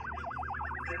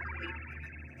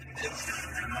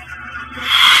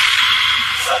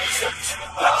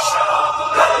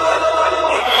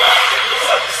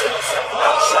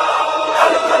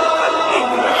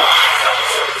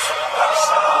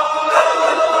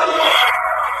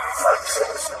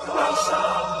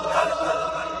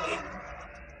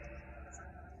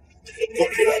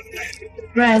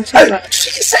 Brian,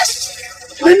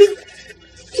 Jesus! Many.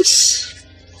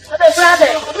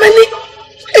 Brother. Many.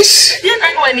 You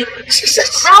know any.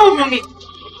 Jesus. Brown me.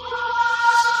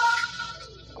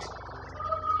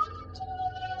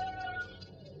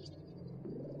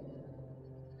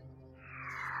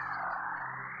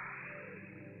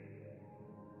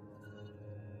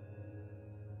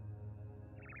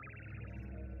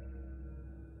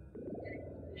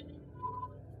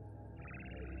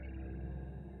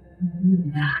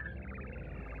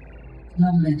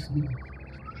 Not meant to be.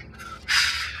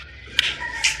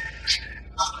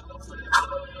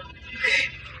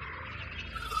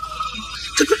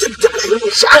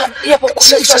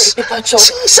 Jesus!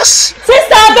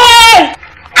 Sister Ben!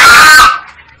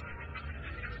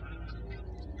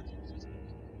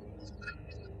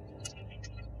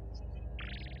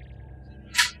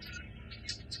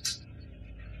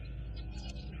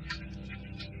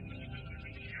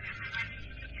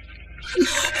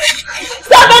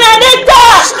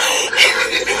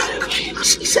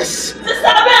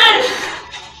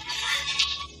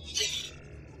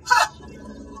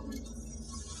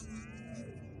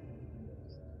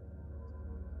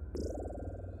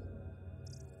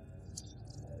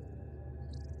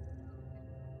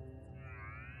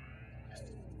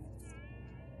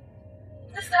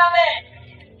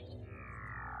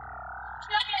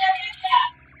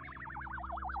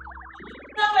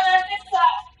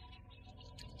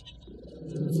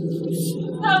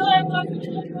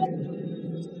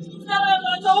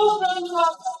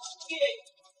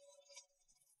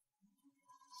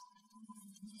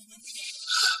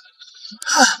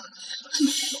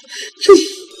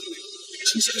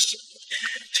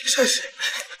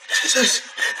 Jesus!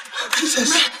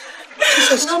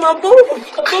 Jesus. No, my boo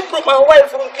broke my wife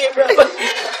from here, brother.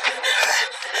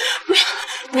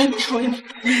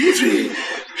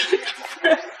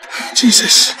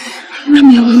 Jesus.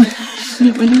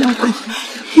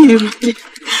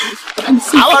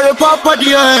 Our papa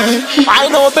dear, I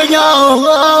know Benyo.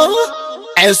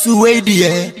 Esuwe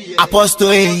dear,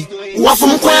 Apostle.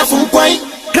 Wafum kwai.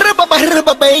 Ribaba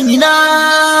benina.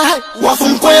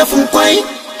 Wafum kwai.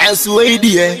 Esuwe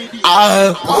dear.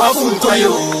 Wafum kwai.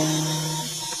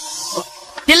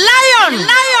 The lion.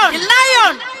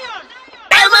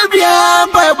 Emabia,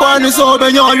 Babon so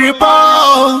Benyo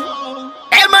report.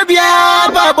 Emabia,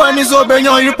 Babon so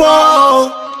Benyo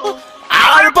report.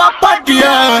 Our papa dear,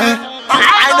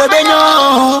 I know Benyo.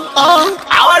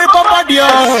 Our papa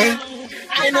dear,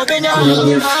 I know Benyo.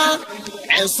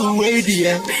 And so way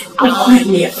dear,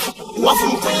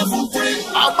 Wafum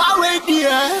Abba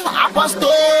dear,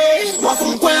 Apostle,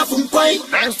 Wafum Quay,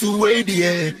 and so way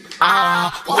dear,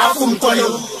 Wafum Quayo.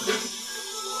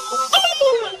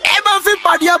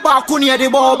 Everybody about Kunia de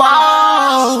Boba.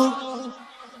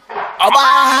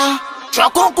 Aba,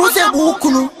 Chakon Cruise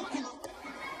Bukunu.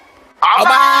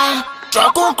 Aba,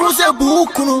 Chakon Cruise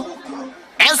Bukunu.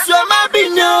 And so my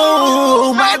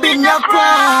binya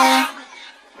cry.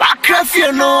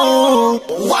 Bakrafio no,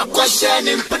 Wakoshan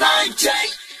in Penanche.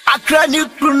 Akrani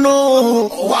Pruno,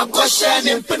 Wakoshan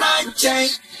in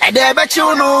Penanche. And I bet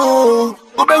you know,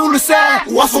 Obeunu say,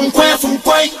 Wafum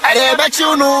Quay. And I bet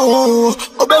you know,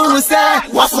 Obeunu say,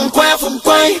 Wafum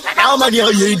Quay. How many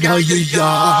are you now?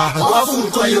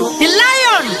 Wafum Quay. The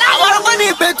lion, our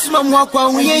money bets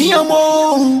Mamwaka, we hear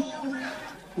more.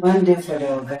 One day for the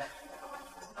ogre,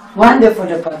 one day for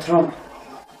the patron,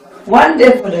 one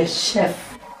day for the chef.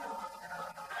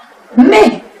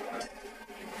 Me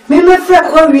friend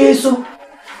call me so.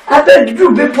 I bet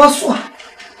you be possible.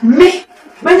 Me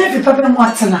if papa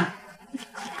Watana.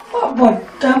 Oh, but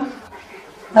damn.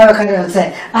 Now can I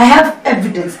say, I have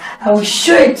evidence. I will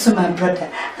show it to my brother.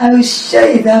 I will show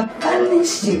you that I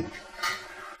punish you.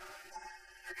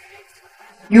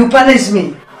 You punish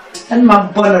me, and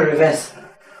my ball reverse.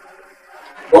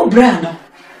 Oh, Brian, I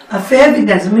have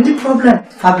evidence. Many problem.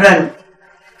 Fabriano.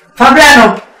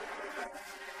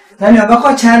 Then you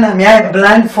go China, me I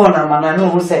blind phone and I know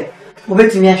who say,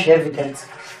 wait me show evidence.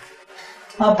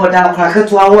 Oh, but I'll crack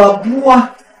to our boy.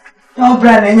 No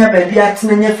brand any baby at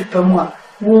any fipamua.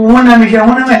 One of me,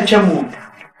 one of my chamu.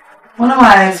 One of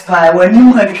my expire when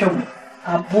you had come.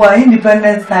 A poor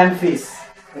independent time face.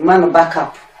 A man back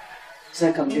up.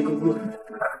 Second, you go good.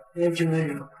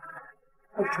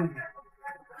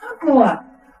 What?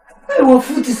 I will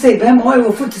food to say, Ben, I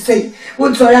will food to say.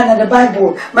 What's all in the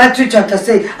Bible? Matthew chapter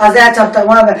say, Isaiah chapter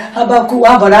 1, Habakkuk,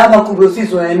 Habakkuk, was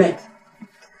this way, man.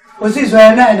 Was this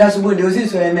way, man? That's what was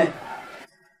this way, man.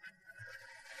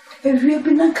 If you have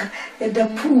been at the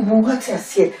pool, what I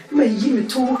say, may you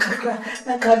talk a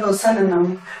kind of son and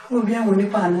them, will be only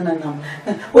pan and them.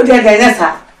 What did I get?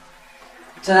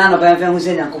 Sana ba yɛmfa ho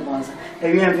sɛ Nyankopɔnsa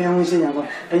ɛwi yɛmfa ho sɛ Nyankopɔn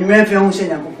ɛnwuma yɛmfa ho sɛ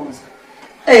Nyankopɔnsa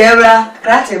ɛyɛwra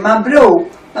krate mabrɛ o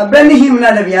mabrɛ ne him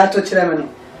na da bi ato kyerɛ me no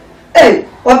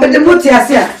wabɛde mo te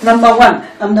ase a number 1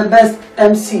 I'm the best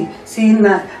MC seeing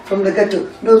that from the ghetto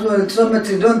those who told me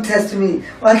to don't test me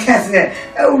what can I say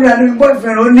ɛwura no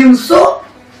boyfriend onim so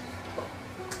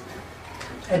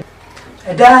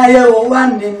Daya o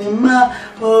one nima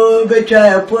o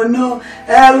betray pono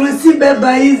rusi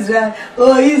beba Israel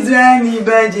o Israel ni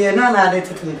beje no na de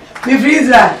titini me free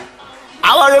Israel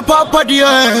our papa dear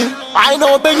I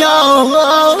know benya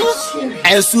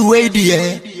esu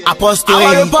dear apostle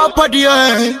our papa dear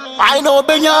I know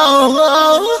benya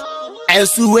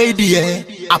esu dear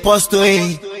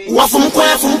apostle wafum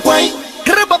kwai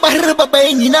kreba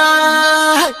nyina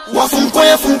wafum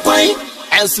kwai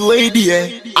Swedish, the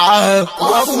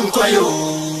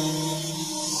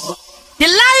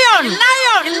lion.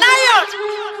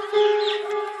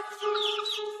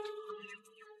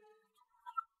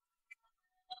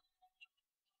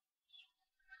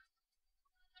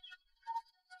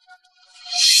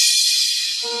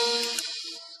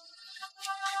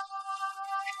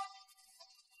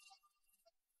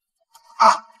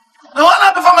 I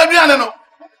want to find my piano.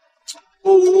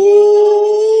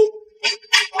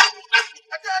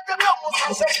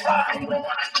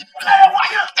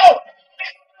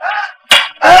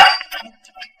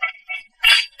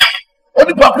 What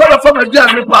the papa from a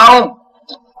jam pound?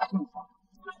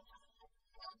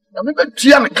 I'm in the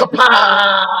Tiana Capa.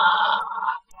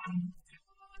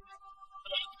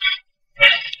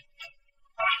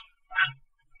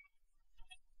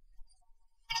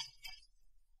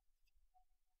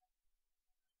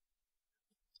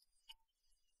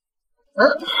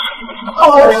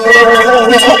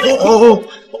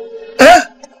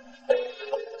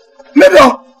 Maybe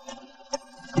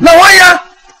now why ya?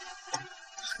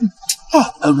 Oh,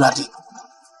 I'm ready.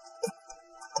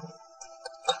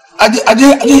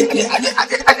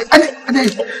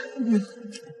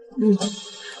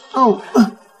 Oh,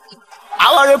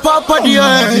 our papa dear,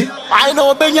 I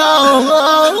know Benya,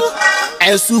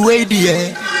 Esu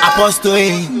dear, apostle,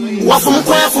 Wafum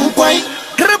Quay,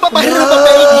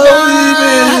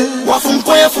 Wafum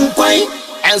Quay,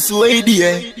 Esu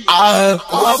dear,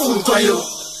 Wafum Quay.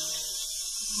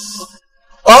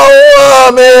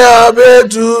 Oh, may I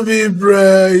beg to be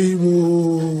brave.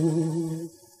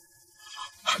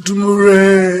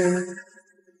 Tomorrow,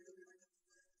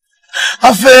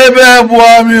 I feel bad,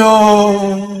 boy.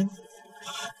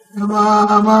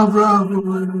 My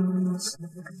brothers.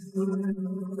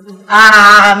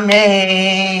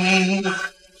 Amen.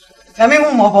 Kami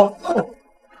umobo.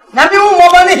 Nami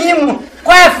umobo ni himu.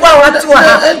 Kwa fwa watu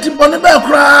wa. Enti boni be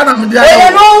kra na me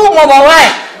dia. No umobo why?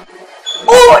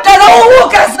 Who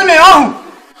can see me on?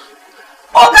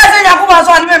 Oh, can say Yakuba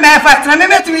so me fact na me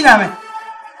betimi na me.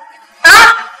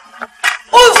 Ah?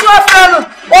 Who's your fellow?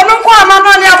 Onu kwa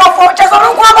mama ni abofo, cheso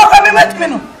onu kwa abofo me betimi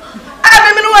no.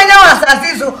 Ah, me no anya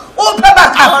wasase so. O pe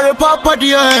baka. Our papa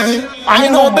dear, I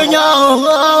know Benya.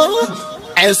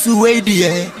 Esu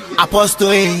dear,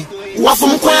 apostle.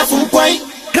 Wafum kwai.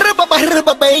 Kreba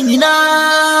nyina.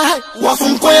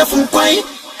 Wafum kwai.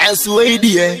 Esu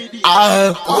dear,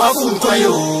 wafum kwai.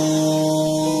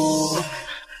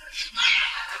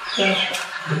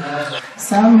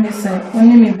 Some say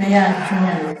only me be a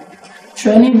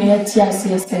training me at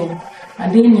TSS. I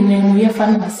didn't name we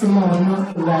fan Simon no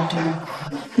Urato.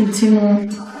 Intino,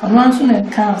 on one soon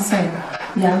at council,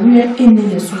 ya rear in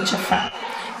the switch of fat.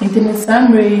 Into the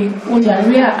summary, what ya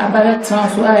rear about town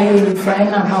so I hear frying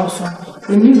a house on.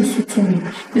 The news to me.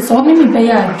 This only me be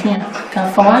a can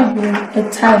find you a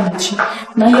time.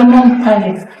 Now your mom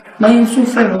pilot, my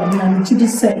super and to the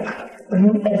set. When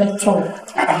you ever talk.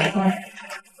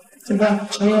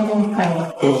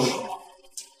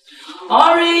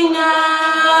 Orinya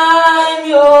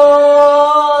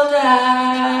yoda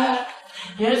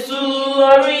Yesu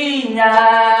orinya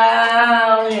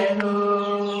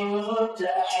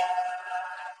yoda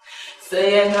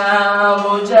Sayanga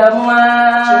mojamwa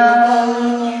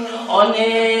One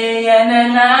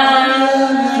yenena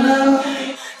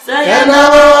Sayanga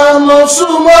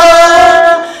mosuma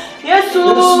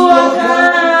Yesu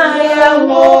akaya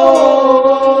mo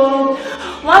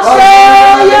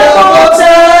Masaya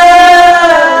mote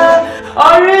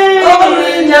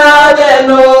Orinya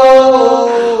yeno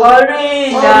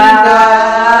Orinya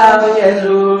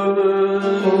yeno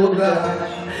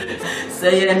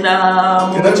Sayena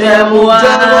mujemwa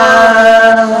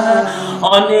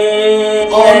Oni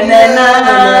yenena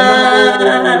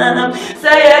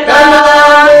Sayena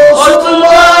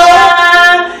otuwa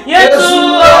Yesu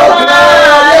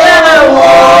akaya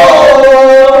mo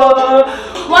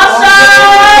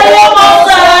Masaya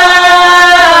mote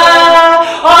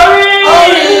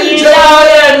Orija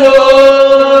yeno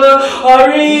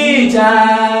Orija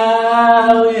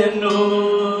yeno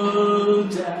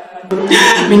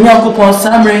Minyankopon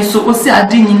samre so o si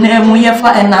ade nyina mu ye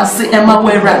fa enase ema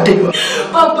werade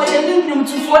papa ye ni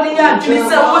ntufo ni ya adwene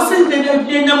se wo se de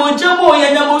na mo jamo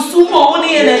ye na mo sumo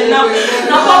woni ye na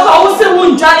papa wo se wo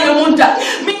nja ye mu nda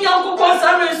minyankopon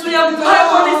samre so ya pa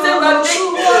ko ni se rade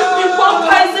mi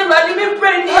papa se rade mi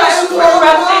friend ya so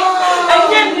rade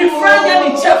again the friend ya ni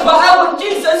chefa how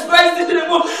Jesus Christ did the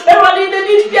mo everybody dey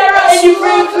need piara and you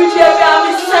pray for you ya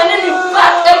mi sane ni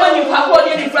back ema ni papa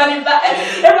ni friend back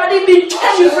everybody be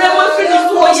you friend what finish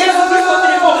to yes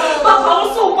papa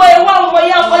also boy one boy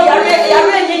yare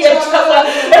ye chapa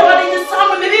everybody the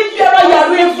sound maybe piara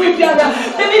yare free piara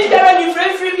maybe piara ni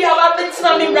free piara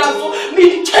betina mi bravo me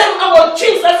came our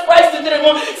Jesus Christ to the mo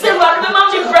say what remember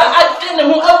me bra I didn't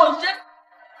know I was just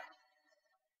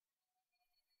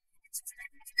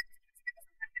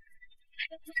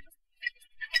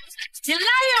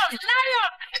lion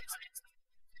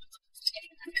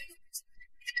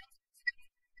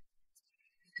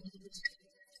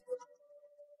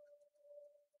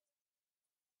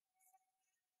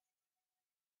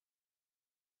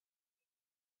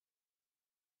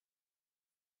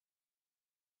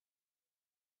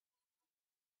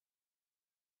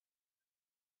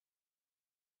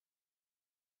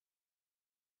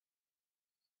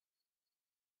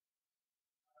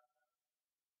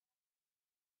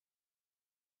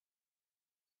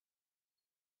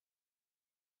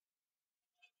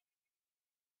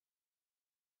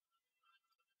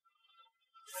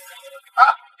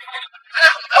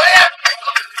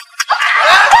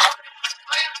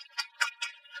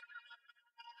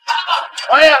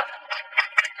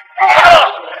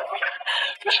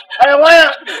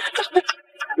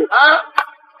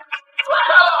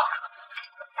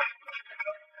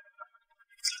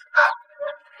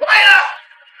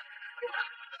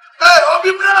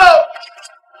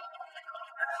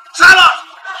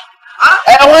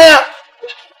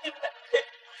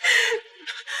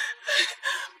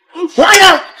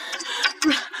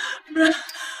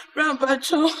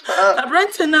I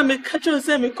ran to na me catch on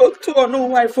say me go to or no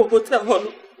wife for hotel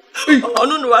no. Oh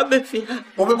no no abefi.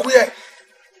 Mo be kuye.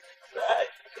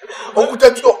 O ku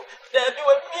tetu. Daddy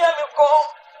we me am go.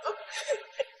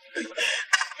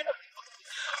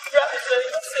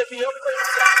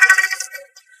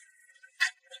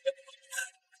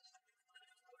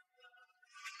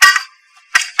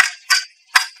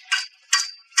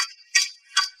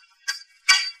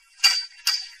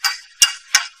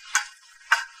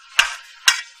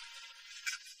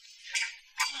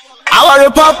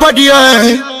 Our papa dear,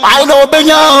 I know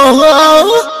Benya,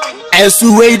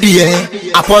 Esu dear,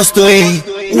 Apostle,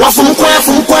 Wafon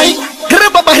Quay,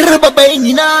 Ribaba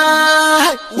Benina,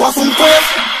 Wafon Quay.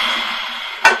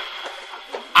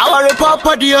 Our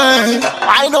papa dear,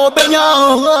 I know Benya,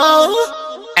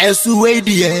 Esu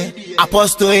dear,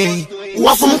 Apostle,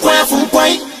 Wafon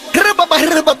Quay, Ribaba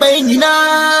Benina,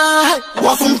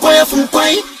 Wafon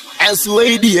Quay,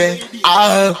 Esu dear,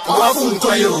 Wafon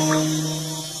Quay.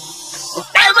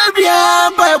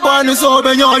 Emabia Bible is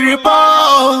open your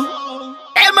report.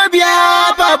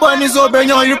 Emabia Bible is open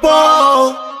your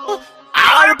report.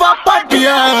 Our papa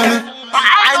dear,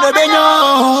 I know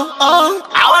Benyo.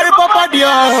 Our papa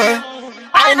dear,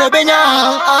 I know Benyo.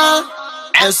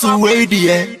 And so way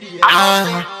dear,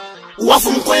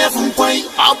 Wafon Quay,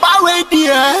 about way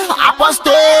dear,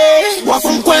 Apostle,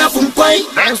 Wafon Quay,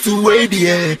 and so way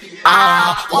dear,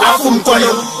 Wafon Quay.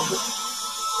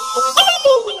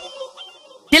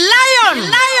 The lion.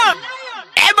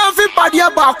 Everybody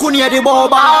about Kunya de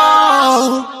Boba.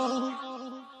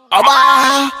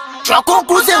 Oba, Chakon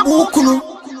Cruise Bukunu.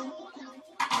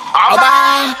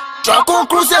 Oba, Chakon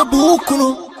Cruise Bukunu.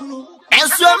 And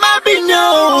so my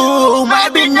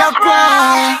binya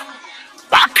cry.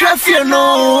 Bakrafia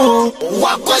no,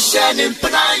 Wakoshan in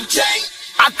Penanjay.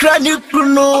 Akrani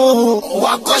Bruno,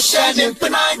 Wakoshan in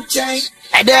Penanjay.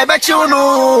 I dare bet you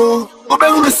no.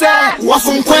 Obey say,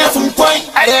 Wafon Quay.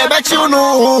 I dare bet you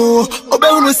no.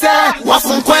 Obey say,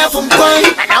 Wafon Quay.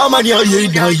 Now man, yeah.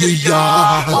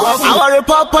 Our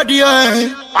papa dear,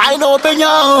 I know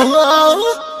Benya.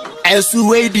 As you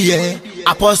wait, dear,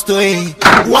 Apostle,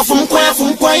 Wafon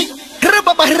Quay.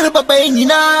 Herba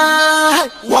Benina.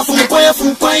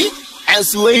 Wafon Quay.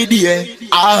 As you wait, dear,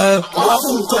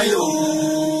 Wafon Quay.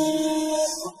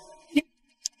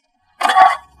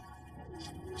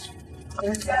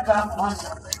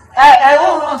 I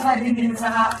almost had it in the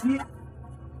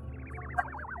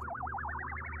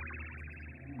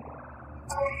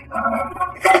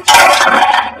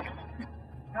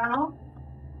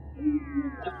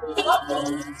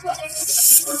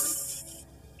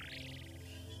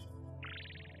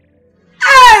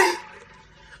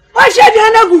what should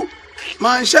you know?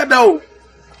 Man, shadow.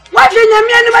 What in the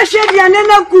man of shed you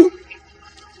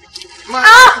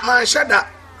Man, shadow.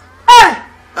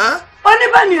 Huh?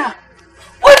 Onibania.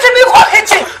 What to be walking?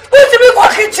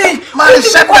 Man,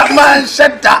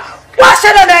 shut up. What's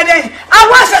another day? I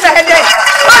was another day.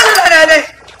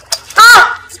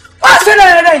 What's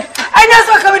another day? I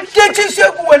just come and get you.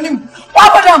 What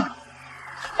about them?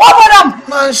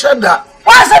 Man, shut up.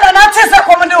 What's another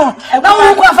commando? Now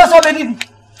we go for so many.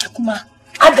 Kuma,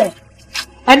 Ade.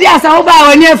 And yes, I hope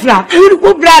our near fra.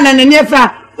 Who brand and near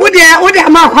fra. Would they are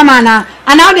more common and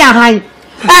now they are high.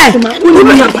 Hey, we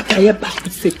never back to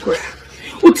say prayer.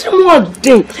 What's more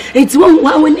day? It's one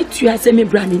we need to ask me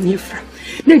brand in Efra.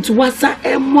 Need to what's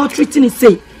a more treating it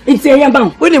say. It's a young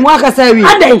man. We didn't walk as I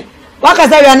will. Walk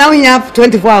as I will now we have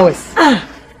 24 hours.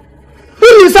 Who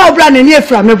you saw brand in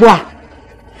Efra, me boy?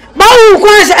 But who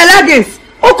quench elegance?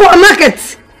 Oko market.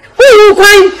 Who you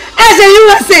quench as a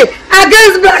USA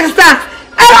against Black Star?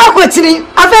 I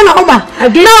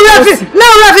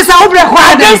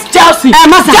against Chelsea. Me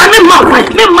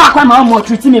more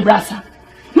treating me brasa.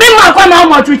 Me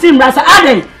more treating brasa.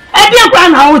 Ade. I didn't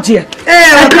plan out here.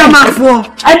 I come out for.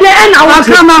 I didn't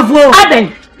come out for. Ade.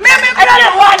 I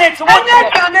don't want it. I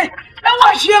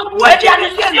want you. What you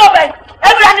understand?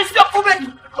 Everyone is still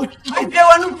moving.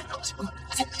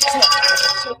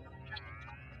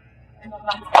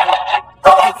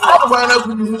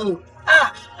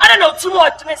 I don't know too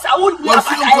much, Miss. I wouldn't want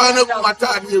to. Oh,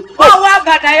 I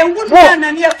wouldn't want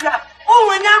any of that. Oh,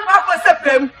 when I'm Papa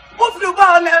Sepem, who flew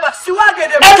down never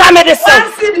swaggered. I can't make this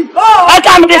song. I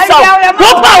can't make this song.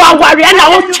 What power warrior and I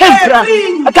won't change.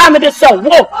 I can't make this song.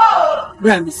 Whoa.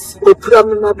 Ramis. Oh,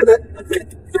 problem, my bread.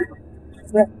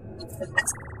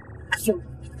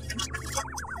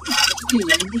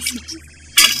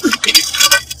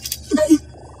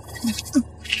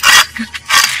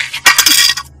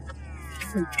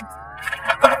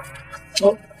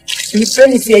 Oh, you say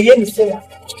it's a yen, say.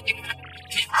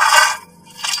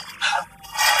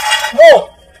 Oh,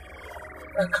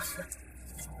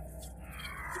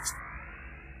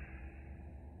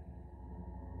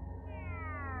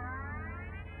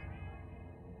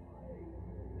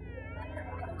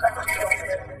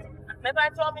 maybe I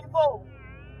told me go.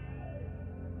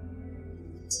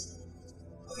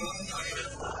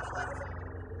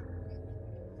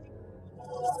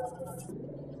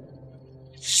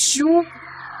 Shoo.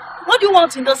 What do you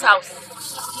want in this house?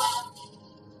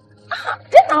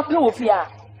 Then I'll play with you.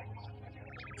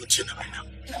 What's your name now?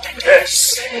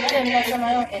 Yes.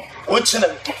 What's your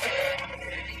name?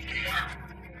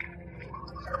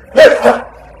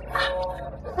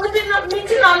 We did not meet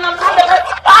you on the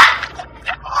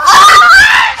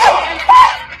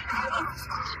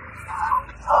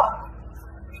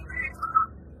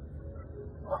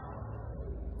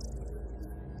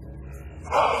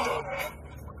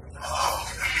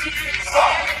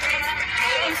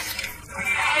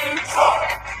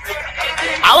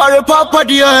Our papa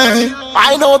dear,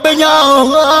 I know Benya.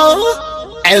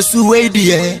 As you wait,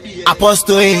 dear,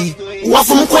 Apostle,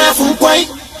 Wafon Quay.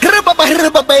 Herba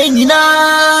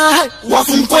Benina.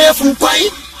 Wafon Quay.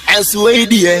 As you wait,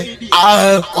 dear,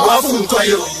 Wafon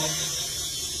Quay.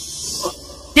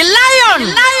 The lion.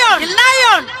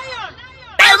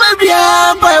 Emma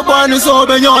Bia, Pabon is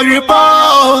over your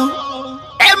report.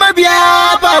 Emma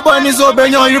Bia, Pabon is over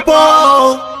your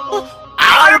report.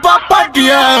 Our papa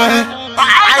dear,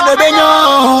 I know Benya.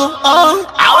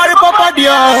 Our papa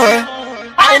dear,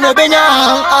 I know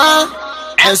Benya.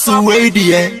 As you wait,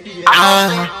 dear,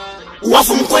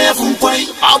 Wafon Quay.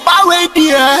 About wait,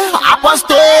 dear,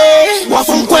 Apostle.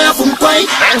 Wafon Quay.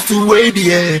 As you wait,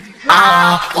 dear,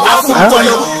 Wafon Quay.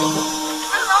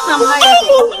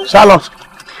 Charlotte.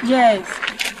 Yes.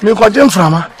 Me got him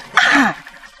from her.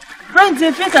 Friends,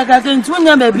 if you can do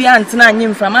your baby aunt, and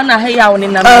I'm from Anna Hay out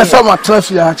in the summer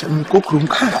traffic and cook room.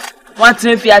 want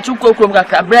if you are too cocoa,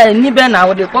 bread, and even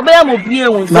now, the Kobe will be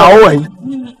a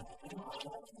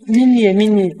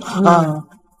Mini.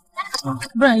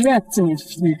 Brian, yes,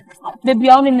 the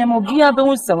beyond them of the other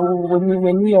was so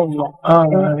when we are.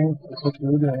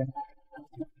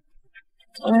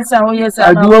 Yes,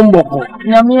 I do.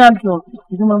 Yamiato,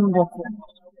 Dumambo.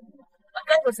 I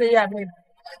can't say, I mean,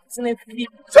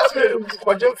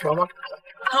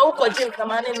 how could you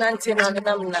come on in 19 and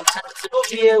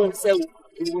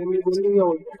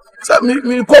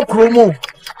me call promo.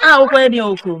 How when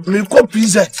you me call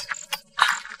pizza.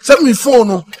 Send me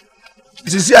phone.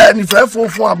 This is any fair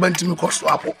for a bent me cost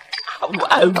swap.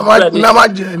 Nama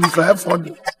Jenny fair for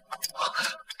you.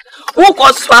 Who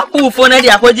could swap for any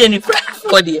apology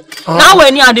for dear? Now,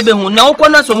 when you are the Behu, no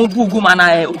corners of Boogum and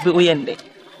I will be ending.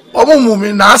 Oh,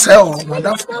 me, Nasa,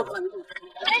 madam.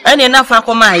 And enough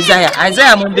for my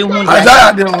Isaiah will be wounded.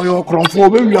 Isaiah, your cronfo,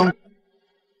 young.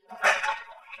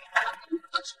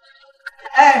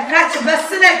 Catch the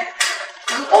best in it.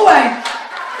 Oh, wait.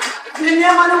 You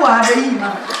never know what I mean.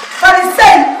 But it's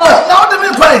saying, oh, now let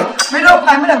me play. We don't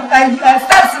find a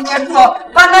steps in your door,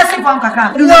 but let's see from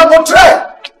Kaka. You know what? Try.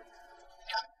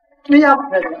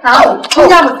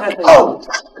 Oh,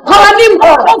 call him.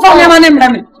 Oh, for your name.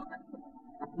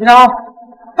 You know,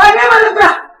 my name is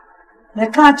the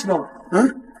catch no.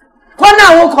 Kwana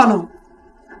wo kono.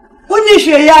 Woni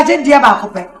hwe ya je dia ba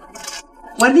kope.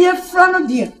 Wani e fra no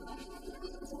dia.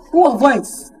 Who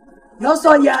voice? No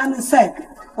so ya an say.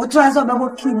 O try so be go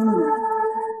kill you.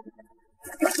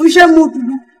 Ushe mutu.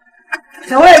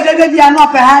 Se we gege dia no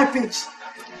pe high pitch.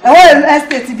 E we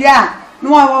estate dia no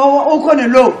o kono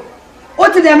low.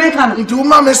 What did they make an? Do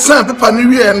mamma send paper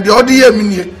new year and the other year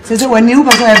mini. Says when you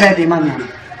go to a bed, man.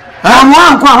 I'm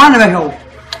one of you.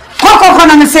 Coco,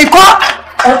 and say, Cock,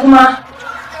 Okuma.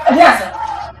 Yes.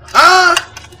 Ah,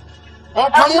 oh,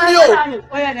 come on, you.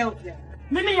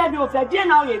 Mimi, I do a dear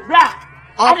now, you bra.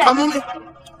 Oh, come on,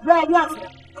 yes.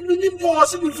 We need more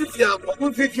 50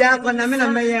 hours when I'm in a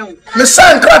man. Miss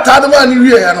Sankrat had one new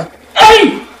year.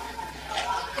 Hey!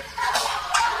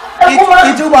 You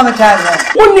do want to tell her.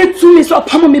 One need to miss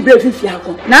up me breaking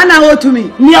Fiaco. Nana, to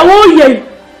me. Near all ye.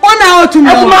 1 hour to me.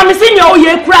 Mamma, sing your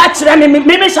ye crash, and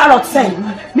maybe Charlotte say,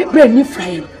 me bring you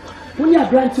frame. When you are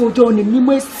going to join him, you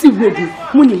may see with you.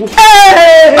 When you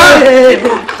hey,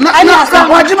 I know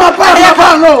watching my father.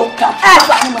 No,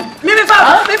 me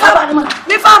father.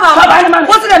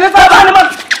 What's the name? Father.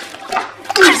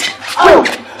 Oh,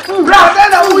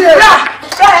 brother,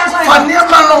 Funny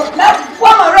man, that's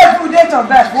one of the date of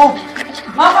birth.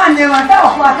 Mama never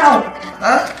tell what out.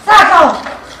 Sacco.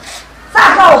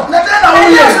 Let them know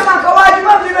what you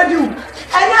want to do. And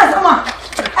yes, Mama.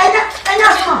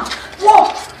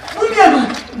 Whoa, we can do.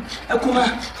 Kuma.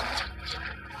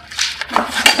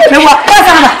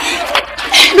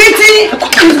 Bitty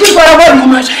is good for a body.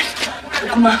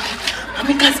 Kuma.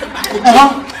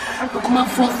 Kuma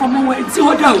from where it's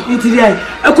your dog.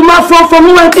 Kuma from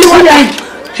where it's your dog.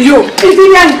 Yo, it's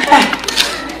young.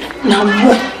 Now,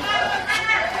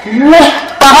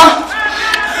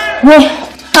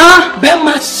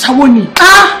 Bema Sawoni.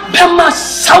 Bema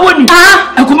Sawoni.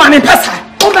 Akuma me pesa.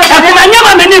 Akuma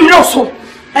nyama me nim no so.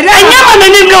 Anyama me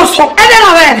nim no so.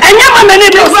 Anyama me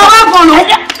nim no so.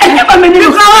 Anyama me nim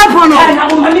no so. Na o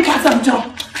mami ka sam jo.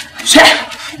 She.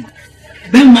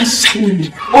 Bema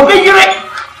Sawoni. Obeyire.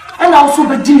 Ana o so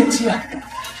be dinetia.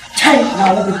 Chai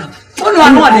na o be. Onu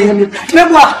anu ade me.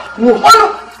 Mebua.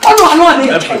 Onu anu ade.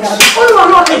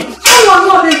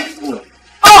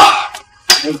 Ah!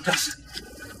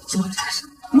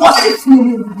 What is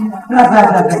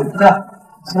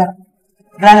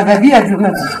Brother, baby, I do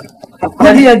not.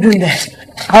 What are you doing there?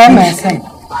 How am I saying?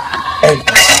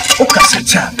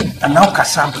 Okasacha, and now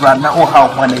Cassandra, now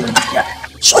how one year.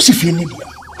 So she feel it.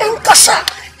 And Cassa,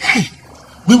 hey,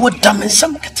 we were damn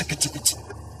some caticate.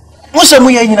 What's a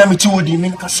way in a meeting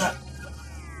in Cassa?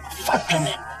 Fat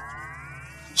penny.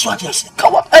 So I just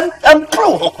go and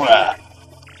pro.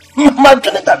 My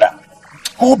Canada.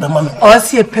 Oh, the man. Or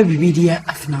see a pebby video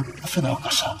after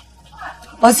Cassa.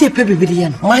 Or see a pebby video.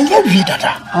 My young reader.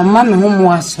 Oh, mamma, whom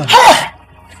was so.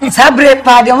 Sabre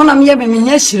party, one of me,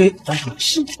 yesterday.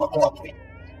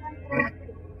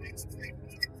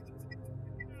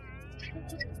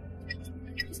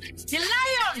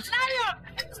 Lion!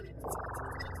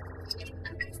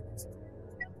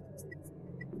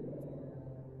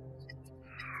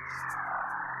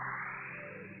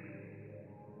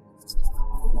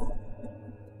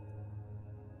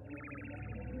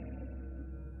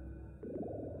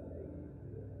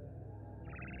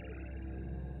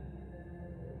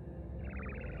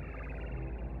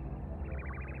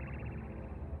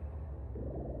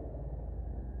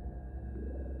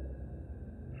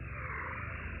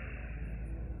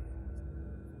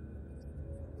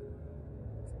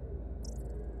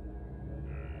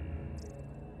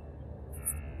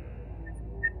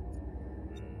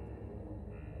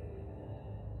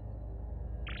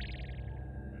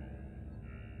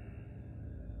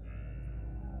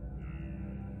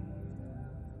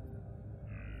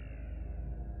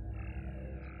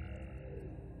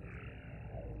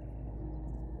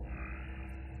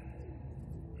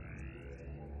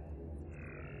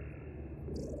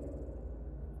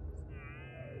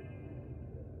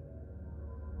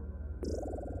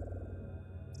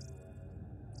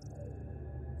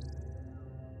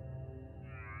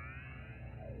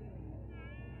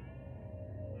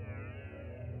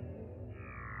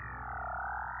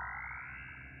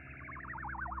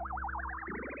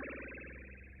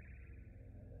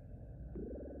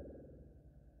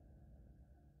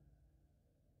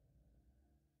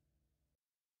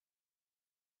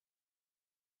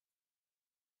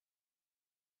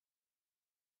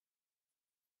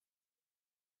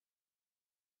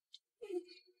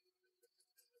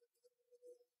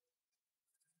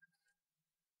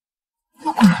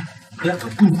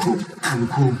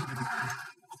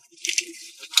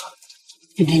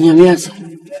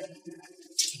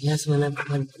 Yes, when I'm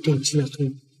thinking of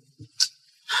him.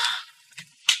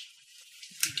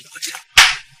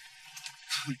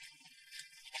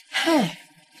 Hey,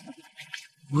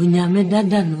 when you made that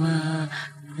done,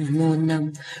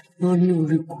 no,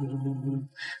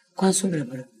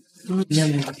 considerable.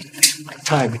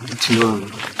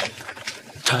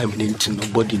 Time into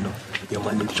nobody know. Your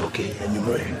man is okay, and you're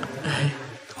right.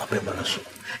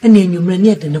 And then you ran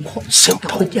yet in the court. Simple.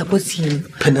 Put your pussy in.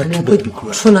 Penetrate.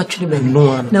 So naturally,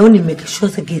 no. Now only make sure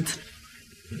the gate.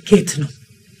 Gate no.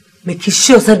 Make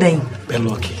sure the day.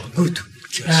 Beloki. Good.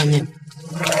 Amen.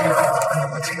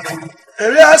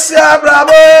 Eliasia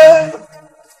bravo.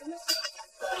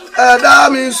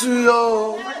 Adami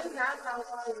suyo.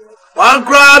 One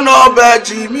crown no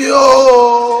beji mi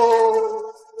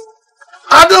o.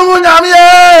 Adumu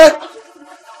nyamie.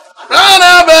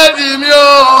 Rana beji mi o.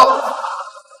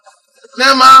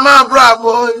 Ne mama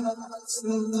bravo.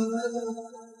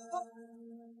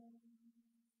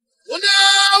 Una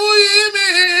uimi.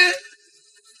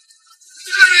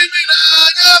 Uimi na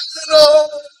nyapro.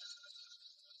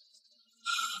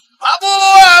 Abu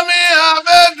ami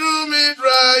abedu mi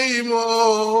Ibrahimo.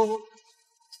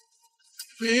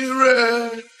 Mire.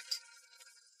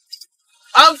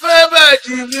 I'm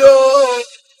beji mi o.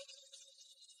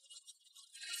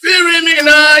 Firi mi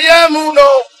na yemuno.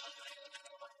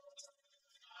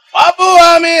 Abu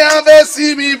ami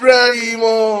abesi mi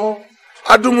Ibrahimo.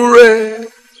 Adumure.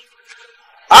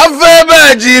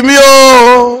 Beji mi o.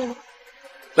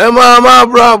 Le mama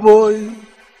bravo.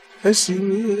 Esi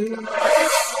mi.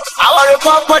 Our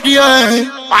papa dear,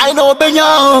 I know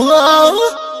Benyo.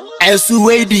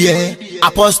 Esuwe dear,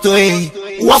 Apostle.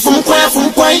 Wafum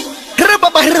kwai. Herba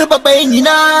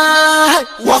benina.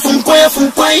 Wafum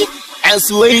kwai.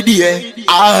 Esuwe dear.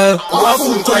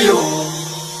 Wafum kwayo.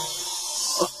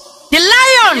 The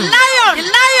lion.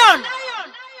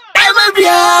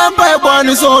 Emabia, Bible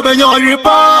is open your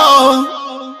report.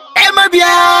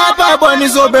 Emabia, Bible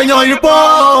is open your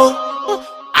report.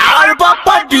 Our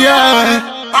papa dear,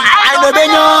 I know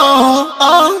Benyo.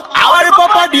 Our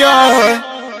papa dear,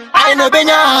 I know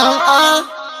Benyo.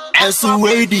 And so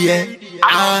way dear.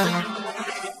 Huh?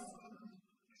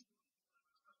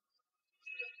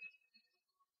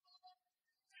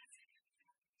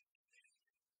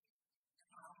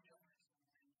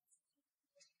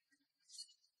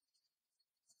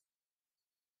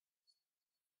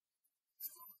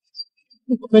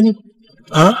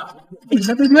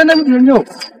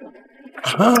 I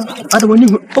don't want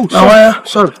you. Oh,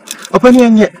 sorry.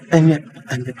 Open yet.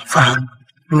 Fine.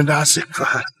 That's it for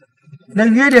her.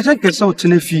 Then you take a salt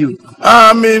in a few.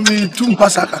 Maybe 2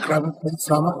 pasaka crab.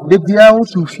 The dear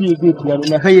to feel good.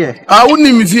 I wouldn't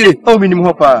even feel. Oh, minimum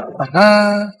hopper.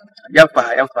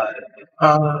 Yapa.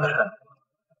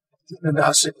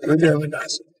 That's it.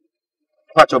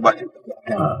 What about it?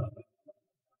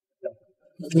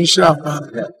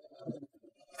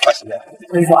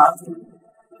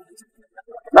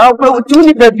 Now, but you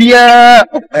need the beer.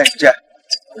 That's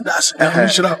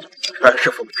careful. That's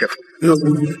it.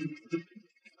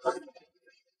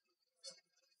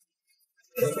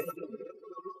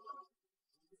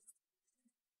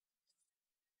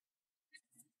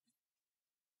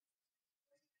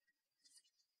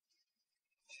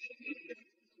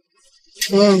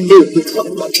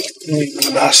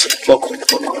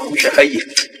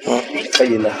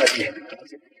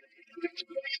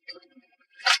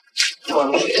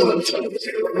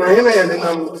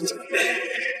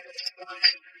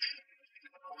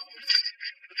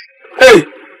 Hey,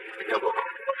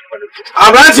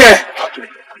 Abrante,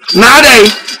 nada.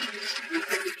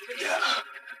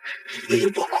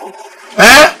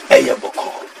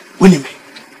 Winning me.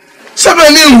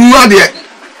 7 years,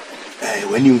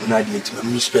 when you not yet to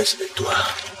me special to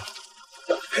her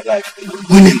life.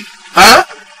 Winning, huh?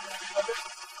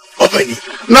 Open it.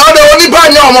 Now the only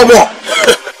bad no.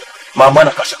 Mama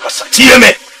Nakasa,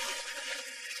 TMA.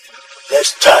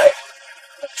 Let's try.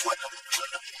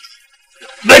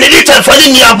 Benedicta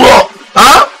falling near bro.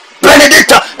 Huh?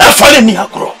 Benedicta falling near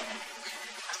bro.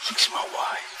 She's my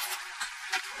wife.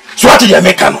 So what did you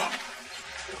make? Penny,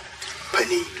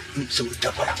 so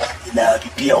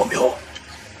Pia on me.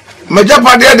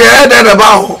 Majapa de head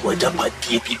about. Majapa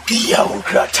Pia on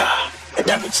Grata.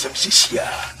 And I'm in some Sisia.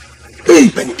 Hey,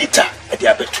 Benedicta, at the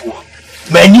other two.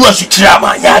 Man, you are the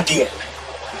drama, ya dear.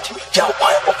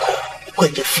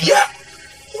 When the fear,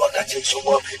 what that is so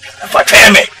well. For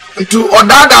me. To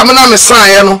Odaga, I'm not a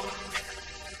sign.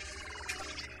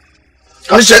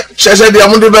 She said the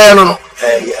amundi be no.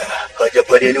 Yeah, kaje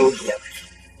pade no here.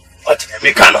 What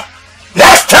me kano.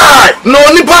 Next time, no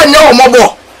nipa nya o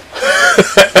mobo.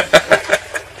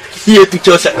 Here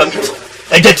pictures are coming.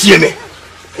 I just hear me.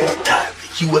 Next time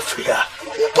you were free.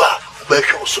 Oba,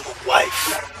 also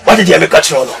wife. What did you make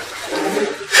catch on?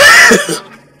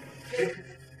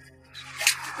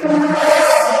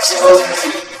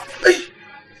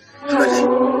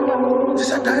 This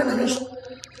is a dynamic.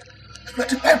 But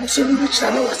the Bible says we reach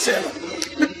an ourselves.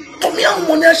 Tommy, I'm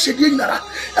one year shedding that.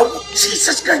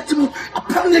 Jesus Christ, to me,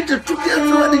 apparently to be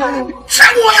everybody.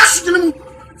 Someone else to me.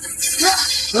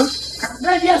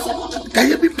 Can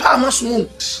you be Palmas moon?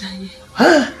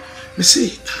 Huh? Me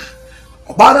see.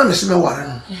 Obara, Miss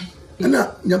Warren. And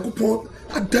now, Yakupo,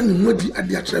 I've done him with the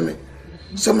idea tremor.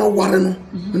 Some are Warren,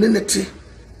 Neneti.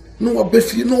 No,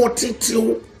 Biffy, no,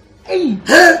 Tito.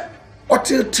 Huh? What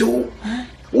till?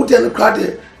 What then the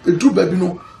crowd? The two baby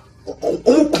no.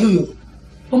 Omukum.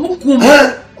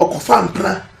 Okofan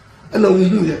Prah. And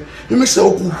you may say,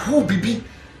 who bibi,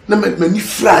 na me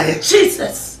fry.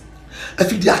 Jesus. I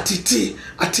feel the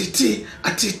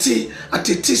atiti,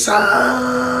 sa.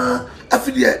 I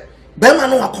feel the Bema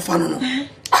no akofano no.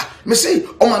 Me say,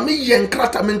 o ma me yen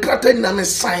krata na me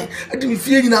sign. I didn't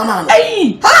feel in a man.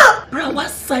 Hey! Bra, what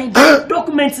sign?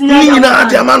 Documents in a man.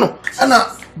 And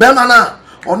Bema na.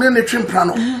 On any trim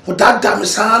plano, or that damn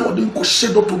son, or didn't go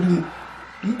shed up to me.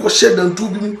 Didn't go shed and to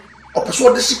me. Or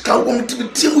persuade the sick can go to be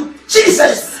team with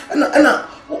Jesus. And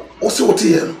also what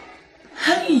here.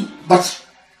 Hey, but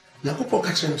Yakupo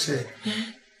catch him say,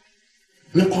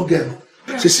 Nico girl,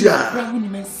 Cecilia,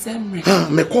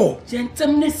 me call.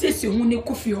 Gentlemen, says you want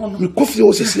coffee on me coffee,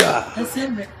 oh, Cecilia.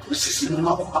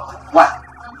 What?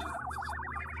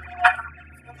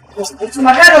 It's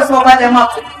my head of over them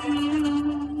up.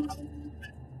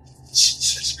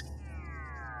 Jesus.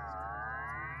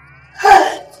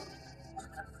 Hey.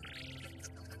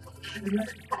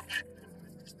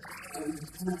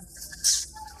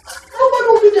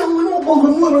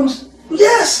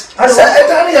 Yes. I said at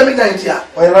any midnight here.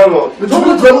 We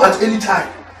don't drum at any time.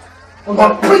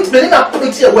 But print me in a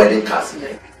pretty wedding castle.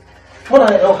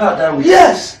 what I know how that.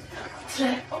 Yes.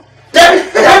 They're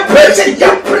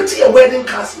pretty a wedding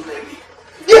castle, baby.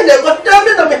 Yeah, they got damn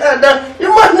it. You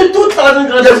must need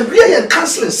 2,000. There's really a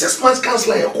counseling, 6 months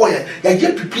counseling. You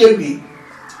get prepared me.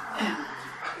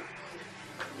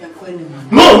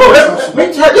 No,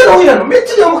 me tell you, you know, me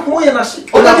tell you, who you must.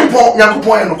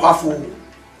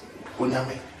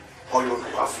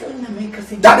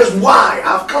 That is why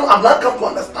I've not come to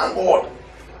understand God.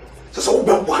 So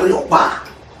be worry your back.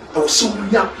 I will see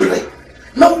you not play.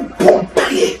 No bomb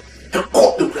pay. The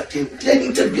court the black. They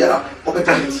interfere or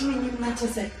better.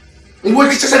 In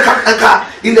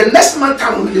the next month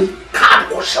time with the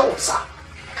card or shelter.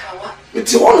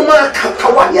 It's one man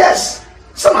kawa, yes.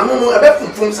 Some I don't know about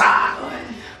from sir.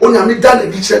 Only I done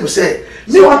the teacher to say,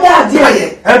 you are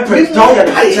there,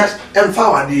 and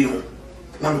forward you.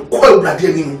 Now, quite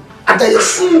bloody him. And I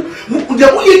assume the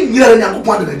way you're in your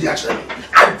point of the direction.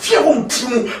 I fear home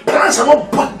team, plans are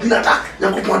not but dinner,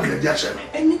 young point of the direction.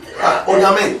 Oh,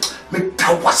 yeah, man, make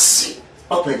Tawasi.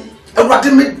 Open. And what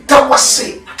did make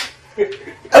Tawasi?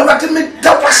 And what did make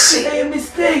Tawasi? A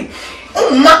mistake. Oh,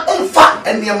 my own fat,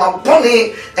 and near my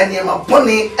bunny, and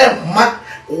my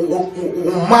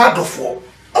mad for.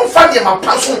 On Friday, my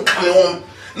person coming home.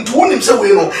 Into one himself,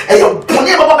 you know, and your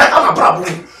bunny about my bravo.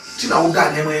 Tina will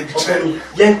die anyway.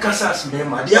 Young Cassas, me,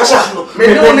 my dear.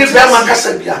 Maybe only Bama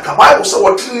Casabia, Bible, so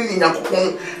what in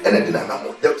Yakupon and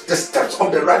the steps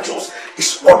of the righteous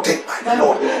is ordered by the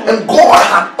Lord. And God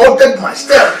had ordered my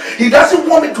step. He doesn't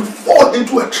want me to fall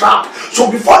into a trap.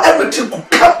 So before everything could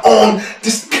come on,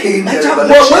 this came. And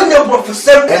when you're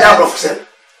professor, and I professor.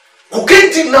 Who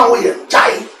can't now here,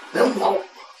 die. Then wow.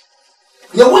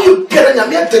 Now when you get in your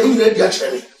mere telling you the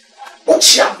actually,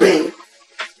 what's your pain?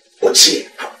 What's your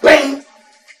pain?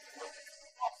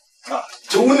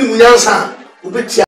 To win, we answer.